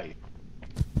your wife.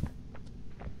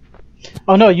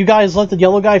 Oh no, you guys let the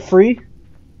yellow guy free?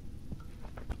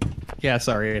 Yeah,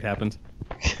 sorry, it happened.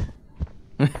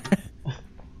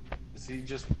 Is he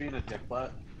just being a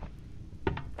dickbutt?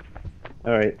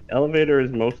 All right, elevator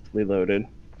is mostly loaded.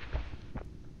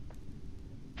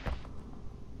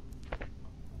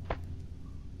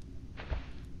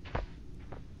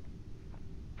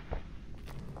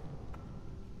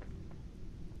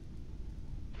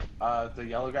 the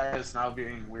yellow guy is now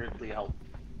being weirdly helped.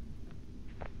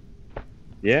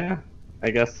 Yeah, I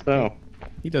guess so.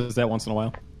 He does that once in a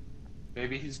while.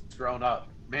 Maybe he's grown up.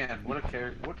 Man, what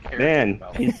character Man,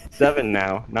 development. he's 7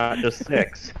 now, not just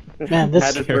 6. Man, this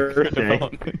Had his birthday.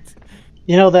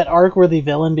 you know that arc where the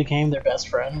villain became their best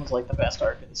friend was like the best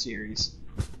arc in the series.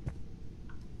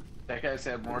 That guy's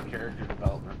had more character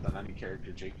development than any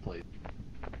character Jake played.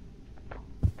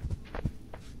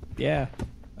 Yeah.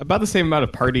 About the same amount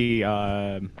of party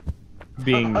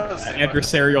being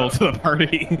adversarial to the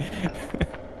party.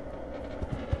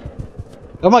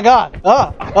 Oh my god!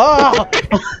 Ah! Ah!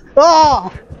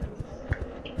 Ah!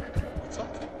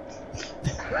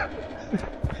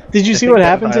 Did you see what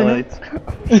happened to him?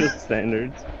 Just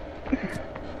standards.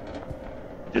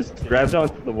 Just grabbed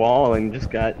onto the wall and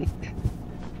just got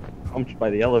pumped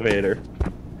by the elevator.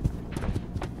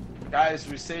 Guys,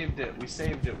 we saved it. We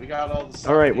saved it. We got all the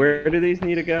stuff. Alright, where do these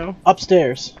need to go?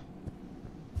 Upstairs.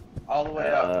 All the way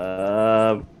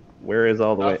up. Where is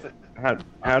all the way?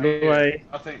 How do I...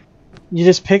 Nothing. You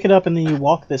just pick it up and then you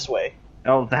walk this way.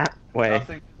 Oh, that way.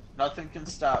 Nothing can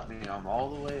stop me. I'm all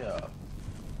the way up.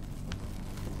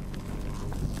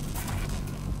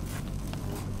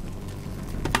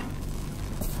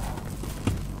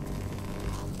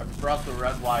 I brought the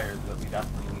red wire that we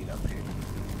definitely need up here.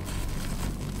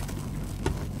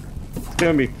 It's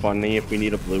gonna be funny if we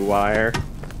need a blue wire.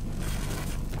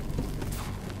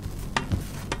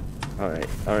 Alright.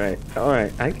 I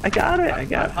got it, I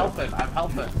got it. I'm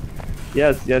helping.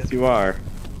 Yes, you are.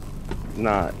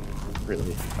 Not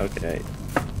really. Okay.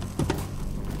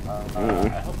 I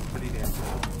hope pretty damn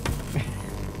good.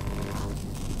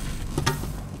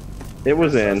 It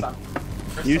was in.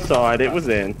 You saw it, it was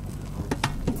in.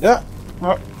 Yeah.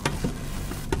 Oh.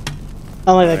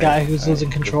 I like that guy who's losing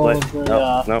control of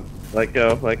the. Nope. Let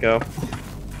go. What?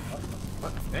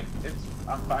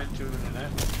 I'm fine tuning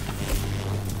it.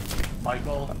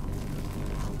 Michael,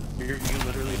 you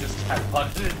literally just got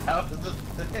butted out of the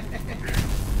thing.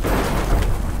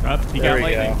 He got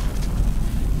lightning.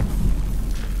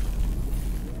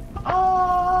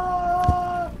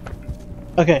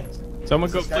 Okay.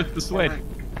 Someone go flip the switch.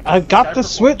 I've got the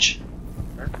switch.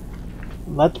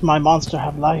 Let my monster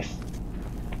have life.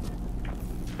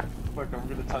 Quick, I'm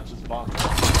gonna touch his bomb.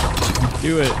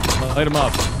 Do it. Light him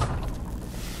up.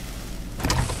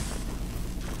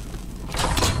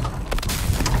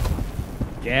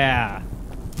 Yeah.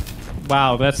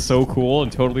 Wow, that's so cool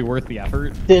and totally worth the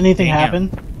effort. Did anything happen?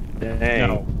 Dang.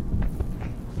 No.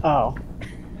 Oh.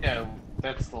 Yeah,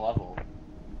 that's the level.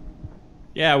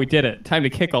 Yeah, we did it. Time to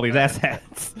kick all these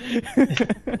asshats.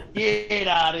 Get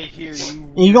out of here,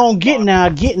 you. You gonna get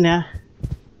now,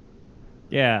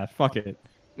 Yeah, fuck it.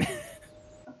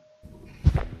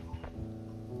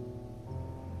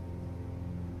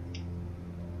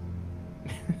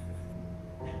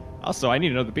 Also, I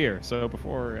need another beer, so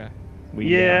before we...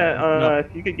 Yeah,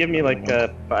 if you could give me like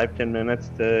 5-10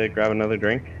 minutes to grab another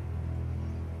drink.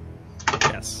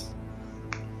 Yes.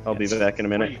 I'll be back in a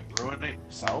minute. What, are you ruining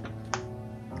yourself?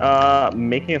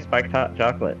 Making a spiked hot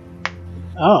chocolate.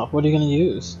 Oh, what are you gonna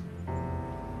use?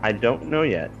 I don't know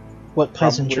yet. What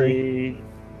peasantry?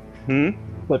 Probably...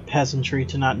 What peasantry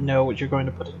to not know what you're going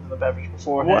to put into the beverage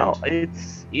beforehand? Well,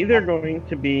 it's either going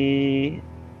to be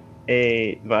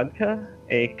a vodka,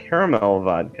 a caramel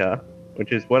vodka,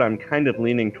 which is what I'm kind of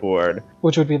leaning toward.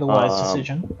 Which would be the wise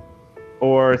decision.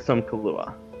 Or some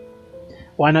Kahlua.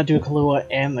 Why not do Kahlua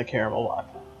and the caramel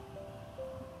vodka?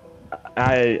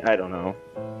 I don't know.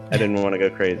 I didn't want to go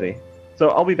crazy. So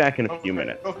I'll be back in a few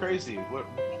minutes. Go crazy. Where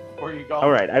are you going?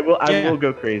 Alright, I will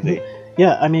go crazy.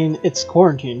 Yeah, I mean, it's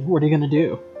quarantine. What are you gonna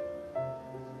do?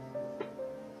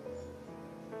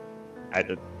 I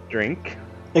just drink.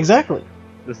 Exactly.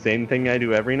 The same thing I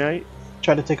do every night?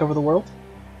 Try to take over the world?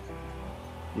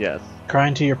 Yes. Cry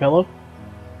into your pillow?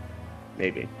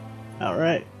 Maybe.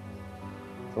 Alright.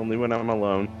 It's only when I'm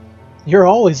alone. You're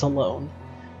always alone,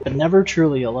 but never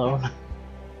truly alone.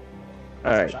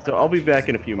 Alright, so I'll be back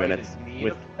in a few minutes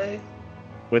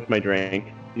with my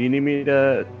drink. Do you need me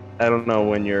to... I don't know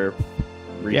when you're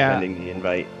resending the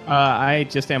invite. I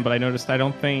just am, but I noticed I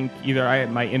don't think either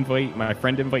my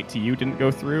friend invite to you didn't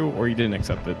go through, or you didn't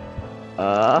accept it.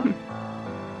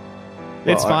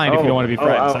 It's fine if you don't want to be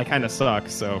friends. I kind of suck,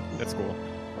 so that's cool.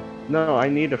 No, I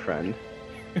need a friend.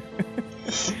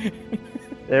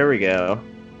 There we go.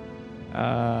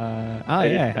 Yeah.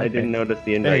 I didn't notice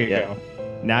the invite yet. Go.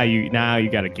 Now you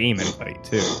got a game invite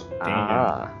too.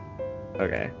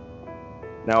 Okay.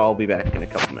 Now I'll be back in a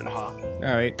couple minutes. All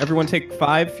right, everyone, take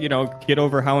 5. Get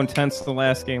over how intense the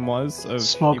last game was.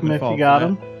 Smoke them if you got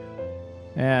them.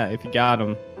 Yeah, if you got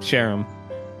them, share them.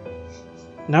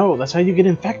 No, that's how you get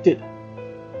infected.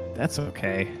 That's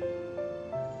okay.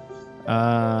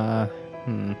 Oh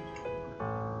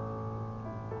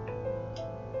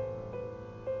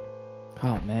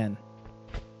man.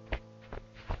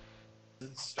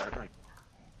 Start right.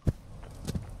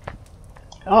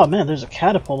 Oh man, there's a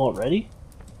catapult already,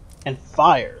 and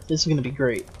fire. This is gonna be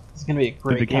great. This is gonna be a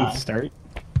great Did the game time. start?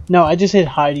 No, I just hit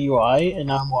hide UI, and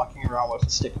now I'm walking around with a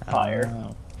stick of fire.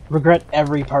 Oh. Regret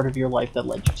every part of your life that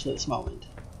led you to this moment.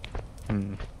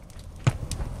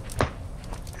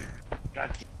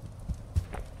 God.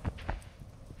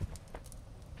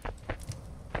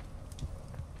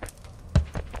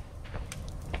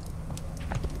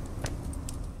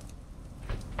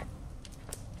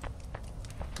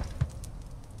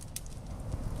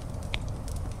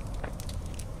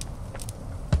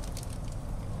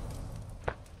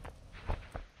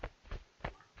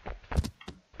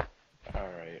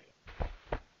 Alright.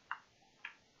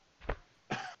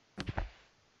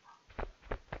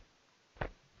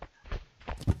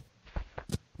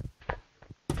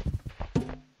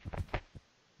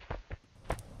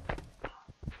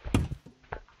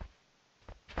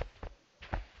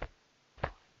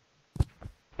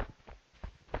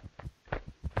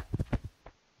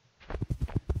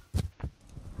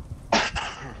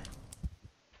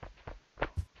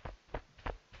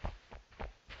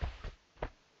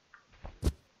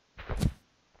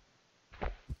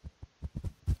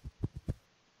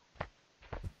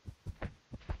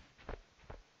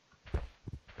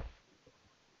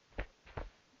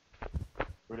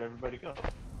 Where'd everybody go?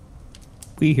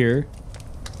 We here.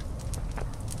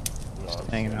 Just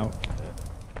hanging out.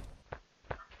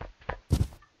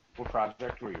 What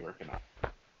project were you working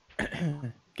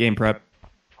on? Game prep.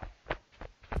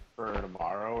 For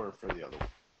tomorrow or for the other one?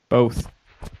 Both.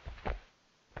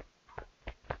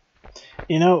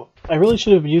 You know, I really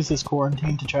should have used this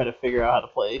quarantine to try to figure out how to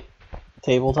play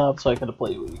tabletop so I could have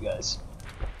played with you guys.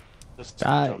 Just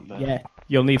jump in. Yeah.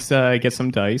 You'll need to get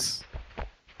some dice.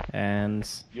 And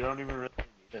You don't even really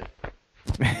need it.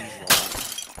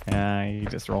 you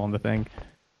just roll on the thing.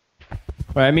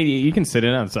 Well, I mean, you can sit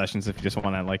in on sessions if you just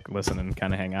want to like listen and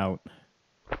kind of hang out.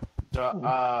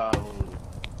 What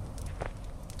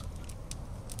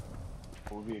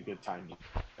would be a good time to do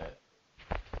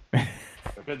that?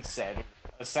 A good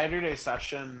Saturday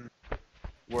session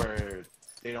where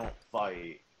they don't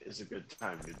fight is a good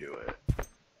time to do it.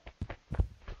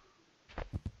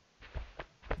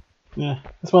 Yeah,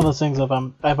 it's one of those things of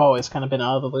I've always kind of been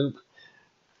out of the loop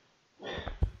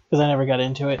because I never got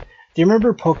into it. Do you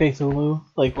remember Poke-Thulu?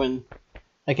 Like when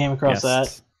I came across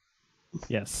that?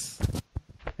 Yes.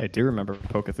 I do remember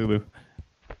Poke-Thulu.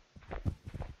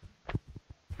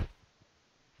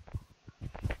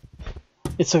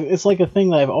 It's like a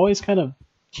thing that I've always kind of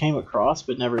came across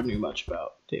but never knew much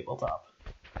about tabletop.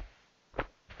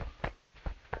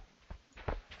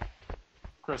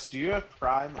 Chris, do you have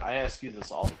Prime? I ask you this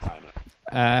all the time.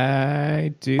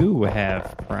 I do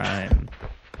have Prime.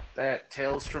 That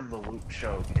Tales from the Loop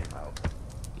show came out.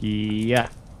 Yeah.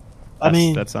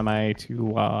 That's on my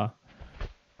to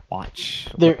watch.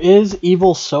 There is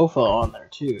Evil Sofa on there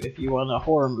too, if you want a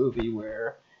horror movie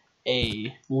where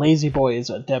a lazy boy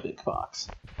is a debit box.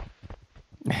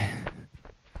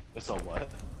 It's a what?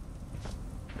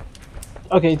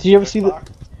 Okay, did you ever see the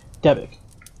Debit?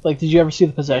 Like, did you ever see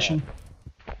The Possession?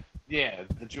 Yeah,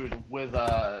 that you would with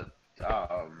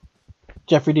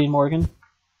Jeffrey Dean Morgan.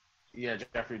 Yeah,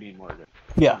 Jeffrey Dean Morgan.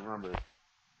 Yeah. I remember.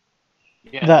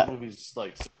 Yeah, that movie's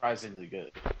like surprisingly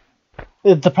good.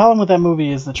 The problem with that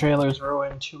movie is the trailers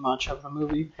ruin too much of the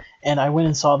movie, and I went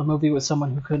and saw the movie with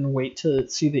someone who couldn't wait to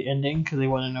see the ending because they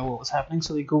wanted to know what was happening,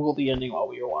 so they Googled the ending while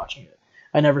we were watching it.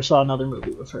 I never saw another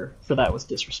movie with her, for that was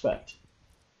disrespect.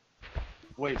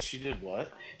 Wait, she did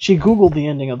what? She Googled the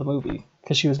ending of the movie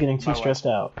because she was getting too stressed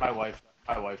out. My wife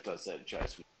does that.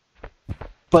 Drives me.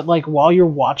 But like while you're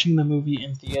watching the movie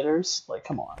in theaters, like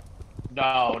come on.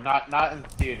 No, not in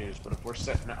theaters. But if we're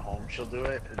sitting at home, she'll do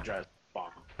it and drives me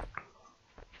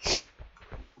bonkers.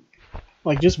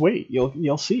 Like just wait,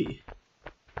 you'll see.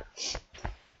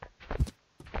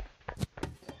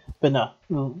 But no,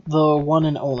 the one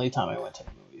and only time I went to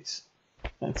the movies,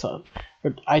 and saw,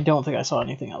 I don't think I saw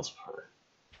anything else of her.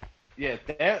 Yeah,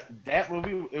 that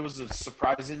movie, it was a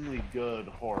surprisingly good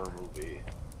horror movie.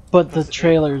 But the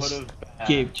trailers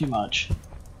gave too much.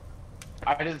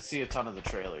 I didn't see a ton of the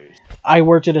trailers. I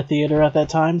worked at a theater at that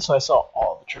time, so I saw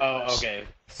all the trailers. Oh, okay.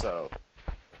 So.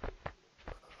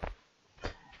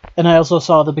 And I also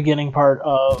saw the beginning part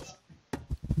of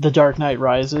The Dark Knight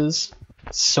Rises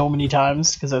so many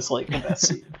times, because that's like the best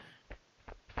scene.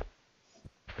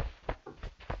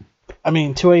 I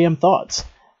mean, 2 AM thoughts.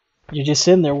 You're just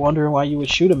sitting there wondering why you would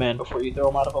shoot a man before you throw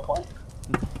him out of a plane.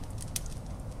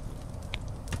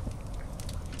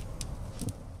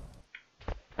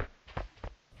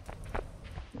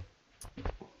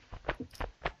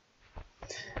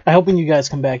 I hope when you guys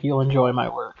come back, you'll enjoy my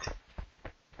work.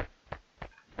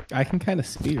 I can kind of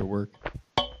see your work.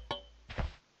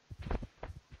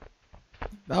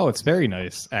 Oh, it's very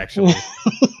nice, actually.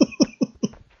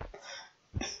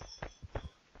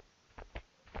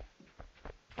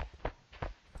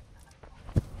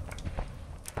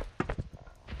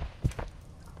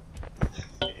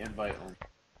 Invite only.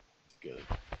 Good.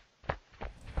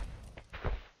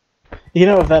 You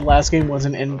know, if that last game was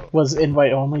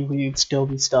invite only, we'd still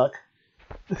be stuck.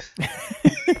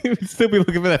 We'd still be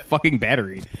looking for that fucking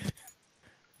battery.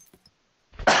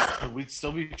 We'd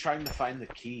still be trying to find the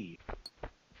key.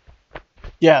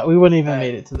 Yeah, we wouldn't even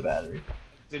made it to the battery.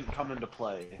 Didn't come into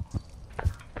play.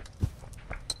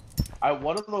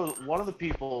 One of the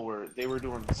people were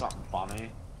doing something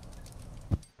funny.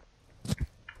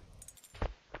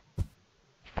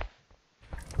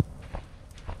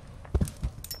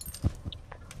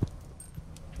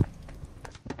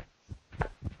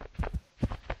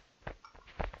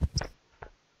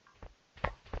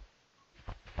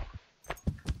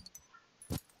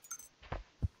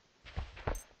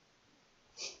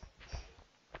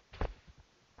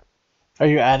 Are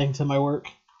you adding to my work?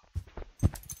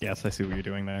 Yes, I see what you're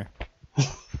doing there. You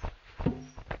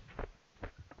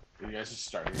guys are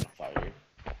starting a fire.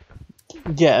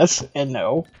 Yes and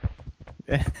no.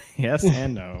 Yes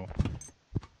and no.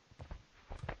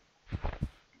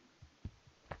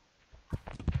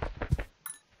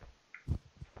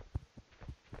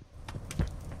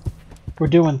 We're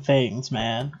doing things,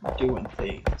 man. We're doing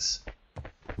things.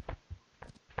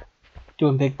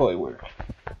 Doing big boy work.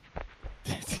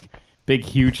 Big,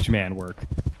 huge man work.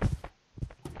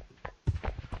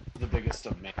 The biggest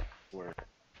of man work.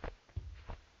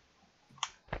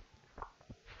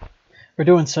 We're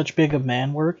doing such big of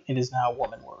man work, it is now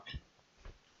woman work.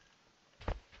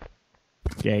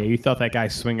 Yeah, you thought that guy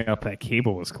swinging up that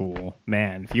cable was cool.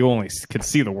 Man, if you only could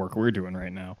see the work we're doing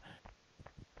right now.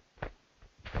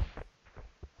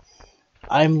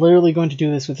 I'm literally going to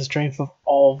do this with the strength of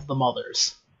all of the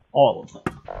mothers. All of them.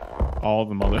 All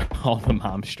the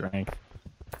mom strength.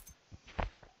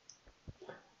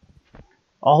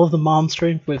 All of the mom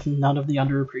strength with none of the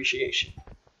underappreciation.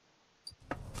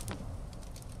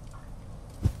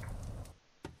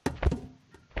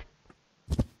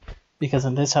 Because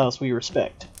in this house we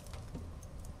respect.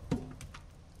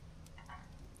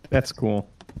 That's cool.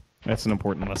 That's an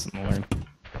important lesson to learn.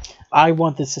 I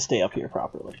want this to stay up here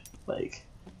properly. Like,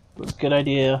 it was a good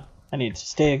idea. I need it to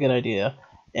stay a good idea.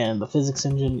 And the physics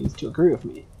engine needs to agree with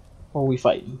me. Or we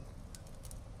fighting.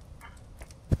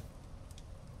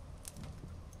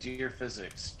 Dear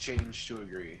physics, change to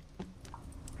agree.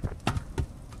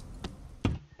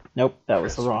 Nope, that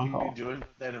was Chris, the wrong what are call. you doing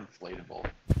with that inflatable?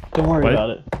 Don't worry What? about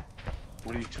it.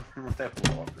 What are you doing with that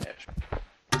blow-up match?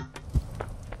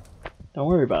 Don't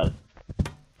worry about it.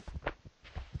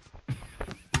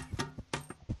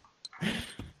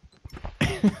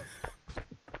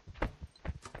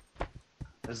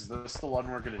 Is this the one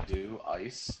we're gonna do?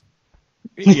 Ice?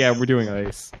 Yeah, we're doing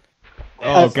ice.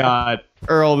 Oh god.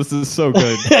 Earl, this is so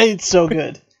good. It's so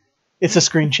good. It's a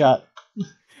screenshot.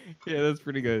 Yeah, that's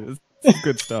pretty good. This is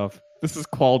good stuff. This is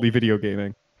quality video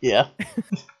gaming. Yeah.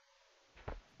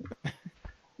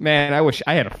 Man, I wish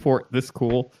I had a fort this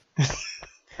cool.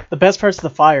 The best part's the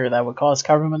fire that would cause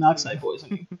carbon monoxide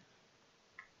poisoning.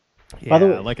 Yeah, By the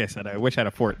way, like I said, I wish I had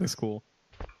a fort this cool.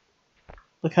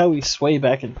 look how we sway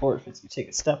back and forth as we take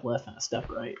a step left and a step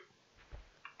right.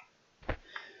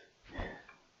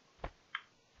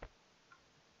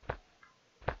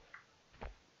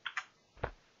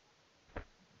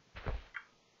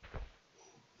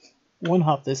 One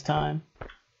hop this time.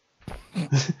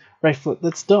 Right foot,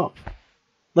 let's dump.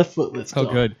 Left foot, let's Oh,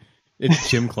 dump. good. It's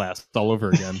gym class all over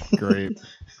again. Great.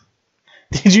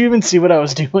 Did you even see what I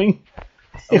was doing?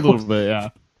 A little bit, yeah.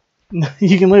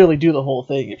 You can literally do the whole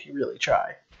thing if you really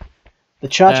try. The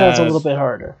cha-cha's a little bit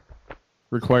harder.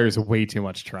 Requires way too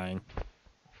much trying.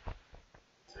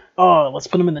 Oh, let's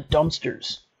put them in the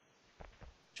dumpsters.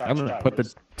 I'm gonna put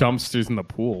the dumpsters in the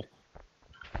pool.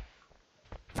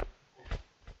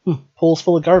 Pool's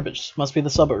full of garbage. Must be the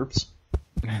suburbs.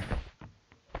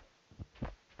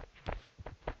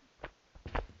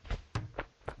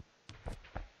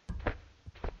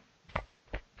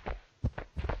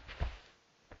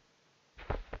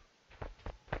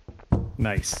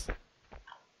 Nice.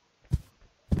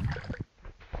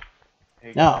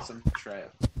 Hey, No. some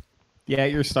trap. Yeah,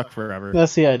 you're stuck forever.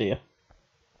 That's the idea.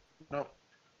 Nope.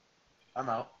 I'm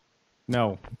out.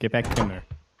 No, get back in there.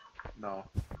 No.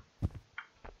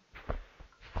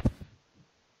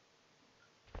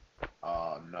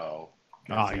 No.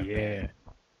 Oh, yeah.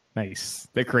 Nice.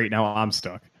 They're great. Now I'm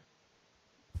stuck.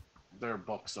 There are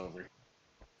books over.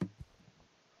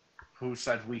 Who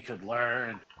said we could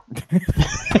learn?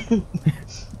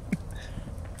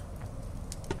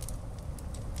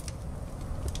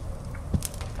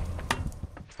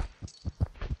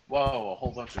 Whoa, a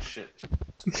whole bunch of shit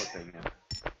flipping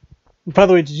in. By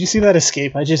the way, did you see that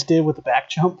escape I just did with the back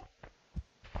jump?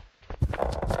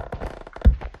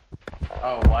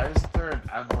 Oh, why is there an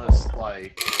endless,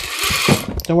 like...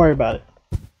 Don't worry about it.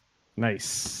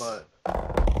 Nice. But...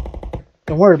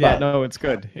 Don't worry about it. No, it's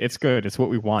good. It's good. It's what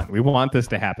we want. We want this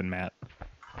to happen, Matt.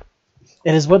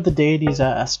 It is what the deities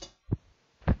asked.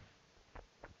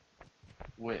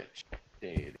 Which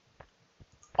deity?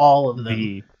 All of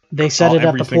them. They said it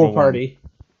at the pool party.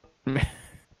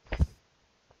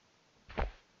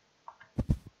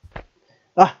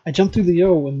 I jumped through the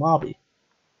yo in lobby.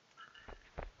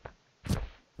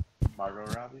 Margot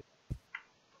Robbie?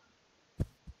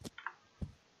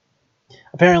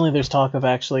 Apparently there's talk of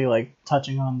actually like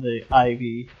touching on the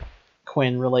Ivy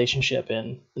Quinn relationship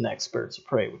in the next Birds of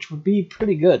Prey, which would be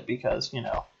pretty good because, you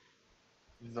know,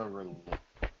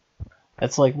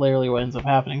 that's like literally what ends up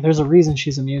happening. There's a reason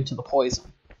she's immune to the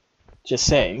poison. Just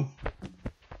saying.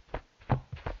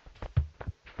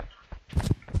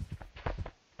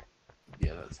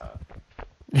 Yeah, that's hot.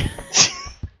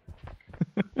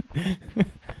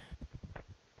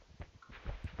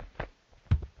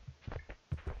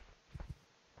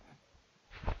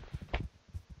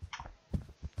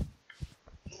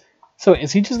 So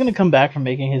is he just gonna come back from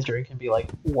making his drink and be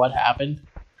like, what happened?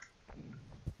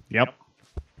 Yep.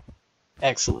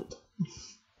 Excellent.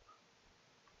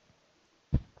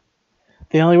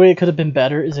 The only way it could have been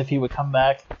better is if he would come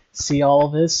back, see all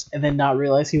of this, and then not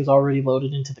realize he was already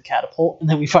loaded into the catapult, and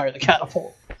then we fire the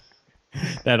catapult.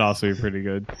 That'd also be pretty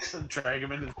good. Drag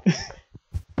him into...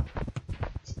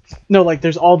 No, like,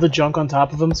 there's all the junk on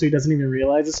top of him, so he doesn't even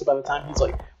realize it, so by the time he's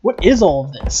like, what is all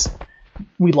of this?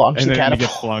 We launch and the then catapult. he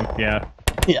gets flunked, yeah.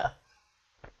 Yeah.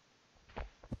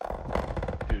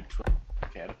 Dude,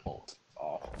 catapult.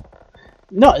 Awful.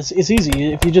 No, it's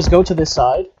easy. If you just go to this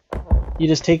side, you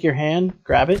just take your hand,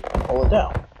 grab it, and pull it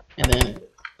down. And then,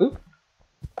 boop.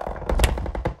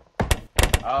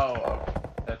 Oh, okay.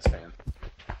 That's fan.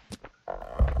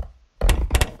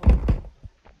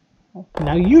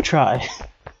 Now you try.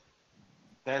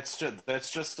 That's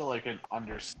just like an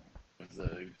understanding of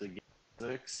the game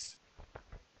physics.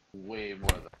 Way more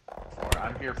than before.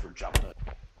 I'm here for jumping.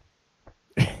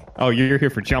 Oh, you're here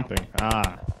for jumping.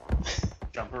 Ah.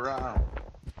 Jump around.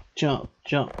 Jump,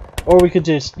 jump. Or we could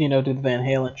just, you know, do the Van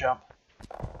Halen jump.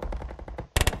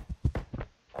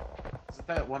 Isn't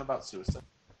that one about suicide?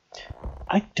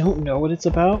 I don't know what it's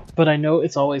about, but I know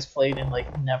it's always played in,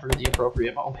 like, never the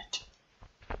appropriate moment.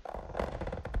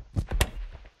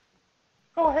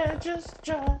 Go ahead, just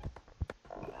jump.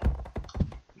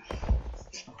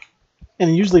 And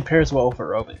it usually pairs well for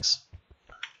aerobics.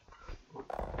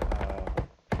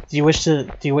 Do you wish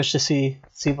to see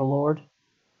the Lord?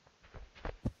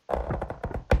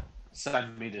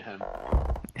 Send me to him.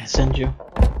 Send you.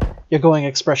 You're going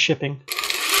express shipping.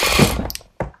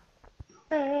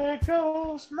 There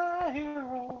goes my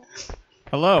hero.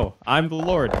 Hello, I'm the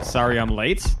Lord. Sorry I'm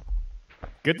late.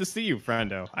 Good to see you,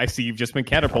 friendo. I see you've just been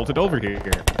catapulted over here.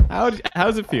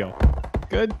 How's it feel?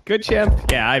 Good,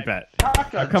 champ? Yeah, I bet.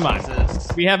 Oh, come on.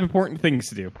 We have important things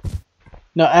to do.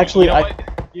 No, actually,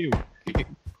 You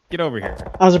get over here.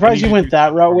 I'm surprised you went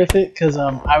that route with it, because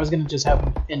I was going to just have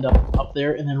him end up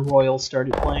there, and then Royal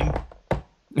started playing.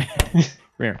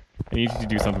 Here, I need you to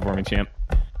do something for me, champ.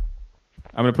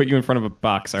 I'm going to put you in front of a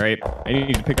box, alright? I need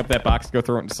you to pick up that box and go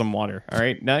throw it into some water,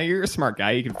 alright? Now, you're a smart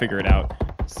guy. You can figure it out.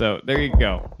 So, there you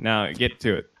go. Now, get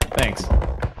to it. Thanks.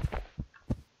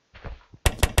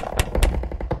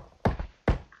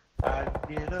 I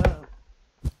get up.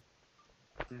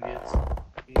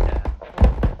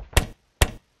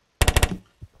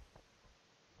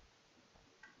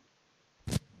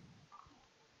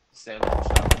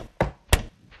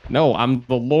 No, I'm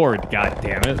the Lord, god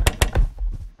damn it.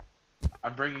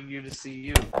 I'm bringing you to see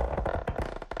you.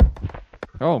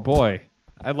 Oh boy.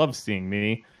 I love seeing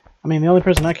me. I mean, the only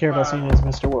person I care about seeing is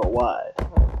Mr. Worldwide.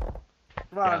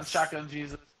 Come on, yes. Shotgun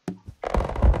Jesus.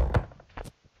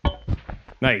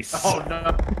 Nice. Oh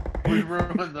no, we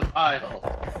ruined the pile.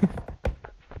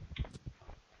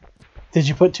 Did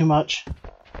you put too much?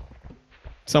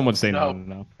 Some would say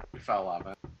no. We fell on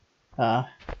it.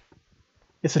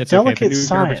 It's a delicate okay. The new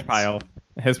science. garbage pile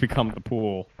has become the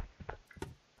pool.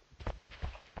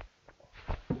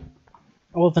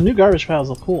 Well, the new garbage pile is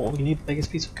a pool. We need the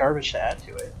biggest piece of garbage to add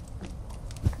to it.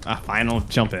 Fine, I'll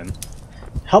jump in.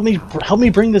 Help me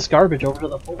bring this garbage over to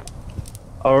the pool.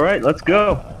 All right, let's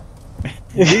go.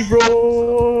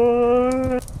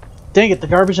 Leroy Dang it, the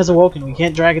garbage has awoken. We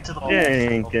can't drag it to the pool.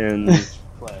 Jenkins.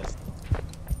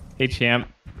 Hey, champ.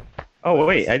 Oh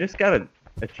wait, I just got an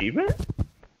achievement.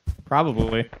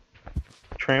 Probably.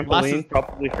 Trampoline,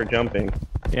 probably for jumping.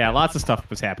 Yeah, lots of stuff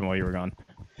was happening while you were gone.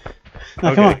 Now,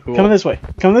 Okay, come on, cool. come this way.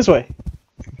 Come this way.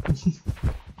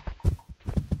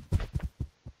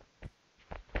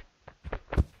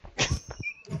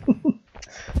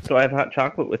 So I have hot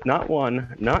chocolate with not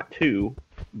 1, not 2,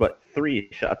 but 3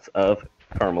 shots of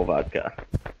caramel vodka.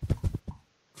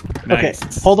 Nice.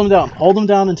 Okay, hold him down. Hold him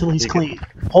down until he's clean.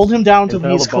 Hold him down until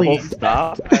Until he's the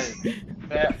bubbles clean. stop.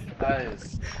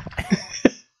 Baptize.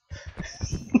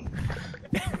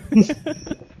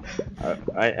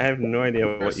 I have no idea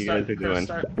what you guys are doing.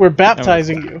 We're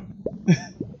baptizing you.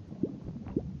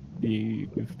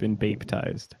 You've been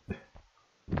baptized.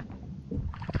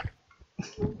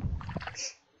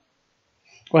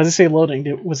 Why does it say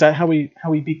loading? Was that how we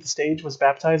beat the stage? Was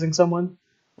baptizing someone?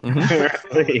 Drown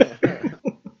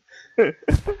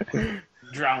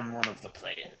one of the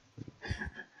players.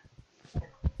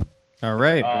 All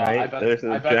right. Right, there's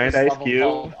a I bet giant this ice level cube.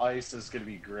 called Ice is gonna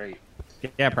be great.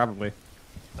 Yeah, probably.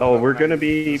 Oh, we're gonna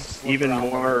be even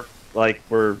more like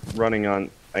we're running on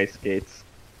ice skates.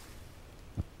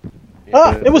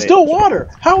 Ah, it was still water!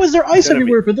 How is there ice gonna be-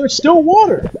 everywhere, but there's still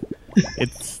water?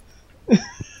 It's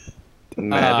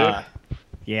Magic.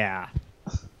 yeah.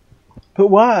 But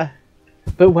why?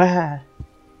 But why?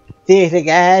 Theater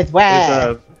guys,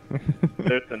 why?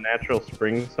 There's a natural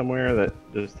spring somewhere that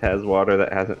just has water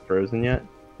that hasn't frozen yet.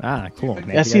 Ah, cool.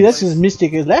 Yeah, Now see, this is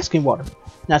Mystic Alaskan water.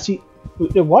 Now see,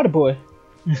 the water boy.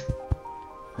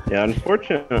 Yeah,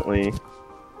 unfortunately,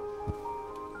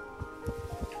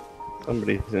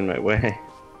 somebody's in my way.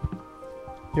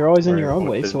 You're always in Right, your own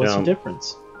what's way, the so what's the jump?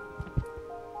 difference?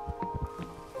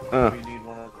 Uh, We need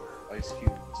one of the ice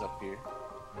cubes up here.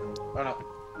 Oh no.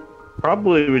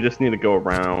 probably we just need to go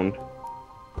around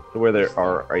to where there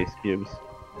are ice cubes.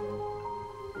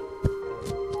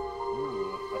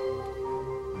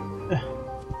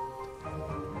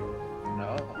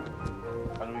 No.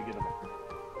 How do we get them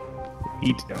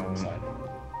Eat. inside?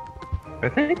 I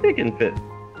think they can fit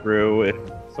through if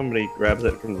somebody grabs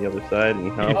it from the other side and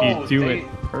If helps. Oh, you do they- it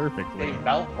perfectly. They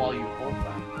melt while you hold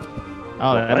them.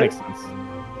 Oh, that What? makes sense.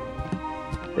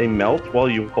 They melt while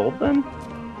you hold them?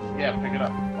 Yeah, pick it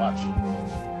up. Watch.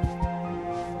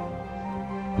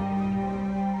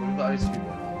 Look at the ice cube.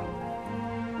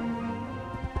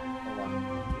 Hold on.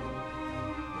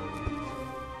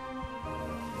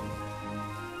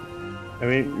 I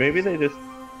mean, maybe they just...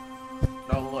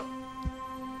 No, look.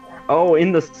 Oh,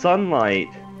 in the sunlight!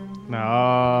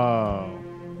 No.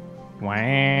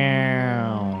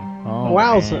 Wow. Oh,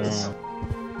 Wowzers. wow.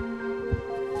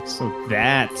 So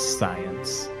that's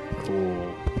science.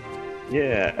 Cool.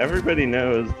 Yeah, everybody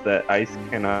knows that ice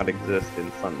cannot exist in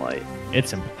sunlight.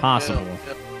 It's impossible.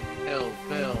 Bill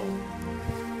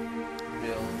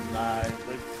Nye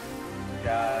the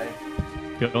guy.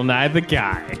 Bill Nye the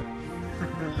guy.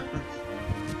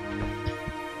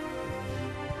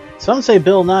 Some say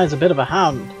Bill Nye's a bit of a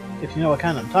hound, if you know what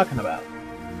kind I'm talking about.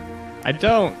 I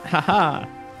don't. Haha.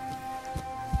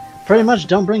 Pretty much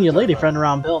don't bring your lady friend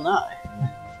around Bill Nye.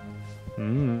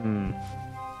 Mmm.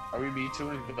 Are we Me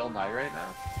Tooing Bill Nye right now?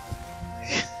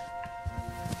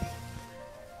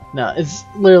 No, it's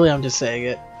literally I'm just saying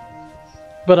it.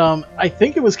 But I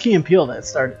think it was Key and Peele that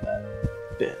started that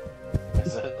bit.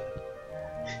 Is it?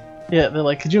 Yeah, they're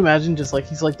like, could you imagine just like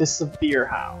he's like this severe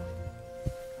hound?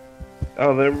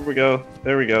 Oh, there we go.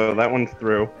 There we go. That one's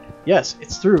through. Yes,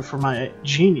 it's through for my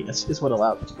genius is what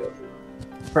allowed it to go through.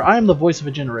 For I am the voice of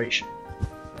a generation.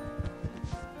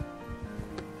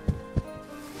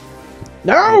 I'm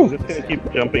No! just gonna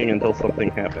keep jumping until something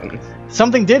happens.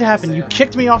 Something did happen. You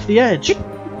kicked me off the edge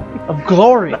of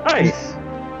glory. Nice!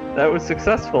 That was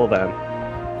successful then.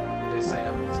 They say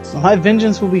I'm My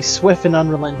vengeance will be swift and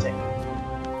unrelenting.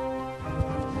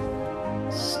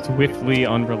 Swiftly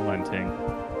unrelenting.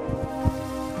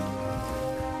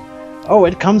 Oh,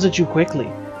 it comes at you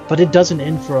quickly, but it doesn't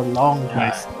end for a long time.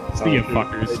 Nice. See you,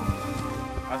 fuckers.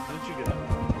 How did you get up?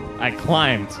 I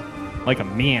climbed like a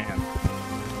man.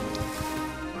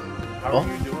 How Oh. are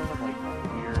you doing them like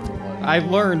weird? Like, I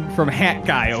learned from Hat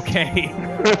Guy, okay?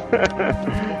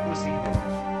 what was he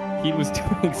doing? He was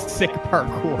doing sick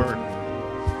parkour.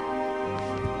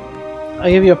 I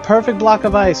give you a perfect block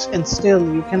of ice, and still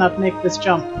you cannot make this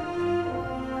jump.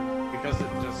 Because it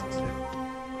just.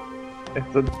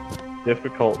 It's a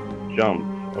difficult jump,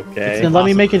 okay? Then let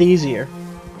me make it easier.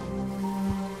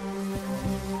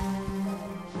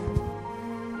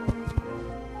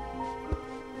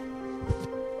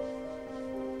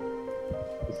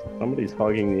 Somebody's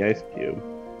hogging the ice cube.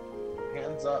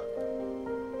 Hands up.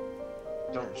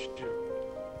 Don't shoot.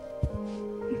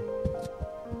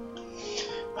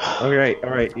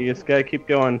 Alright, you just gotta keep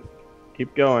going.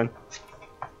 Keep going.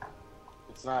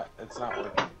 It's not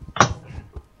working.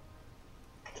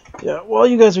 Yeah, while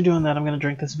you guys are doing that, I'm gonna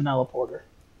drink this vanilla porter.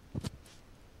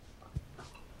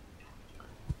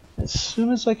 As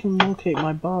soon as I can locate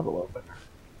my bottle opener.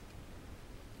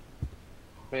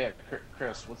 But yeah,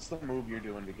 Chris, what's the move you're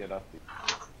doing to get up there?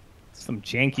 Some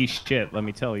janky shit, let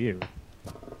me tell you.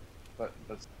 But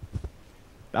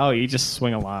Oh, you just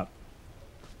swing a lot.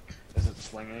 is it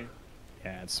swinging?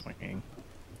 Yeah, it's swinging.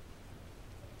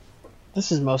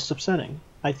 This is most upsetting.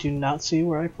 I do not see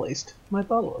where I placed my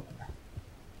bottle opener.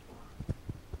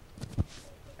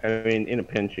 I mean, in a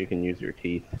pinch, you can use your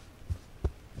teeth.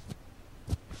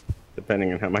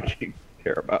 Depending on how much you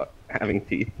care about having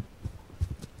teeth.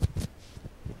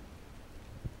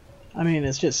 I mean,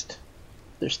 it's just...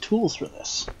 There's tools for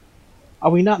this. Are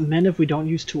we not men if we don't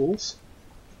use tools?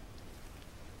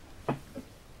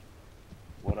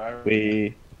 What are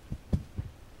We...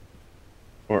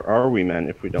 Or are we men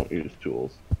if we don't use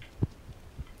tools?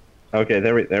 Okay,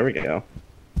 there we go.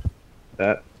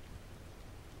 That...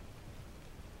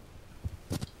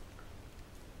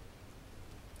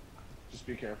 Just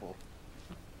be careful.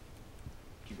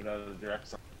 Keep it out of the direct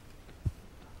sun.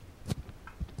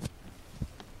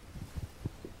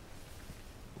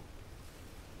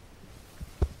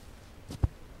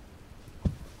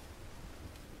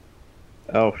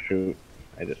 Oh shoot,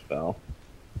 I just fell.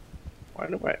 Why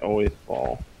do I always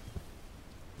fall?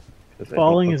 'Cause I don't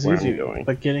Falling look is where I'm easy, going.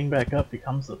 but getting back up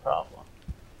becomes the problem.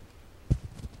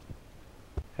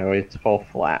 I always fall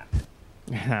flat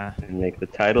and make the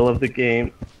title of the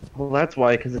game. Well, that's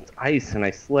why, because it's ice and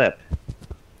I slip.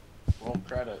 Roll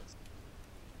credits.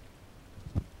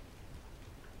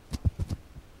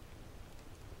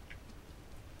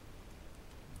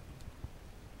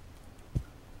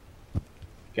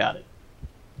 Got it.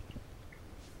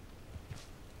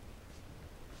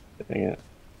 Dang it.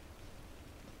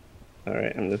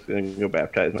 Alright, I'm just gonna go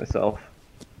baptize myself.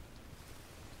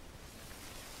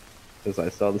 Because I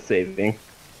saw the saving.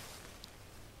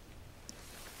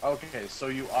 Okay, so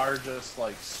you are just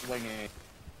like swinging,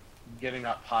 getting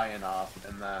up high enough,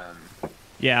 and then.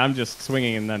 Yeah, I'm just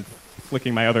swinging and then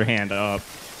flicking my other hand up.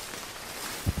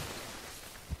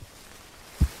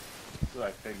 So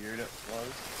I figured it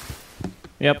was.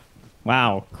 Yep.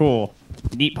 Wow, cool.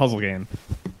 Neat puzzle game.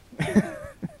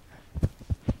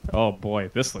 Oh boy,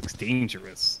 this looks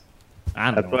dangerous. I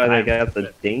don't That's know. why they got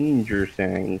the danger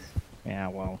signs. Yeah,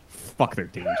 well, fuck their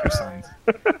danger signs.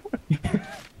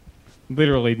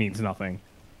 Literally means nothing.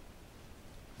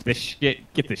 This shit,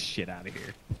 get this shit out of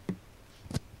here.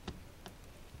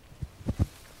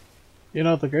 You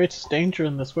know, the greatest danger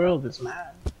in this world is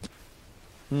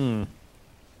man.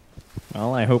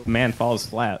 Well, I hope man falls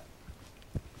flat.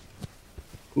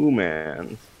 Ooh,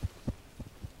 man.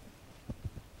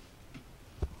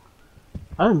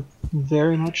 I'm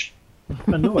very much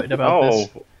annoyed about this.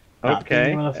 not being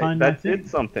Okay. able to find my That thing. did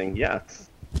something, yes.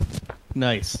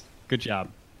 Nice. Good job.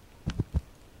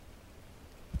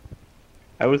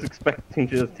 I was expecting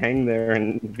to just hang there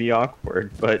and be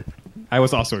awkward, but I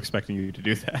was also expecting you to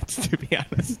do that, to be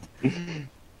honest.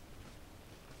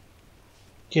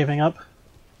 Giving up?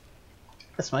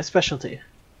 That's my specialty.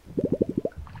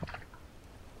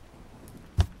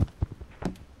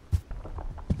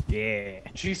 Yeah.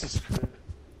 Jesus Christ.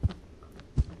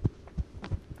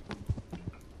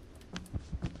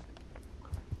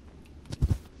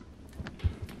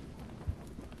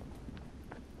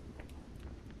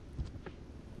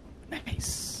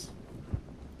 Nice.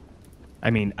 I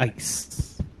mean,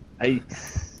 ice.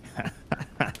 ice.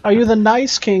 Are you the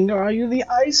nice king or are you the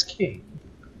ice king?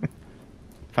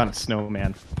 Found a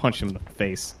snowman. Punch him in the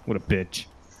face. What a bitch.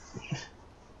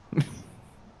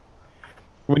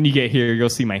 When you get here, you'll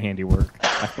see my handiwork.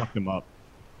 I fucked him up.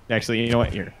 Actually, you know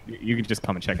what? Here, you can just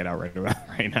come and check it out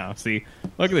right now. See,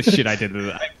 look at the shit I did.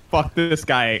 I fucked this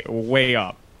guy way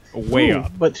up, way Ooh,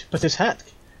 up. But his hat.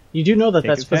 You do know that Take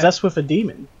that's his hat. possessed with a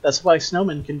demon. That's why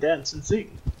snowmen can dance and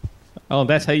sing. Oh,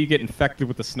 that's how you get infected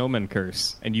with the snowman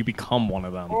curse, and you become one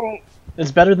of them.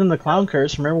 It's better than the clown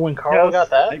curse. Remember when Carl got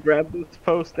that? I grabbed this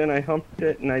post and I humped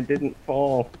it and I didn't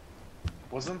fall.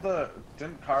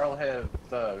 Didn't Carl have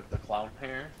the clown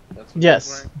hair? That's what Yes.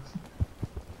 he was wearing?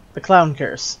 The clown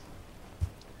curse.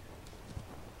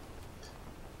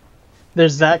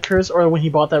 There's that curse, or when he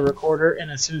bought that recorder, and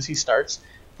as soon as he starts,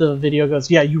 the video goes,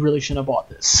 "Yeah, you really shouldn't have bought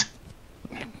this."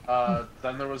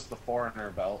 Then there was the Foreigner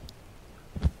belt.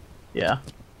 Yeah.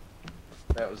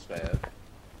 That was bad.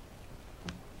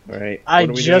 Right. I What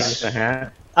do we do with the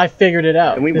hat? I figured it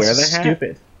out. Can we This wear the is hat?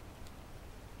 Stupid.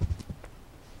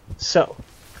 So,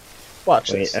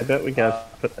 watch Wait, this. I bet we gotta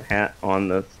put the hat on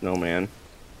the snowman.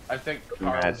 I think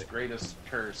Carl's greatest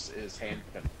curse is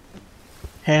handgun.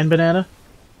 Hand banana.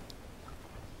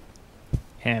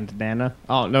 Hand Nana.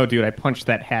 Oh no, dude! I punched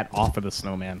that hat off of the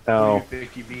snowman. Oh, What do you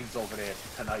think he means over there?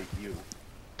 Tonight, you.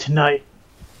 Tonight,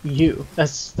 you. That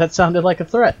sounded like a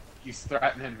threat. He's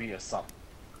threatening me or something.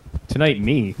 Tonight,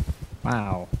 me.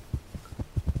 Wow.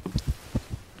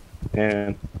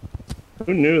 and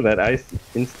who knew that ice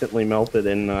instantly melted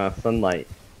in sunlight?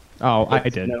 Oh, I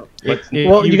did. No,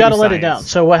 Well, you gotta do let it down. science.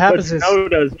 So what but happens is... snow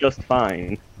does just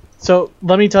fine. So,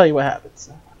 let me tell you what happens.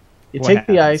 You What take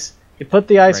the happens? ice, you put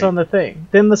the ice Right. on the thing,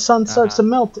 then the sun starts to Uh-huh.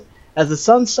 melt it. As the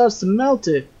sun starts to melt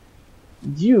it,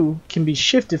 you can be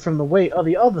shifted from the weight on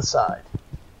the other side.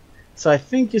 So I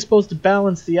think you're supposed to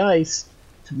balance the ice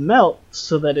to melt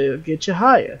so that it'll get you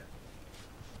higher.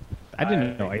 I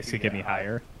didn't know ice could get me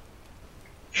higher.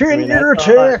 Can mean, you that's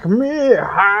take me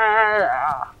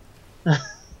higher?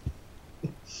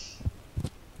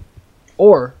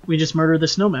 Or we just murder the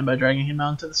snowman by dragging him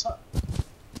out into the sun.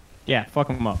 Yeah, fuck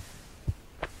him up.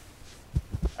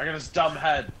 I got his dumb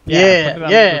head. Yeah, put it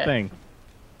on yeah. The thing.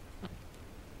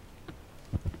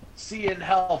 See you in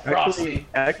hell, Frosty.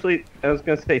 Actually, I was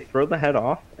gonna say throw the head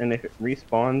off, and if it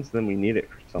respawns, then we need it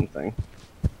for something.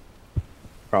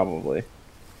 Probably.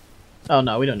 Oh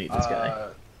no, we don't need this guy.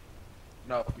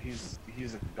 No, he's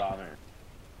a goner.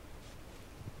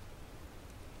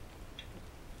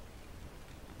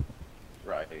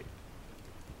 Right.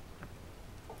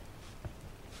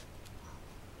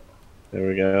 There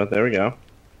we go. There we go.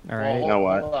 All right. Well, Now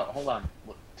what? Hold on.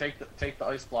 Take the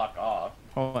ice block off.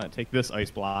 Hold on. Take this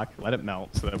ice block, let it melt,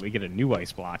 so that we get a new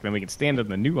ice block. Then we can stand on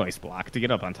the new ice block to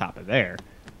get up on top of there.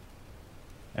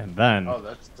 And then Oh,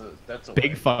 that's a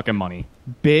big way. fucking money.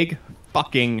 Big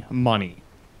fucking money.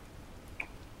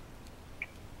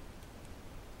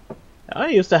 I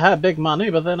used to have big money,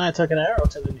 but then I took an arrow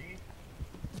to the knee.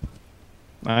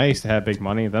 I used to have big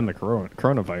money, then the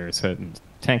coronavirus hit and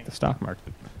tanked the stock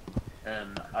market.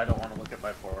 And I don't want to look at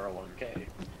my 401k.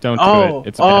 Don't do Oh, it.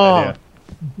 It's a bad idea.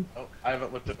 Oh, I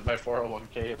haven't looked at my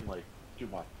 401k in like 2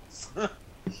 months.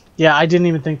 Yeah, I didn't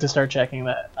even think to start checking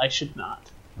that. I should not.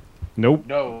 Nope.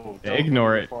 No, don't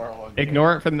Ignore look it. at 401k.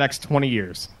 Ignore it for the next 20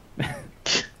 years.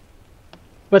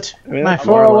 But I mean, my that's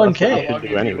more or less what 401k. you How long do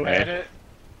have you anyway. had it?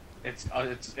 It's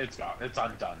gone. It's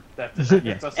undone. That's it.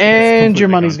 Yeah. It's And your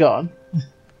completely money's gone.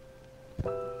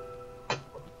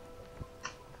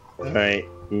 Alright,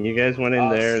 you guys went in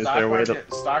there. Is there a way to...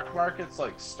 Stock market's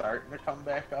like starting to come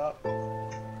back up.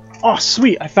 Oh,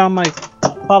 sweet! I found my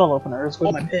bottle opener. It's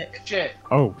with my pick. Shit.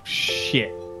 Oh,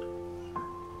 shit.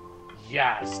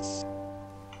 Yes.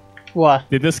 What?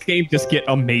 Did this game just get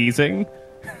amazing?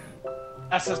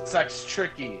 SSX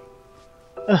tricky.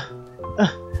 I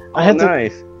Oh, had to.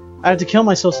 nice. I had to kill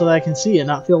myself so that I can see and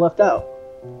not feel left out.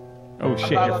 Oh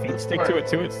shit, not your on feet the stick to board. it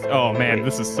too? Oh man,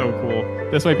 this is so cool.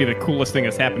 This might be the coolest thing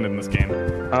that's happened in this game.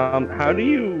 How do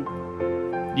you...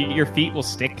 Your feet will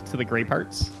stick to the gray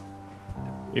parts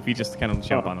if you just kind of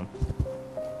jump on them.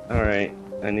 Alright,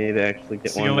 I need to actually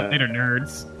get See you one. later,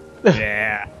 nerds.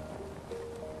 Yeah.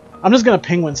 I'm just gonna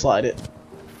penguin slide it.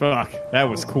 Fuck, that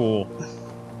was cool.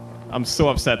 I'm so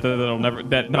upset that it'll never,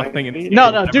 that nothing in this game No,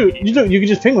 will no, never dude, be- you can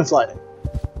just penguin slide it.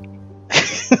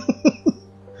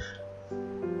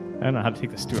 I don't know how to take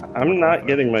this to. I'm not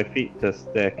getting my feet to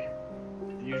stick.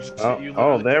 You just, Oh, you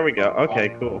oh, literally- there we go. Okay,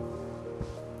 cool.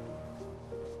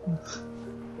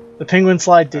 The penguin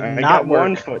slide did I not got work.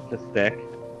 one foot to stick.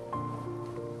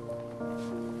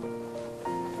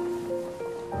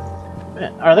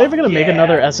 Man, are they ever gonna make Yeah.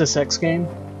 another SSX game?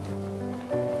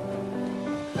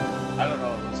 I don't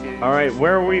know. This game. Alright,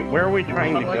 where are we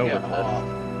trying to I'm gonna go get with this? off.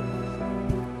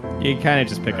 You kind of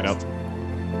just pick it up.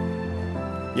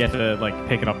 You have to like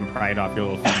pick it up and pry it off your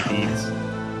little feet.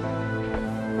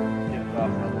 Get off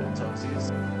my little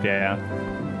toesies. Yeah.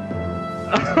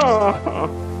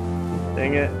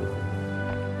 Dang it.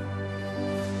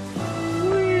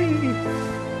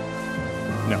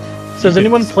 No. So has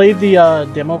anyone played the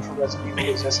demo for Resident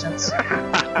Evil Resistance?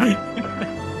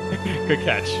 Good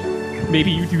catch.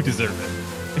 Maybe you do deserve it.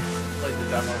 Like the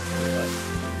demo for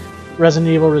like.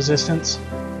 Resident Evil Resistance?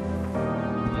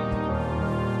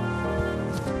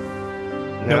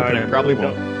 No, but I probably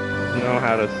don't won't. know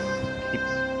how to keep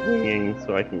swinging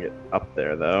so I can get up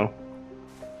there, though.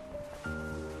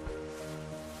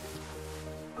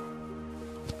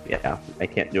 Yeah, I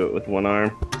can't do it with one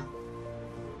arm.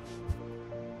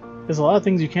 There's a lot of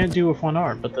things you can't do with one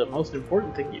arm, but the most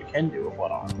important thing you can do with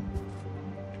one arm.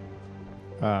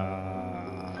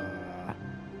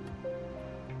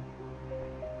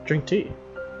 Drink tea.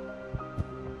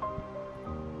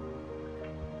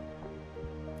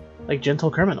 Like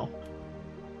Gentle Criminal.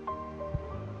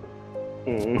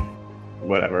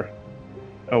 Whatever.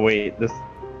 Oh wait, this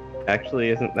actually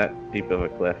isn't that deep of a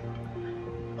cliff.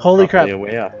 Holy crap. Probably a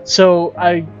way up. So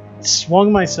I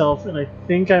swung myself, and I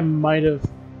think I might have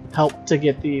helped to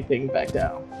get the thing back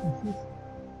down.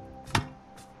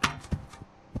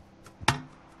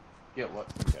 Get what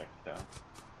back down?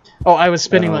 Oh, I was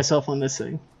spinning myself on this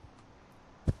thing.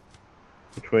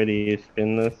 Which way do you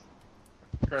spin this?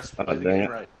 Chris, Oh, play the dang game it.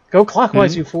 right. Go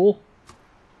clockwise, you fool.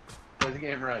 Play the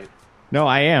game right. No,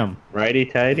 I am. Righty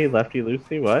tighty, lefty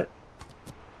loosey, what?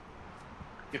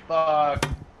 Get fucked.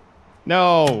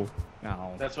 No.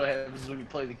 No. That's what happens when you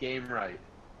play the game right.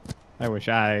 I wish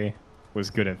I was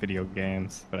good at video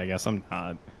games, but I guess I'm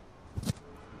not.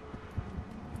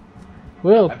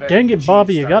 Well, I bet dang you it,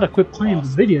 Bobby, you cheese gotta started quit playing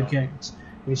awesome, video though. games.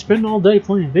 If you spend all day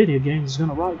playing video games, it's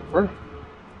gonna rot your brain.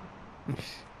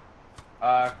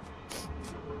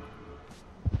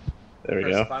 There we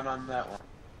Chris, go. climb on that one.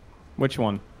 Which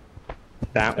one?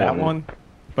 That That one?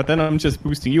 But then I'm just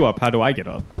boosting you up. How do I get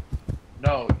up?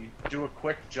 No, you do a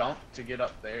quick jump to get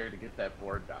up there to get that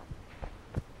board down.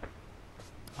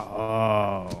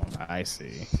 Oh, I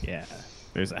see. Yeah.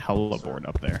 There's a hella board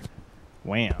up there.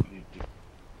 Wham. You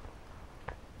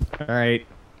do- Alright.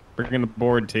 Bringing the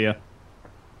board to you.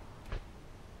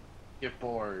 Get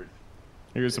bored.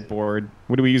 Here's a board.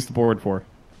 What do we use the board for?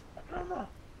 I don't know.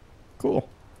 Cool.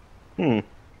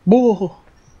 Whoa!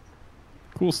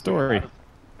 Cool story.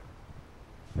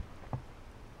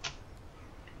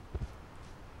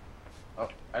 Oh,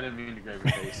 I didn't mean to grab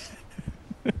your face.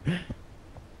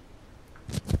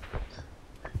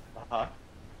 Uh-huh.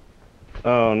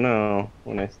 Oh no,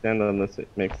 when I stand on this it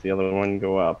makes the other one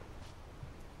go up.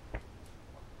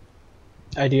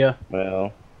 Idea.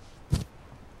 Well,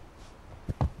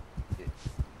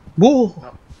 Whoa!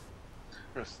 No.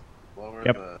 Chris, lower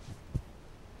Yep. the...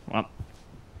 Well,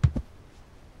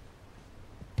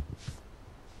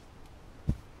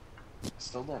 I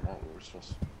still don't know what we're supposed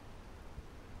to...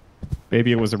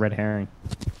 maybe it was a red herring.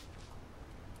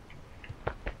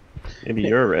 maybe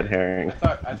you're a red herring.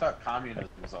 I thought communism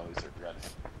was always a red.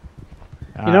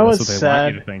 You know That's what's what they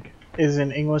want you sad? to think. Is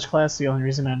in English class, the only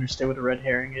reason I understand what a red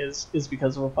herring is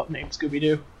because of a pup named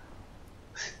Scooby-Doo.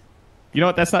 You know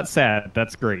what? That's not sad.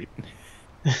 That's great.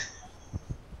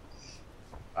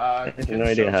 I have no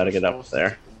idea how to get up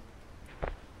there.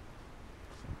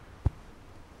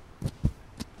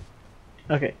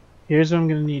 Okay, here's what I'm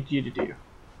gonna need you to do.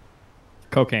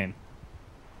 Cocaine.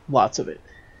 Lots of it.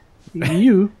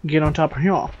 You get on top of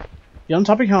here. Get on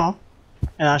top of here,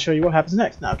 and I'll show you what happens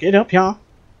next. Now get up here.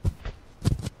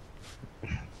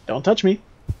 Don't touch me.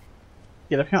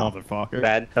 Get up here. Motherfucker.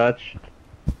 Bad touch.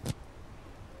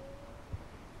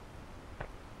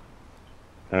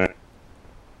 Alright.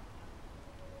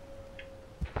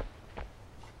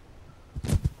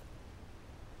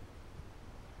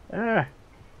 Ah.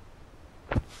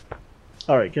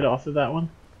 Alright, get off of that one.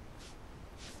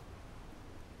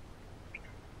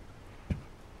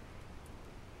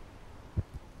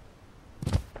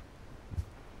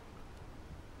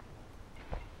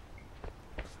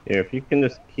 Here, if you can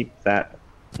just keep that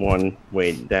one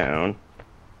weight down,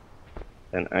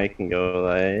 then I can go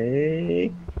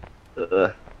like...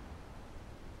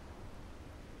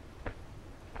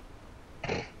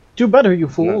 Do better, you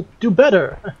fool. No. Do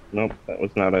better. Nope, that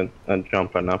was not a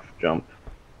jump enough jump.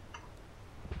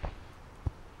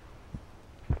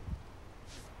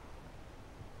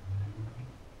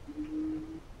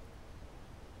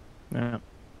 Yeah.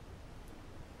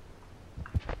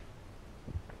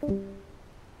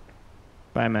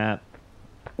 Bye, Matt.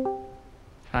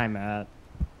 Hi, Matt.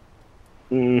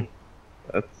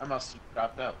 That's... I must have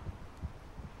dropped out.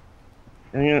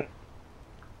 Dang it.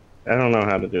 I don't know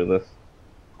how to do this.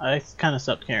 I kind of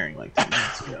stopped caring like 2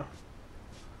 minutes ago.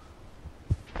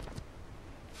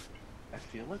 I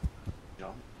feel like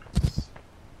jumps.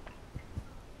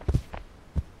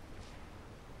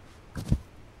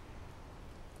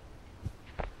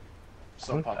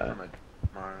 So What pumped the- for my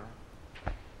tomorrow.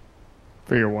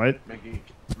 For your what? Making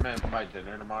my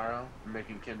dinner tomorrow. I'm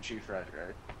making kimchi fried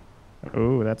rice.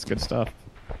 Oh, that's good stuff.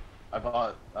 I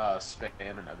bought spam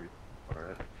and everything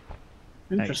for it.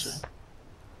 Interesting.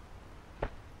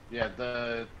 Nice. Yeah,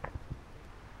 the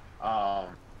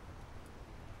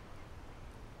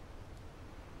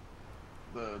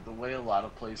the way a lot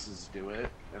of places do it,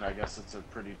 and I guess it's a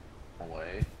pretty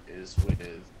way, is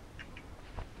with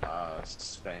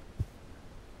Spain.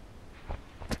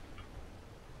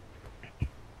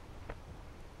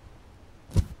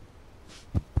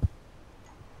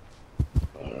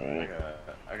 Alright.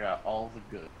 I got all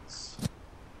the goods.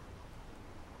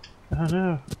 Oh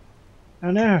no.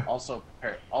 Oh no.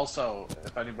 Also,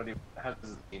 if anybody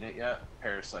hasn't seen it yet,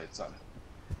 Parasite's on.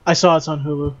 I saw it's on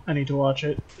Hulu. I need to watch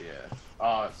it. Yeah.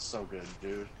 Oh, it's so good,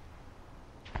 dude.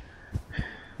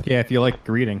 Yeah, if you like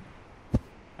reading,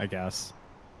 I guess.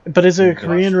 But is it a Watch,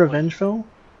 Korean like- revenge film?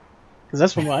 Because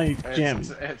that's what my jam.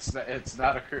 It's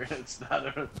not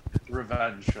a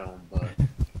revenge film, but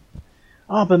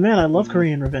Oh, but man, I love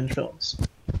Korean revenge films.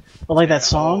 But like that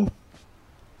song.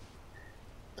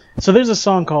 So there's a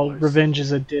song called "Revenge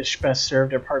is a Dish Best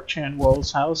Served at Park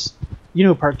Chan-wook's House." You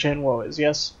know who Park Chan-wook is,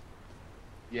 yes?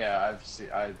 yeah,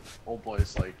 Old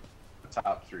Boy's like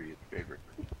top 3 favorite.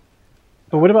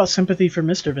 But what about Sympathy for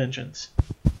Mr. Vengeance?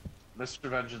 Mr.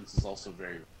 Vengeance is also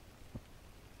very.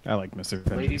 I like Mr.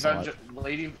 Vengeance a lot.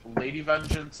 Lady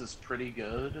Vengeance is pretty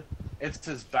good. It's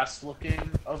his best looking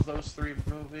of those 3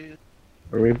 movies.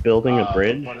 Are we building a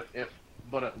bridge?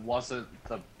 But it wasn't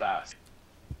the best.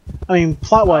 I mean,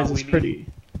 plot-wise, we it's need-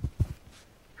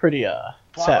 pretty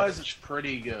Plot-wise, savage. it's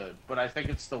pretty good, but I think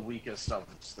it's the weakest of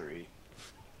those 3.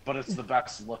 But it's the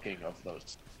best looking of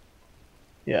those.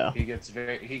 Yeah. He gets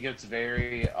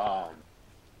very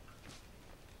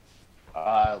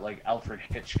like Alfred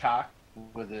Hitchcock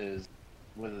with his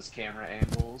camera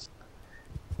angles.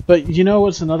 But you know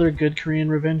what's another good Korean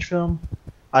revenge film?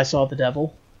 I Saw the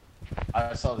Devil.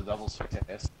 I saw The Devil's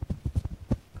Fantastic.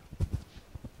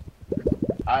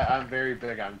 I'm very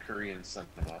big on Korean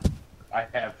cinema. I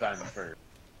have been for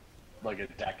like a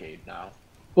decade now.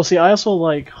 Well, see, I also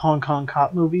like Hong Kong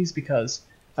cop movies because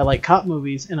I like cop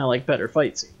movies and I like better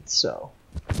fight scenes, so...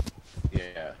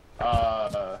 Yeah.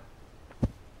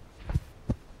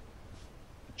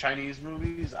 Chinese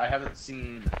movies, I haven't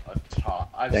seen a ton.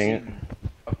 I've seen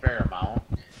a fair amount.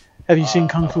 Have you seen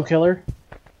Kung Fu Killer?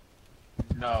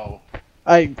 No.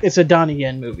 It's a Donnie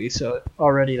Yen movie, so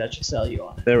already that should sell you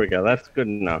on it. There we go. That's good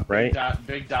enough, right?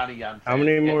 Big Donnie Yen fan. How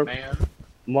many more Man,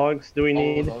 logs do we all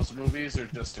need? of those movies are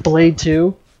just... Blade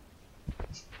 2,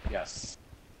 Yes.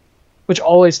 which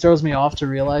always throws me off to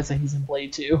realize that he's in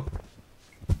Blade 2.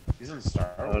 He's in Star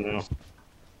Wars. Oh no.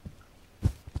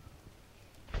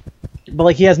 But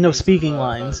like he has no speaking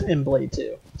lines in Blade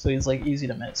 2, so he's like easy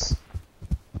to miss.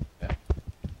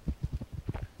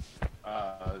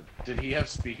 Did he have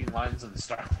speaking lines in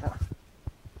Star Wars?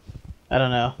 I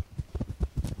don't know.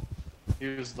 He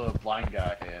was the blind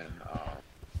guy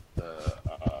in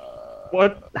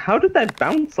What? How did that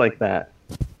bounce like that?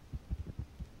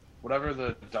 whatever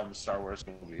the dumb Star Wars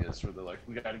movie is, where they're like,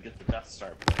 we gotta get the Death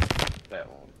Star. That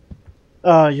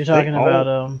one. You're talking about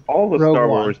all the Rogue Star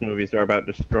One. Wars movies are about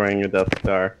destroying a Death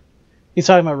Star. He's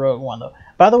talking about Rogue One, though.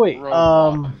 By the way, Rogue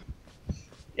One.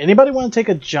 anybody want to take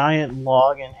a giant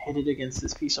log and hit it against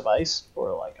this piece of ice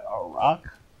or like a rock?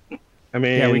 I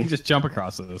mean, Yeah, we can just jump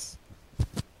across this.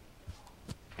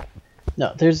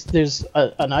 No, there's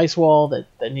an ice wall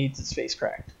that needs its face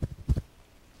cracked.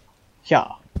 Yeah.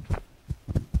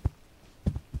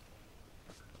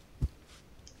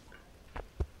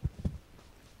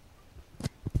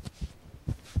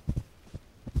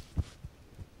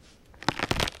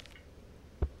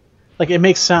 Like, it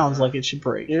makes sounds like it should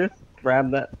break. you just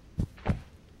grab that.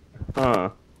 Huh.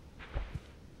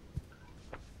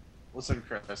 Listen,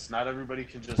 Chris, not everybody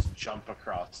can just jump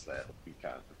across that. You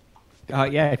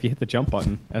can. Yeah, if you hit the jump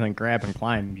button and then grab and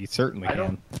climb, you certainly I can.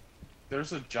 don't.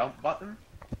 There's a jump button?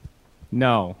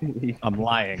 No, I'm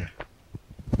lying.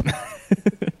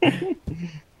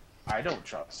 I don't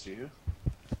trust you.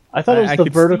 I thought it was I the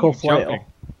could vertical see you flail. jumping.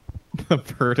 The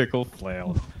vertical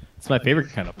flail. It's my favorite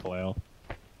kind of flail.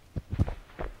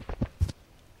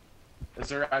 Is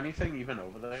there anything even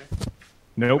over there?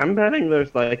 Nope. I'm betting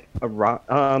there's like a rock.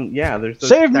 Yeah, there's. those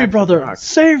Save me, stacks of brother! rocks.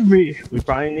 Save me! We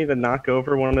probably need to knock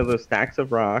over one of those stacks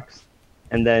of rocks,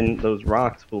 and then those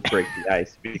rocks will break the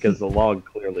ice because the log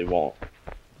clearly won't.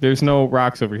 There's no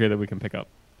rocks over here that we can pick up.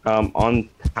 On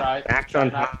Try stacked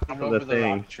on top knocking of the over the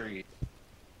thing. rock tree.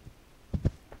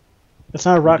 It's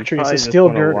not a rock You tree, it's probably a just steel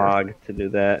want a girder. log to do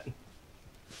that.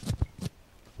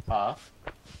 Huh?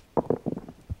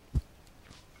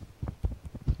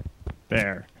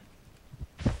 There.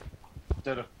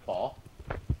 Did it fall?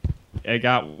 I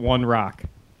got one rock.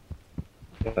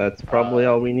 That's probably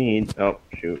all we need. Oh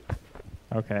shoot!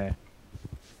 Okay.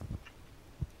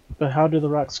 But how do the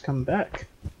rocks come back?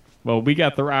 Well, we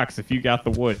got the rocks if you got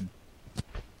the wood.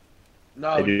 No,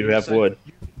 I do you have said wood.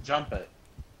 You can jump it.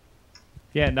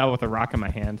 Yeah, now with a rock in my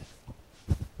hand.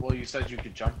 Well, you said you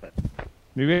could jump it.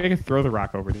 Maybe I can throw the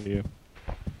rock over to you.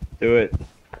 Do it.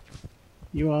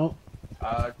 You won't.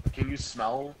 Can you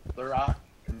smell the rock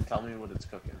and tell me what it's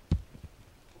cooking?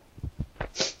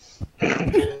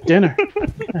 Dinner.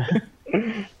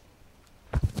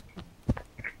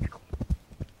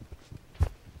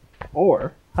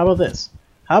 Or, how about this?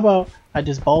 How about I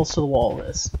just balls to the wall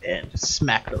this and just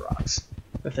smack the rocks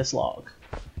with this log?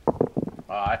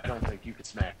 I don't think you could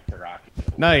smack the rock.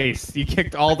 Nice. You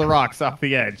kicked all the rocks off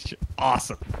the edge.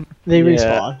 Awesome. They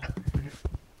Yeah. respawn.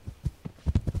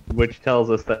 Which tells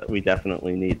us that we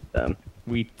definitely need them.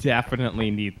 We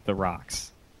definitely need the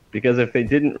rocks. Because if they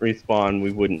didn't respawn,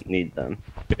 we wouldn't need them.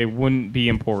 They wouldn't be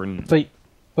important.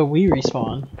 But we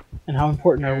respawn. And how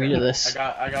important are we to this?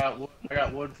 I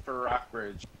got wood for rock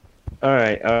bridge.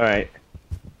 Alright, alright.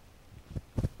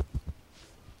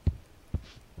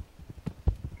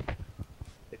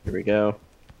 Here we go.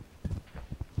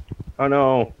 Oh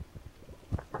no.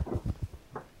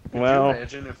 Could Well, you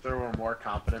imagine if there were more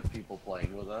competent people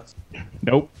playing with us?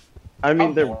 Nope. I mean,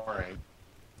 How they're boring.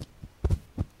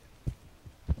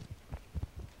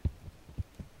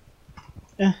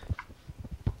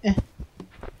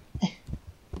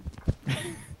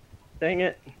 dang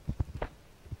it.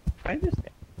 I just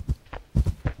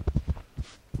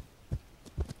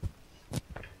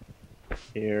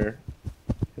here.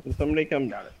 Can somebody come?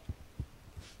 Got it.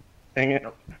 Dang it.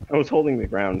 Nope. I was holding the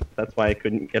ground. That's why I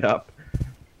couldn't get up.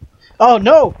 Oh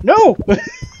no! No!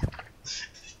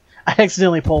 I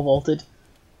accidentally pole vaulted.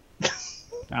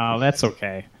 Oh, that's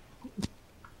okay.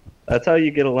 That's how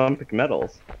you get Olympic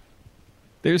medals.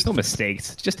 There's no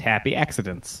mistakes, just happy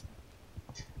accidents.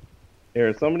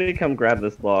 Here, somebody come grab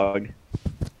this log.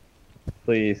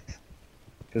 Please.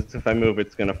 Because if I move,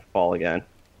 it's going to fall again.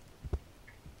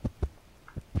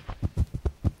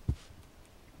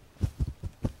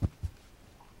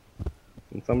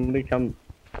 Can somebody come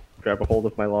grab a hold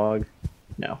of my log?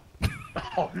 No.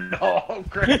 Oh no,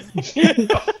 Chris.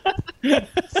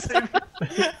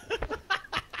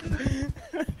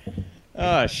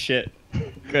 Oh, shit.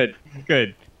 Good.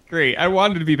 Good. Great. I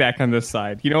wanted to be back on this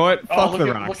side. You know what? Fuck the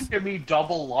rocks. Look at me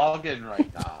double logging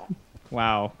right now.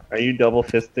 Wow. Are you double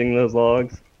fisting those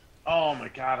logs? Oh my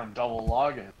god, I'm double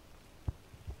logging.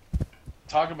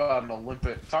 Talking about an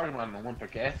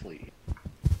Olympic athlete.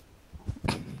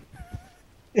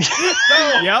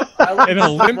 Yep. An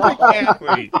Olympic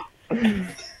athlete.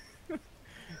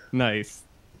 Nice.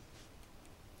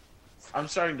 I'm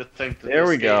starting to think that There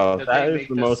we go. that That they is make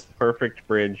the this- most perfect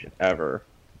bridge ever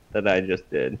that I just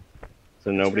did.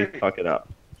 So nobody great. fuck it up.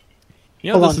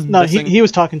 You know, Hold this is on. No, missing, he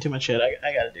was talking too much shit.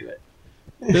 I gotta do it.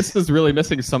 this is really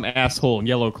missing some asshole in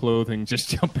yellow clothing just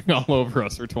jumping all over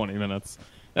us for 20 minutes.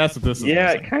 That's what this is Yeah,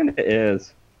 missing. it kind of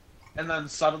is. and then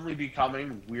suddenly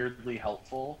becoming weirdly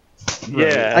helpful.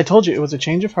 Yeah. I told you it was a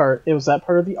change of heart. It was that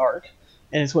part of the arc,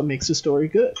 and it's what makes the story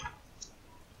good.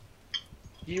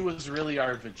 He was really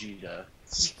our Vegeta.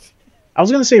 I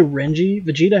was gonna say Renji.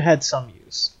 Vegeta had some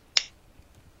use.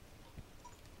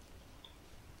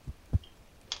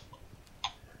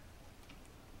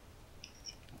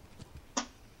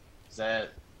 Is that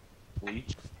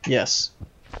Bleach? Yes.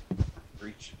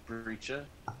 Breacha?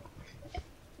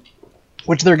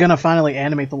 Which they're gonna finally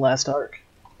animate the last arc.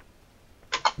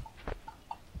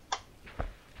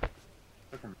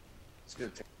 It's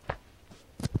good.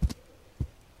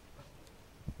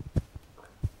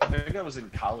 I think I was in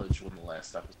college when the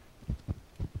last episode.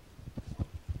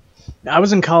 I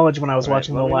was in college when I was Right,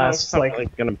 watching let the me know if last somebody's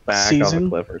gonna back off season. a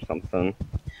cliff or something.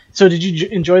 So did you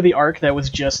enjoy the arc that was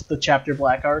just the chapter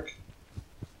black arc?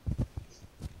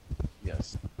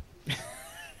 Yes.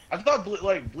 I thought Bleach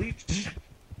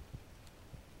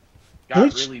got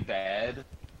Bleach? really bad,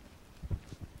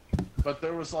 but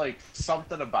there was like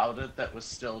something about it that was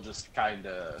still just kind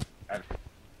of.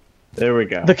 There we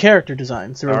go. The character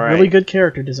designs. There were Alright. really good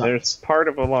character There's designs. part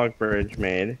of a log bridge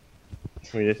made.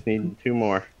 We just need 2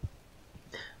 more.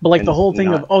 But like the and whole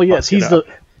thing not of, oh yes, fuck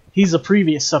it he's the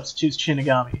previous substitute's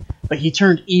Shinigami, but he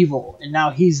turned evil and now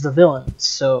he's the villain.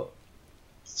 So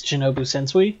it's Shinobu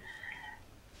Sensui.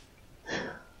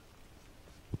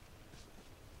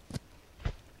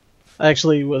 I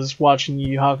actually was watching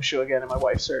Yu Yu Hakusho again, and my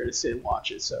wife started to sit and watch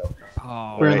it. So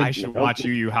Oh, Really? I should watch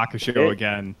Yu Yu Hakusho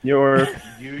again. Your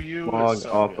Yu log was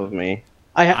so off good. of me.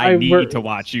 I need we're- to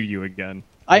watch Yu Yu again.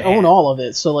 I own Man. all of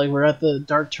it. So like we're at the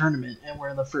Dark Tournament, and we're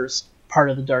in the first part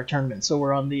of the Dark Tournament. So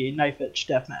we're on the Knife Edge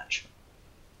Deathmatch.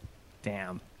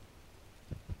 Damn.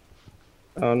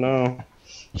 Oh no.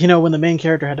 You know, when the main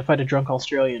character had to fight a drunk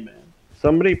Australian man.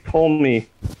 Somebody pull me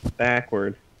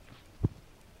backward.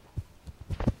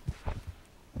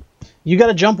 You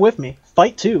gotta jump with me.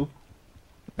 Fight too.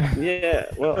 Yeah,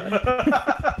 well,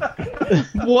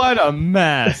 What a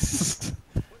mess.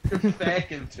 You're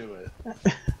back into it.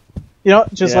 You know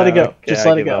what? Just let it go. okay, Just I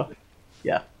let it give go. up.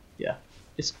 Yeah.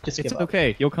 Just It's give up.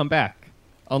 okay. You'll come back.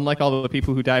 Unlike all the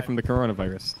people who die from the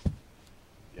coronavirus.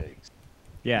 Yikes.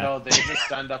 Yeah. No, they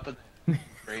just end up in the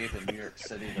grave in New York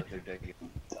City that they're digging.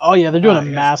 Oh yeah, they're doing a yeah.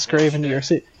 mass grave in New York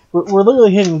City. We're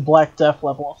literally hitting Black Death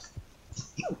level.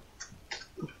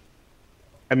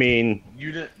 I mean,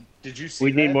 Did you see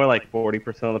we need that? more like 40%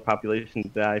 of the population to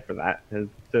die for that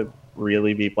to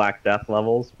really be Black Death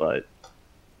levels, but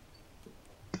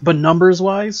But numbers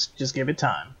wise, just give it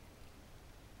time.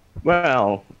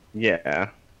 well, yeah.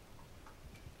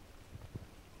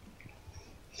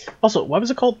 Also, why was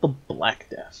it called the Black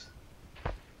Death?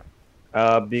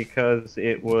 Because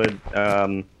it would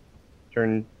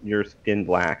turn your skin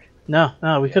black. No,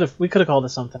 we could have called it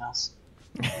something else.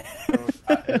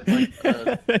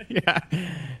 Yeah.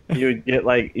 You would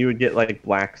get like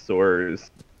black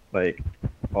sores like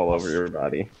all over your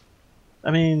body.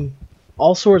 I mean,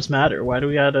 all swords matter. Why do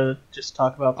we gotta just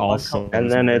talk about the All one swords.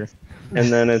 color?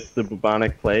 And then it's the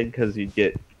bubonic plague because you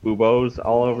get buboes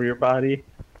all over your body.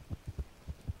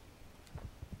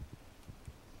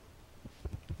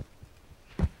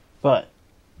 But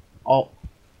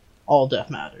all death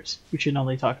matters. We should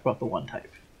only talk about the one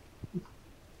type.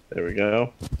 There we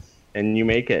go. And you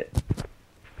make it.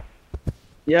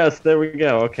 Yes, there we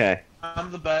go. Okay.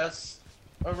 I'm the best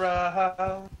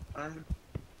around.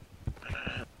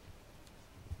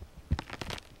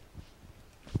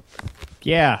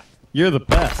 Yeah. You're the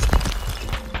best.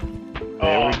 There we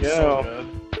I'm go. So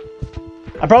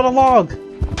good. I brought a log.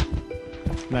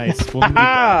 Nice. We'll need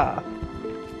Ah!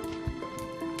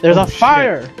 There's Oh, a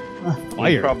fire. You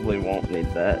fire. probably won't need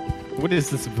that. What is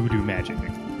this voodoo magic?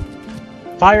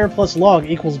 Fire plus log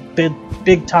equals big time.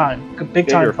 Big time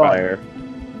Bigger fire.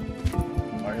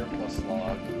 Fire plus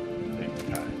log.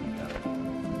 Big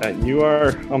time. You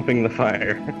are humping the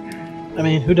fire. I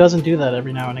mean, who doesn't do that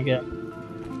every now and again?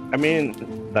 I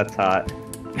mean, that's hot.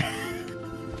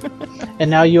 And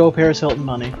now you owe Paris Hilton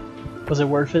money. Was it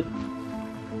worth it?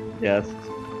 Yes.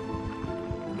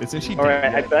 Isn't she Alright,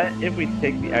 dead? I bet if we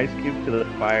take the ice cube to the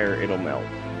fire, it'll melt.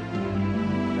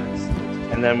 That's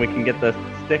And then we can get the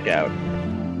stick out.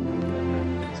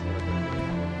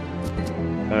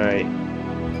 Alright.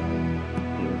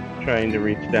 I'm trying to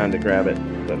reach down to grab it,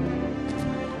 but...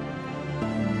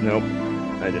 Nope.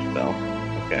 I just fell.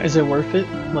 Okay. Is it worth it?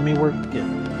 Let me work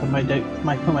it. Put my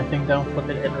thing down, flip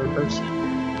it, and reverse it.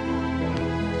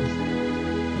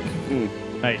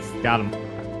 Nice. Got him.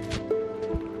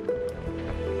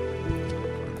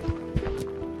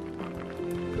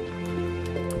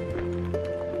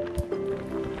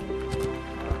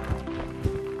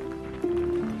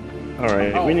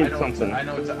 Alright, we need something. I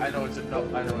know it's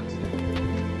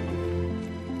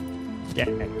Yeah.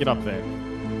 Get up there.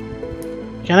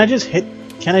 Can I just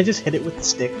hit it with the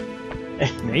stick?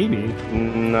 Maybe.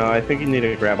 No, I think you need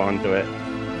to grab onto it.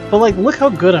 But like, look how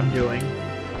good I'm doing.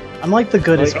 I'm like the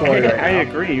goodest Like, boy I right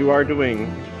now. agree, you are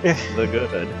doing Yeah. the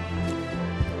good.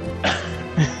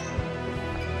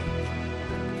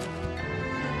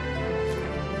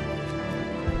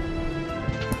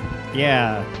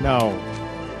 Yeah. No.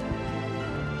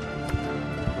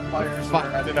 Fires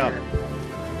Fucked it up.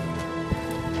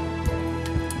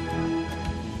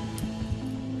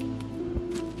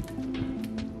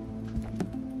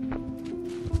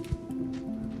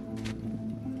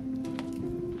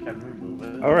 Can we move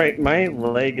it? Alright, my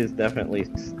leg is definitely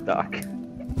stuck.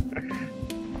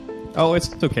 Oh,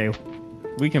 it's okay.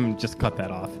 We can just cut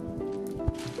that off.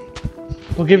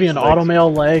 We'll give you an Like-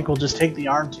 automail leg. We'll just take the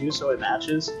arm too, so it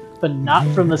matches, but not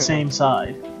from the same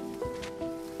side.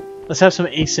 Let's have some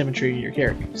asymmetry in your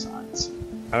character designs.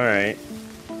 Alright.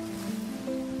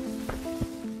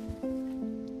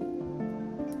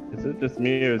 Is it just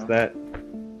me or is that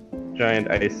giant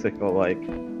icicle like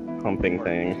pumping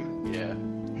thing? Yeah.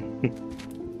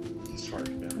 Shark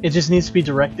fin. It just needs to be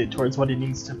directed towards what it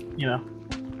needs to,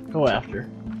 go after.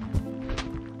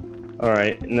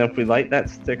 Alright, and if we light that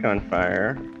stick on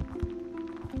fire,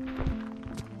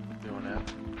 Doing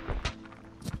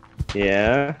it.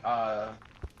 yeah,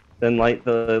 then light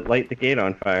the gate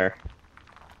on fire.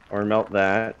 Or melt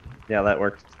that. Yeah, that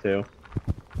works too.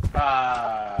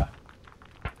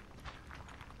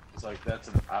 It's like that's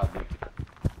an oddly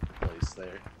place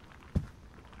there.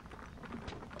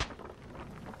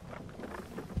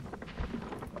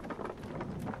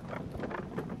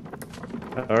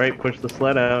 Alright, push the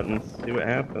sled out and see what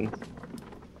happens.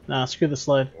 Nah, screw the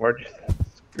sled. Or just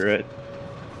screw it.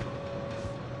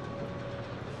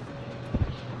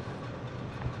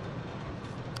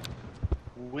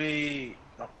 We...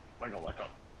 Oh, let go.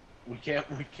 We can't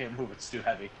move, it's too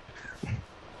heavy.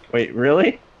 Wait,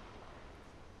 really?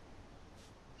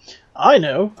 I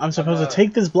know. I'm supposed to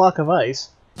take this block of ice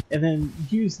and then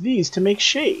use these to make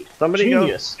shade. Somebody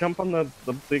Genius. go jump on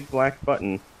the big black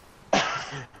button.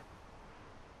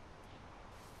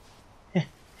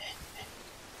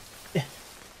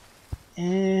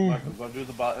 Michael, go do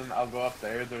the button. I'll go up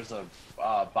there. There's a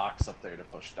box up there to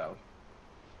push down.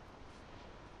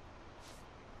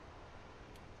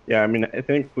 Yeah, I mean, I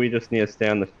think we just need to stay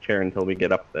on this chair until we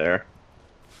get up there.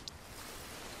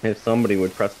 If somebody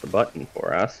would press the button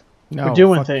for us. No, We're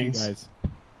doing fuck you things. guys.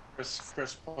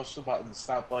 Chris, push the button.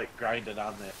 Stop, like, grinding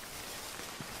on there.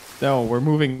 No, we're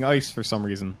moving ice for some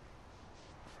reason.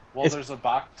 Well, there's a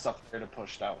box up there to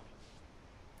push down.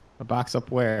 A box up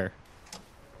where?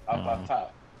 Up on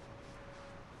top.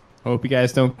 Hope you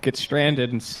guys don't get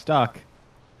stranded and stuck.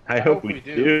 I hope we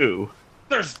do.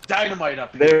 There's dynamite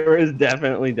up here. There is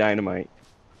definitely dynamite.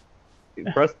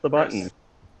 Press the button.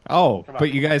 Oh,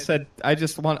 but you guys said I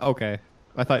just want... Okay.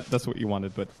 I thought that's what you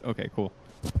wanted, but okay, cool.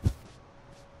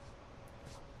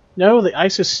 No, the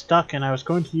ice is stuck, and I was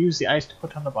going to use the ice to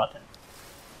put on the button.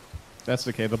 That's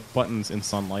okay. The button's in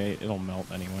sunlight. It'll melt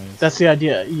anyways. That's the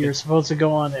idea. You're supposed to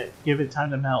go on it, give it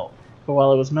time to melt. But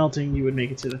while it was melting, you would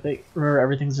make it to the thing. Remember,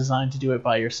 everything's designed to do it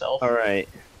by yourself. Alright.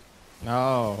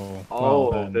 Oh. Oh,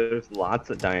 well then. there's lots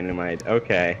of dynamite.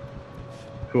 Okay.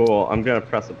 Cool. I'm gonna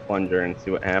press a plunger and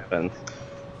see what happens.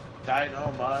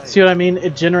 Dynamite. See what I mean?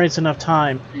 It generates enough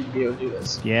time for you to be able to do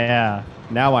this. Yeah.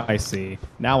 Now I see.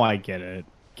 Now I get it.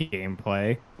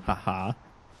 Gameplay. Haha.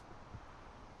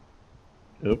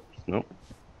 Oops. Nope.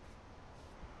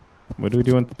 What do we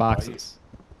do with the boxes?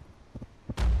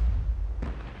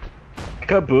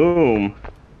 Kaboom!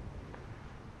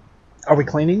 Are we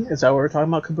cleaning? Is that what we're talking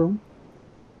about, Kaboom?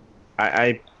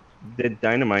 I did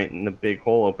dynamite and the big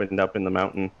hole opened up in the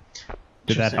mountain.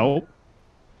 Did that help?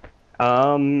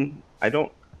 I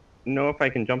don't know if I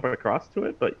can jump across to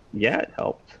it, but yeah, it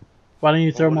helped. Why don't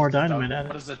you throw What more has it dynamite done- at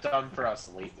What it? has it done for us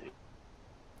lately?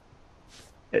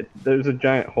 There's a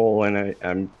giant hole and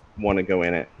I want to go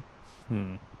in it.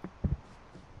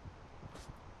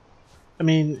 I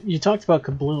mean, you talked about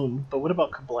Kabloom, but what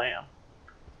about Kablam?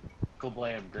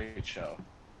 Kablam, great show.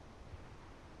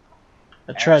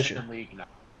 A treasure. Action League now.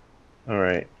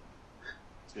 Alright.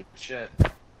 It's good shit.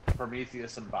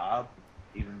 Prometheus and Bob,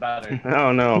 even better.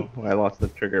 Oh no, I lost the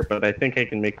trigger, but I think I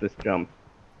can make this jump.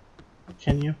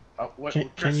 Can you? Oh, what,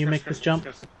 Can you make this jump?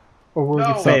 Chris. Or will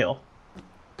No. you fail?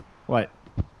 What?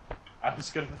 I was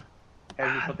gonna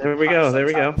have you put the There we go, box there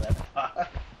we on top of that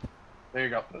pot. There you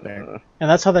go. There. And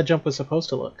that's how that jump was supposed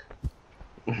to look.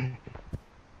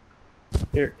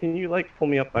 Here, can you like pull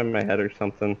me up by my head or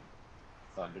something?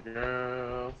 Thunder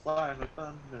Girl, fly with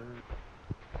thunder.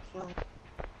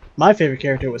 My favorite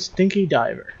character was Stinky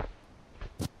Diver.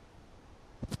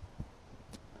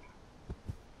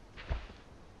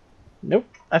 Nope,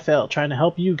 I failed. Trying to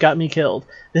help you got me killed.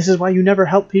 This is why you never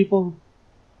help people.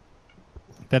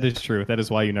 That is true. That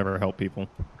is why you never help people.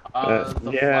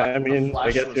 Yeah, I mean,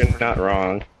 I guess you're not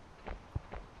wrong.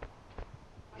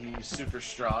 He's super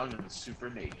strong and super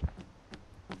neat.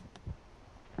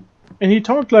 And he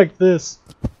talked like this.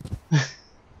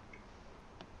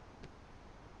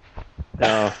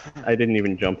 No, I didn't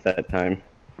even jump that time.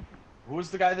 Who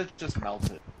was the guy that just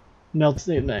melted?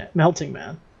 Melting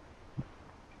Man.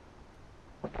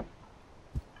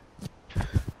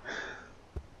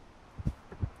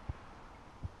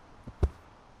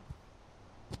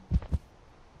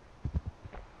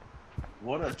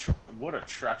 What a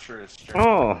treacherous journey.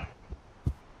 Oh!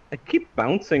 I keep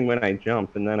bouncing when I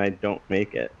jump and then I don't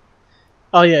make it.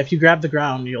 Oh yeah, if you grab the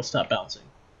ground, you'll stop bouncing.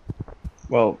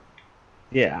 Well,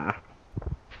 yeah.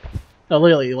 No,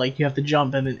 literally, like, you have to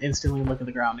jump and then instantly look at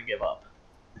the ground and give up.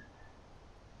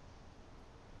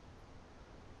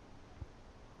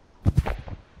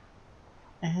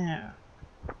 Yeah.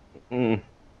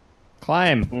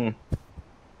 Climb.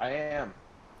 I am.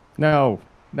 No.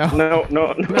 No. No,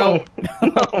 no, no. No.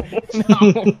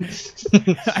 No.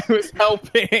 I was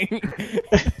helping.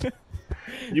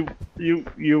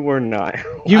 You were not.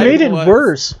 You I made it was.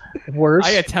 worse. Worse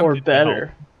I or attempted to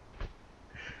better.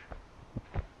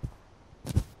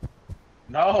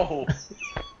 No.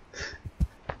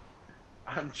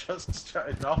 I'm just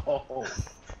trying. No.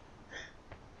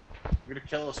 You're gonna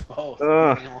kill us both.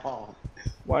 Ugh. Leave me alone.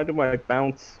 Why do I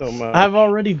bounce so much? I'm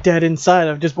already dead inside.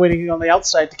 I'm just waiting on the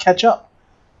outside to catch up.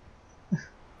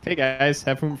 Hey guys,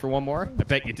 have room for one more? I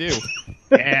bet you do.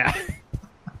 Yeah.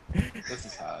 This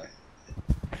is high.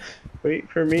 Wait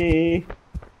for me.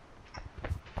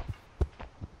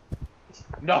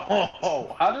 No.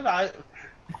 How did I?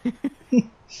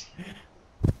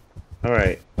 All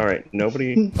right.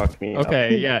 Nobody fuck me up.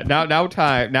 Okay, yeah.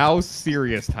 Now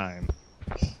serious time.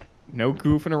 No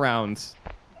goofing around.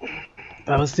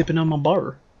 I was sipping on my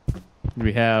bar.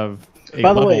 We have a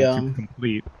By the level way, to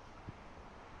complete.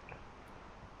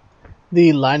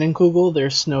 The Leinenkugel, their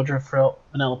Snowdrift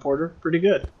Vanilla Porter, pretty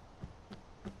good.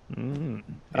 Mm.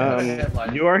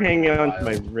 You are hanging on to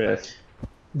my wrist.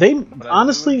 They I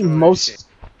honestly do enjoy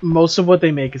most of what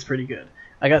they make is pretty good.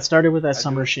 I got started with that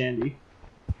Summer Shandy.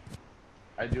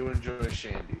 I do enjoy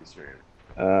shandies, very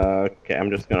Okay, I'm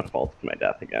just gonna fall to my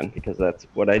death again because that's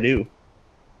what I do.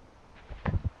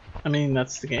 I mean,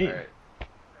 that's the game. Alright.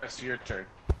 That's your turn.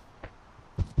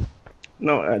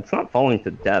 No, it's not falling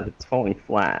to death. It's falling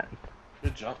flat.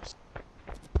 Good jumps.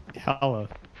 Hella.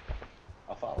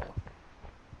 I'll follow.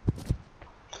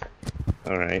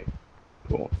 All right,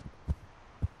 cool.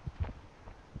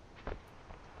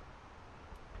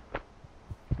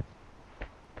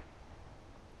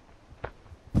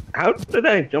 How did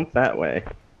I jump that way?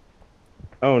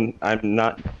 Oh, I'm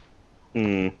not.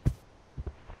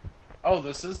 Oh,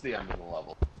 this is the end of the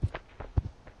level.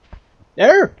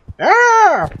 There!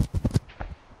 Ah!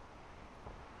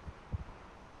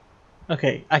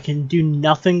 Okay, I can do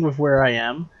nothing with where I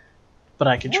am, but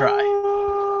I can try.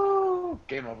 Whoa!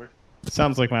 Game over.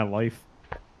 Sounds like my life.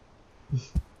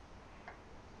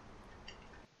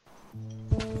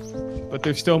 But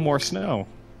there's still more snow.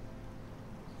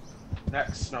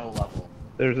 Next snow level.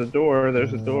 There's a door.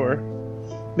 There's a door.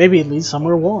 Maybe it leads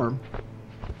somewhere warm.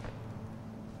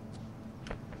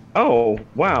 Oh,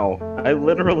 wow. I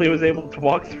literally was able to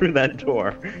walk through that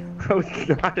door. I was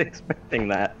not expecting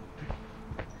that.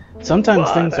 Sometimes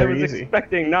But things I are was easy.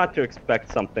 expecting not to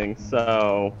expect something,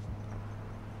 so...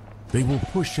 They will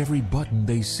push every button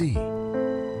they see.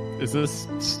 Is this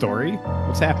story?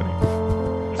 What's happening?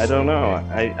 I don't know.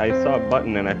 I saw a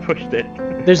button and I pushed it.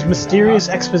 There's mysterious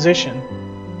exposition.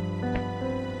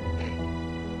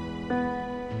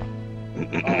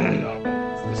 Oh no.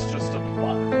 This is just a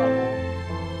button level.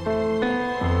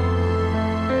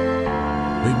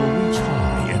 They will reach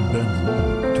high and bend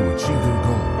low to achieve their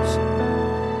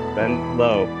goals. Bend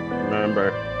low,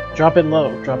 remember. Drop it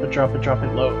low. Drop it, drop it, drop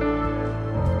it low.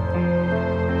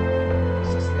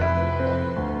 Is this the end of the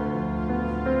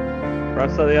level?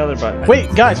 Press the other button.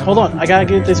 Wait, guys, hold on. I gotta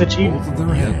get this Both achievement. of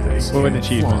their hands. What an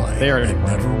achievement. Fly They already and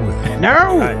never will. No!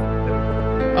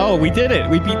 Alright. Oh, we did it!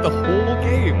 We beat the whole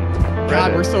game!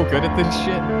 God, Credit. we're so good at this shit.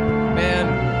 Man.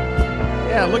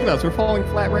 Yeah, look at us. We're falling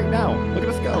flat right now. Look at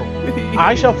us go.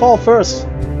 I shall fall first.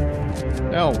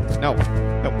 No.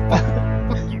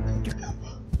 Fuck you.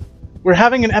 We're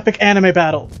having an epic anime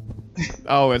battle.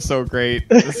 Oh, it's so great.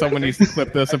 Someone needs to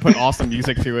clip this and put awesome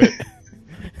music to it.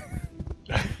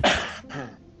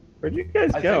 Where'd you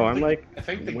guys go? I'm like I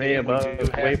think the way game we above, do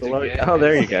have way to below. get Oh,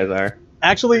 there is- you guys are.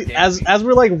 Actually, as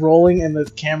we're like rolling and the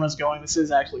camera's going, this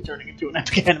is actually turning into an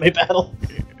epic anime battle.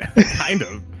 Kind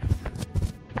of.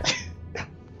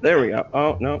 There we go.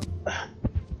 Oh, no.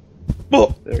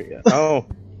 Boop. There we go. Oh,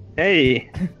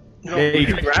 hey. Hey,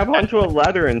 You grab onto a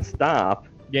ladder and stop.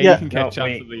 Yeah, Yeah. you can catch No, up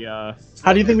wait. to the,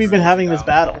 How do you think we've been having this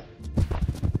battle?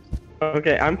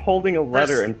 Okay, I'm holding a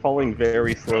ladder and falling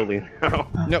very slowly now.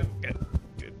 No.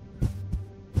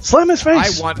 Slam his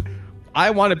face! I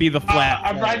want to be the flat.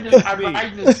 I'm riding this. I'm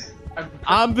riding this.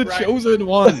 I'm the riding- chosen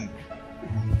one.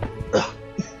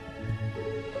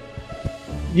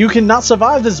 You cannot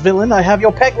survive this, villain. I have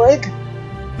your peg leg.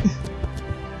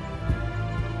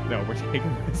 No, we're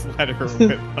taking this letter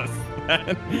with us.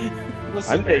 Then.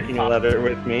 Listen, I'm Mary taking a ladder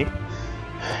with me.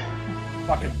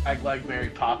 Fucking egg leg Mary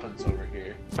Poppins over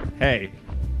here. Hey,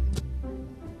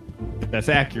 that's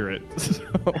accurate. So,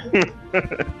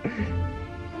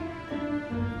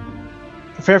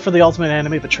 Prepare for the ultimate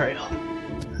anime betrayal.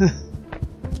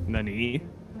 Nani?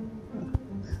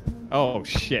 Oh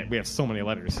shit, we have so many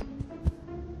letters.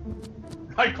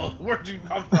 Michael, where'd you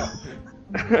come from?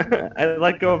 I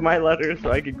let go of my letter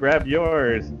so I could grab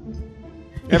yours.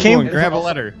 Everyone, came- grab a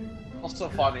letter. Also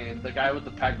funny, the guy with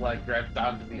the peg leg grabbed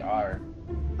onto the R.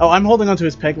 Oh, I'm holding onto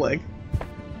his peg leg.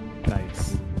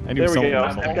 Nice. I knew There we someone go.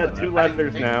 was I've holding got that. 2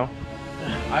 letters now.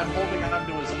 I'm holding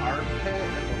onto his armpit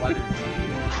and the letter G.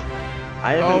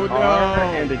 I have Oh, an R no.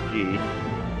 and a G.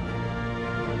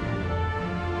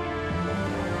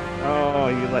 Oh,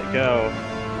 you let go.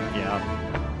 Yeah.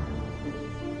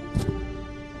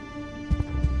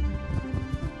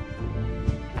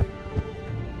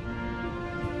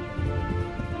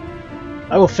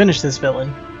 I will finish this villain.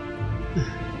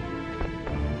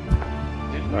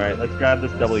 Alright, let's grab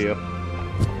this W.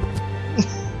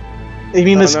 You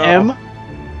mean Oh, this no. M? It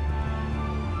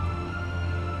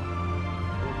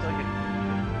looks like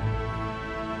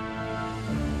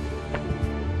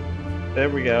There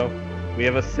we go. We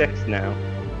have a 6 now.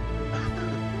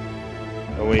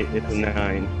 Oh wait, it's a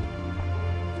 9.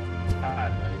 Ah,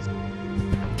 nice.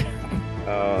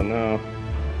 Oh no.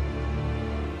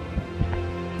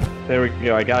 There we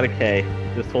go, I got a K.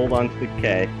 Just hold on to the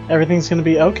K. Everything's gonna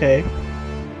be okay.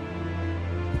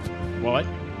 What?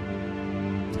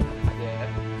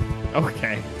 Yeah.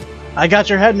 Okay. I got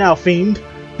your head now, fiend.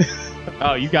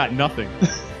 Oh, you got nothing.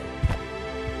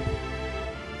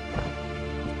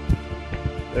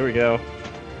 There we go.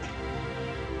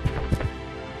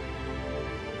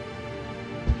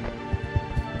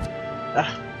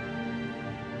 Ah.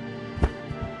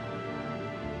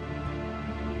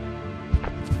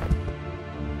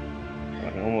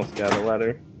 I almost got a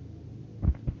letter.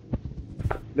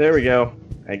 There we go.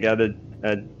 I got a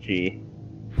G.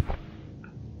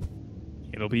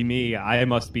 It'll be me. I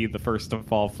must be the first to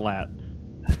fall flat.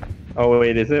 Oh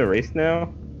wait, is it a race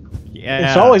now? Yeah.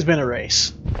 It's always been a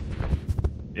race.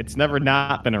 It's never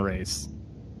not been a race.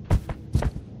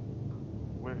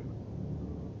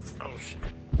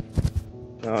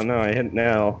 Oh no, I hit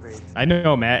now. I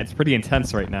know, Matt. It's pretty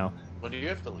intense right now. When do you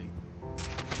have to leave?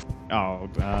 Oh,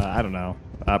 I don't know.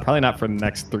 Probably not for the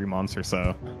next 3 months or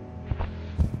so.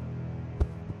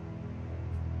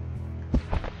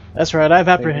 That's right, I've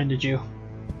apprehended you.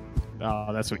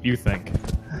 Oh, that's what you think.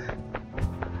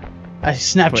 I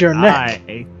snapped But your neck.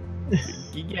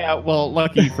 Yeah, well,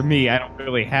 lucky for me, I don't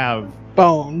really have...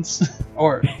 Bones.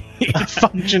 Or a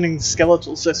functioning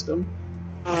skeletal system.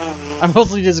 I'm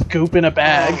mostly just goop in a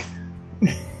bag.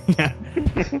 Yeah.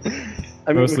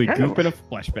 I mean, Mostly we kind goop of in a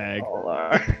flesh bag. all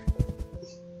are.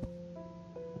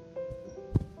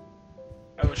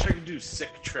 I wish I could do sick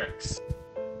tricks.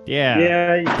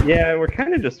 Yeah. Yeah, we're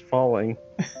kind of just falling.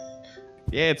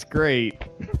 Yeah, it's great.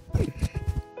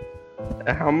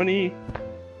 How many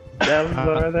devs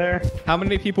are there? How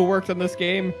many people worked on this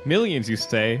game? Millions, you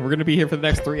say. We're gonna be here for the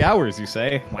next 3 hours, you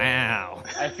say. Wow.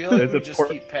 I feel like There's we a just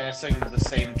keep passing the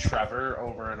same Trevor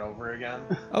over and over again.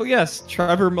 Oh yes,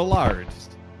 Trevor Millard.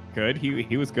 Good.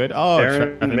 He was good. Oh,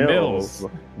 Darren Trevor Mills.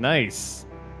 Nice.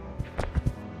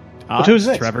 But who's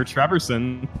this? Trevor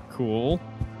Treverson. Cool.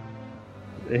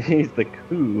 He's the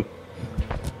coup.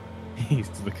 He's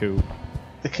the coup.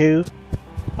 The coup.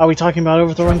 Are we talking about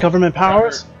overthrowing government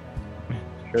powers?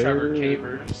 Trevor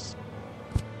Cavers.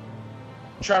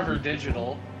 Trevor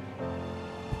Digital.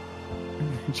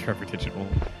 Trevor Digital.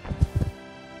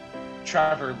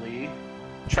 Trevor Lee.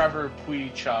 Trevor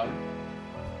Pui Chug.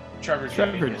 Trevor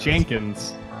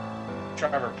Jenkins.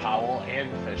 Trevor Powell and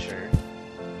Fisher.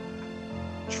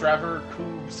 Trevor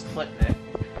Coobs Flitnick.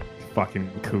 Fucking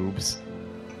Coobs.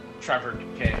 Trevor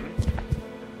King.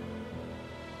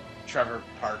 Trevor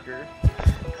Parker.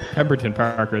 Pemberton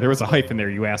Parker. There was a hyphen there,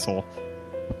 you asshole.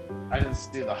 I didn't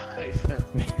see the hyphen.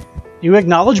 You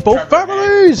acknowledge both Trevor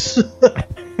families!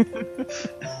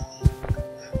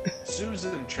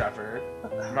 Susan Trevor.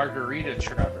 Margarita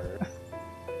Trevor.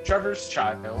 Trevor's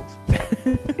Child.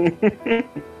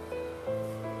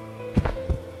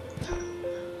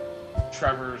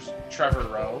 Trevor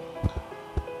Rowe.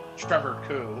 Trevor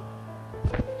Koo.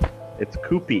 It's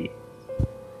Koopy.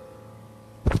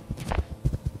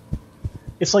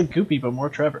 It's like Goopy, but more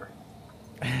Trevor.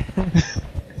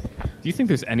 Do you think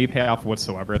there's any payoff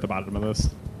whatsoever at the bottom of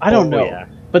this? I don't Oh, know. yeah.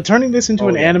 But turning this into Oh,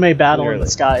 an yeah. anime battle in the Clearly.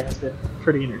 sky has been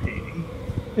pretty entertaining.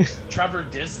 Trevor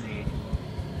Disney.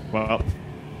 Well,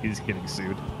 he's getting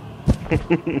sued.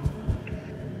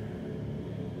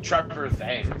 Trevor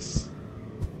Thanks.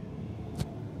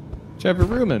 Trevor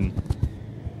Ruman.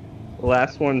 The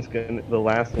last one's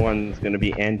gonna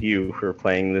be and you for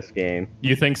playing this game.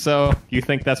 You think so? You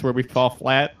think that's where we fall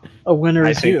flat? A winner I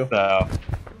is think you. so.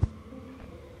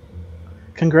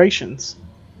 Congratulations.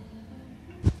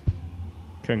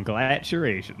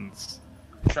 Congratulations.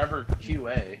 Trevor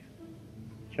QA.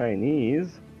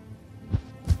 Chinese.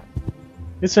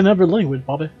 It's another language,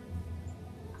 Bobby.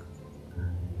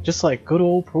 Just like good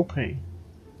old propane.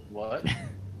 What?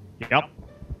 Yep.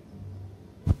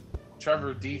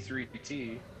 Trevor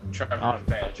D3T. Trevor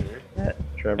Badger.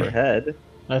 Trevor Head.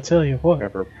 I tell you what,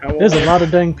 Trevor Powell. there's a lot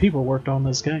of dang people worked on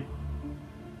this game.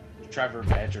 Trevor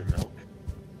Badger Milk.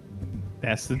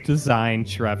 That's the design,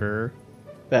 Trevor.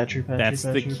 Badger, That's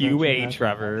the QA,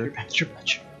 Trevor. Badger.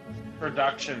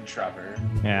 Production Trevor.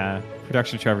 Yeah,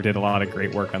 production Trevor did a lot of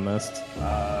great work on this.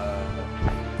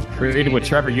 Created with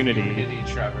Trevor Unity.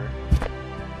 Trevor.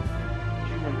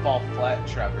 Human Fall Flat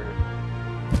Trevor.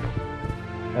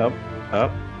 Up.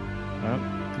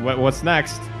 What's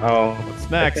next? Oh, What's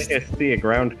next? I think I see a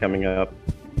ground coming up.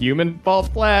 Human fall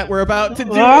flat. We're about to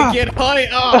do Ah! it. Get high.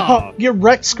 Oh, Oh, you're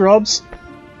wrecked, Scrubs.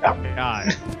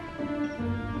 God.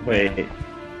 Wait.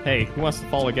 Hey, who wants to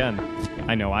fall again?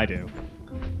 I know I do.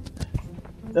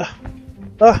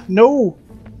 No!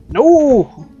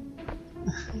 No!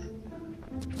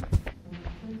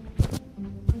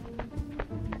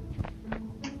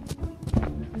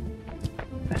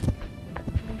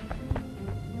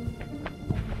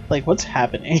 Like, what's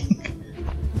happening?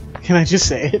 Can I just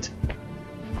say it?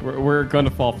 We're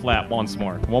gonna fall flat once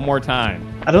more. One more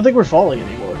time. I don't think we're falling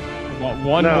anymore.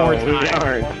 One No, more we time.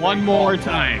 aren't. One more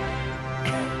time.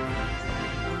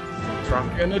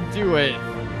 Drunk. We're gonna do it.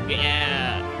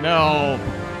 Yeah. No.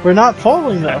 We're not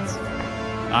falling, though.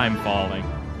 I'm falling.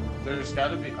 There's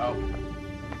gotta be. Oh,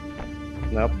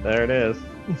 Nope, there it is.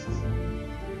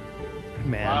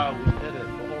 Man. wow, we did it.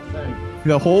 The whole thing.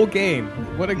 The whole game.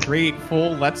 What a great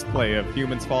full Let's Play of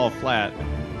Humans Fall Flat.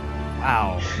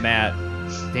 Wow, Matt.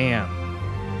 Damn.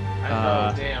 I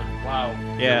know, damn. Wow.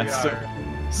 Yeah, Here we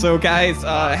are. So guys,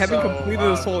 having So, completed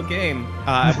this whole game,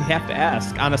 we have to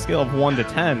ask, on a scale of 1 to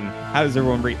 10, how does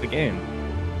everyone rate the game?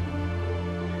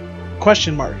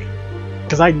 Question mark.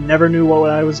 Because I never knew what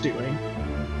I was doing.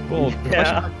 Well,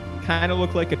 Yeah. kind of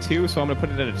looked like a 2, so I'm going to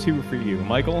put it at a 2 for you.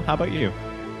 Michael, how about you?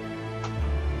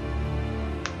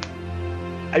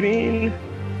 I mean,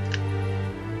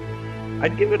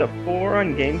 I'd give it a 4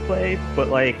 on gameplay, but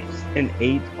like an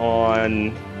 8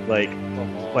 on like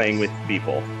playing with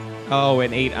people. Oh,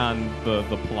 an 8 on the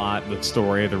plot, the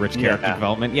story, the rich character Yeah.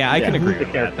 development. Yeah, I Yeah, can agree the with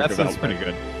that. character That sounds pretty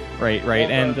good. Right, Well,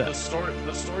 and the story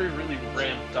really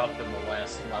ramped up in the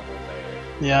last level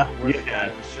there. Yeah. Where Yeah.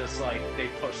 it was just like they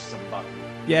pushed some buttons.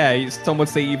 yeah, some would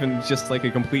say even just like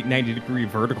a complete 90-degree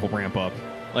vertical ramp up,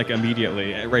 like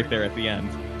immediately, right there at the end.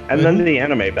 And then the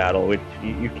anime battle, which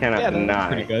you cannot Yeah, that was deny.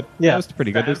 pretty good. Yeah. That was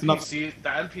pretty good. There's enough. The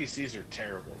NPCs are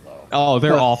terrible though. Oh,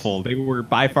 they're Ugh. awful. They were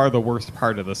by far the worst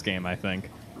part of this game, I think.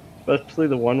 Especially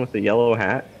the one with the yellow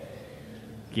hat.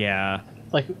 Yeah,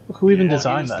 Like, who even Well,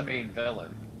 designed he was that? the main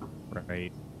villain.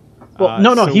 right. Well,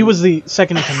 no, so- he was the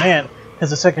second in command. Because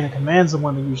the second in command's the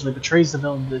one that usually betrays the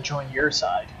villain to join your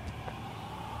side.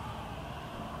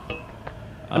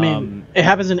 I mean, it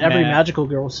happens in every Matt- Magical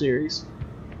Girl series.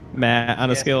 Matt, on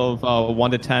a Yeah. scale of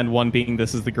 1 to 10, 1 being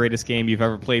this is the greatest game you've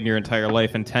ever played in your entire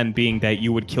life, and 10 being that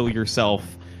you would kill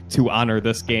yourself to honor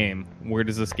this game, where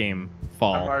does this game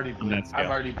fall? I'm already on that scale? I'm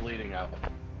already bleeding out.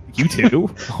 You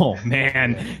too? Oh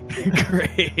man,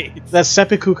 great. That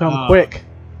seppuku come Oh. quick.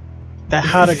 That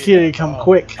harakiri come Oh,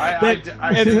 quick. I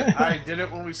did it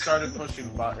when we started pushing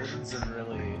buttons and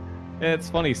really. It's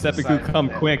funny. Seppuku Decided Come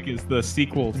that. Quick is the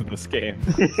sequel to this game.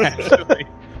 Actually.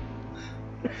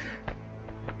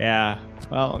 Yeah.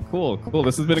 Well, cool.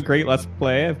 This has been a great Let's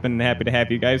Play. I've been happy to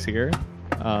have you guys here.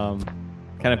 Kind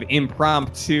of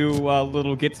impromptu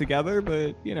little get together,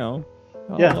 but you know,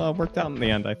 all worked out in the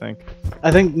end. I think.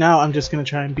 I think now I'm just gonna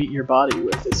try and beat your body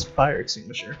with this fire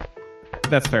extinguisher.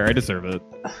 That's fair. I deserve it.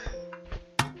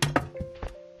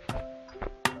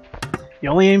 You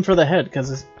only aim for the head,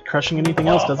 because crushing anything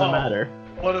else doesn't matter.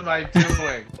 What am I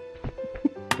doing?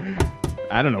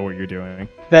 I don't know what you're doing.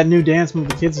 That new dance move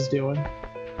the kids is doing.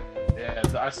 Yeah,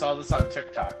 I saw this on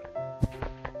TikTok.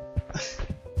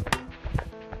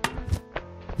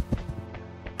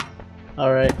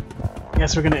 Alright.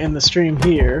 Guess we're gonna end the stream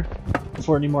here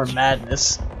before any more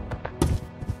madness.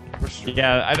 We're streaming.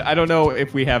 Yeah, I don't know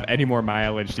if we have any more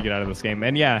mileage to get out of this game.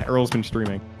 And yeah, Earl's been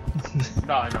streaming.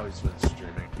 No, I know he's been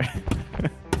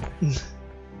streaming.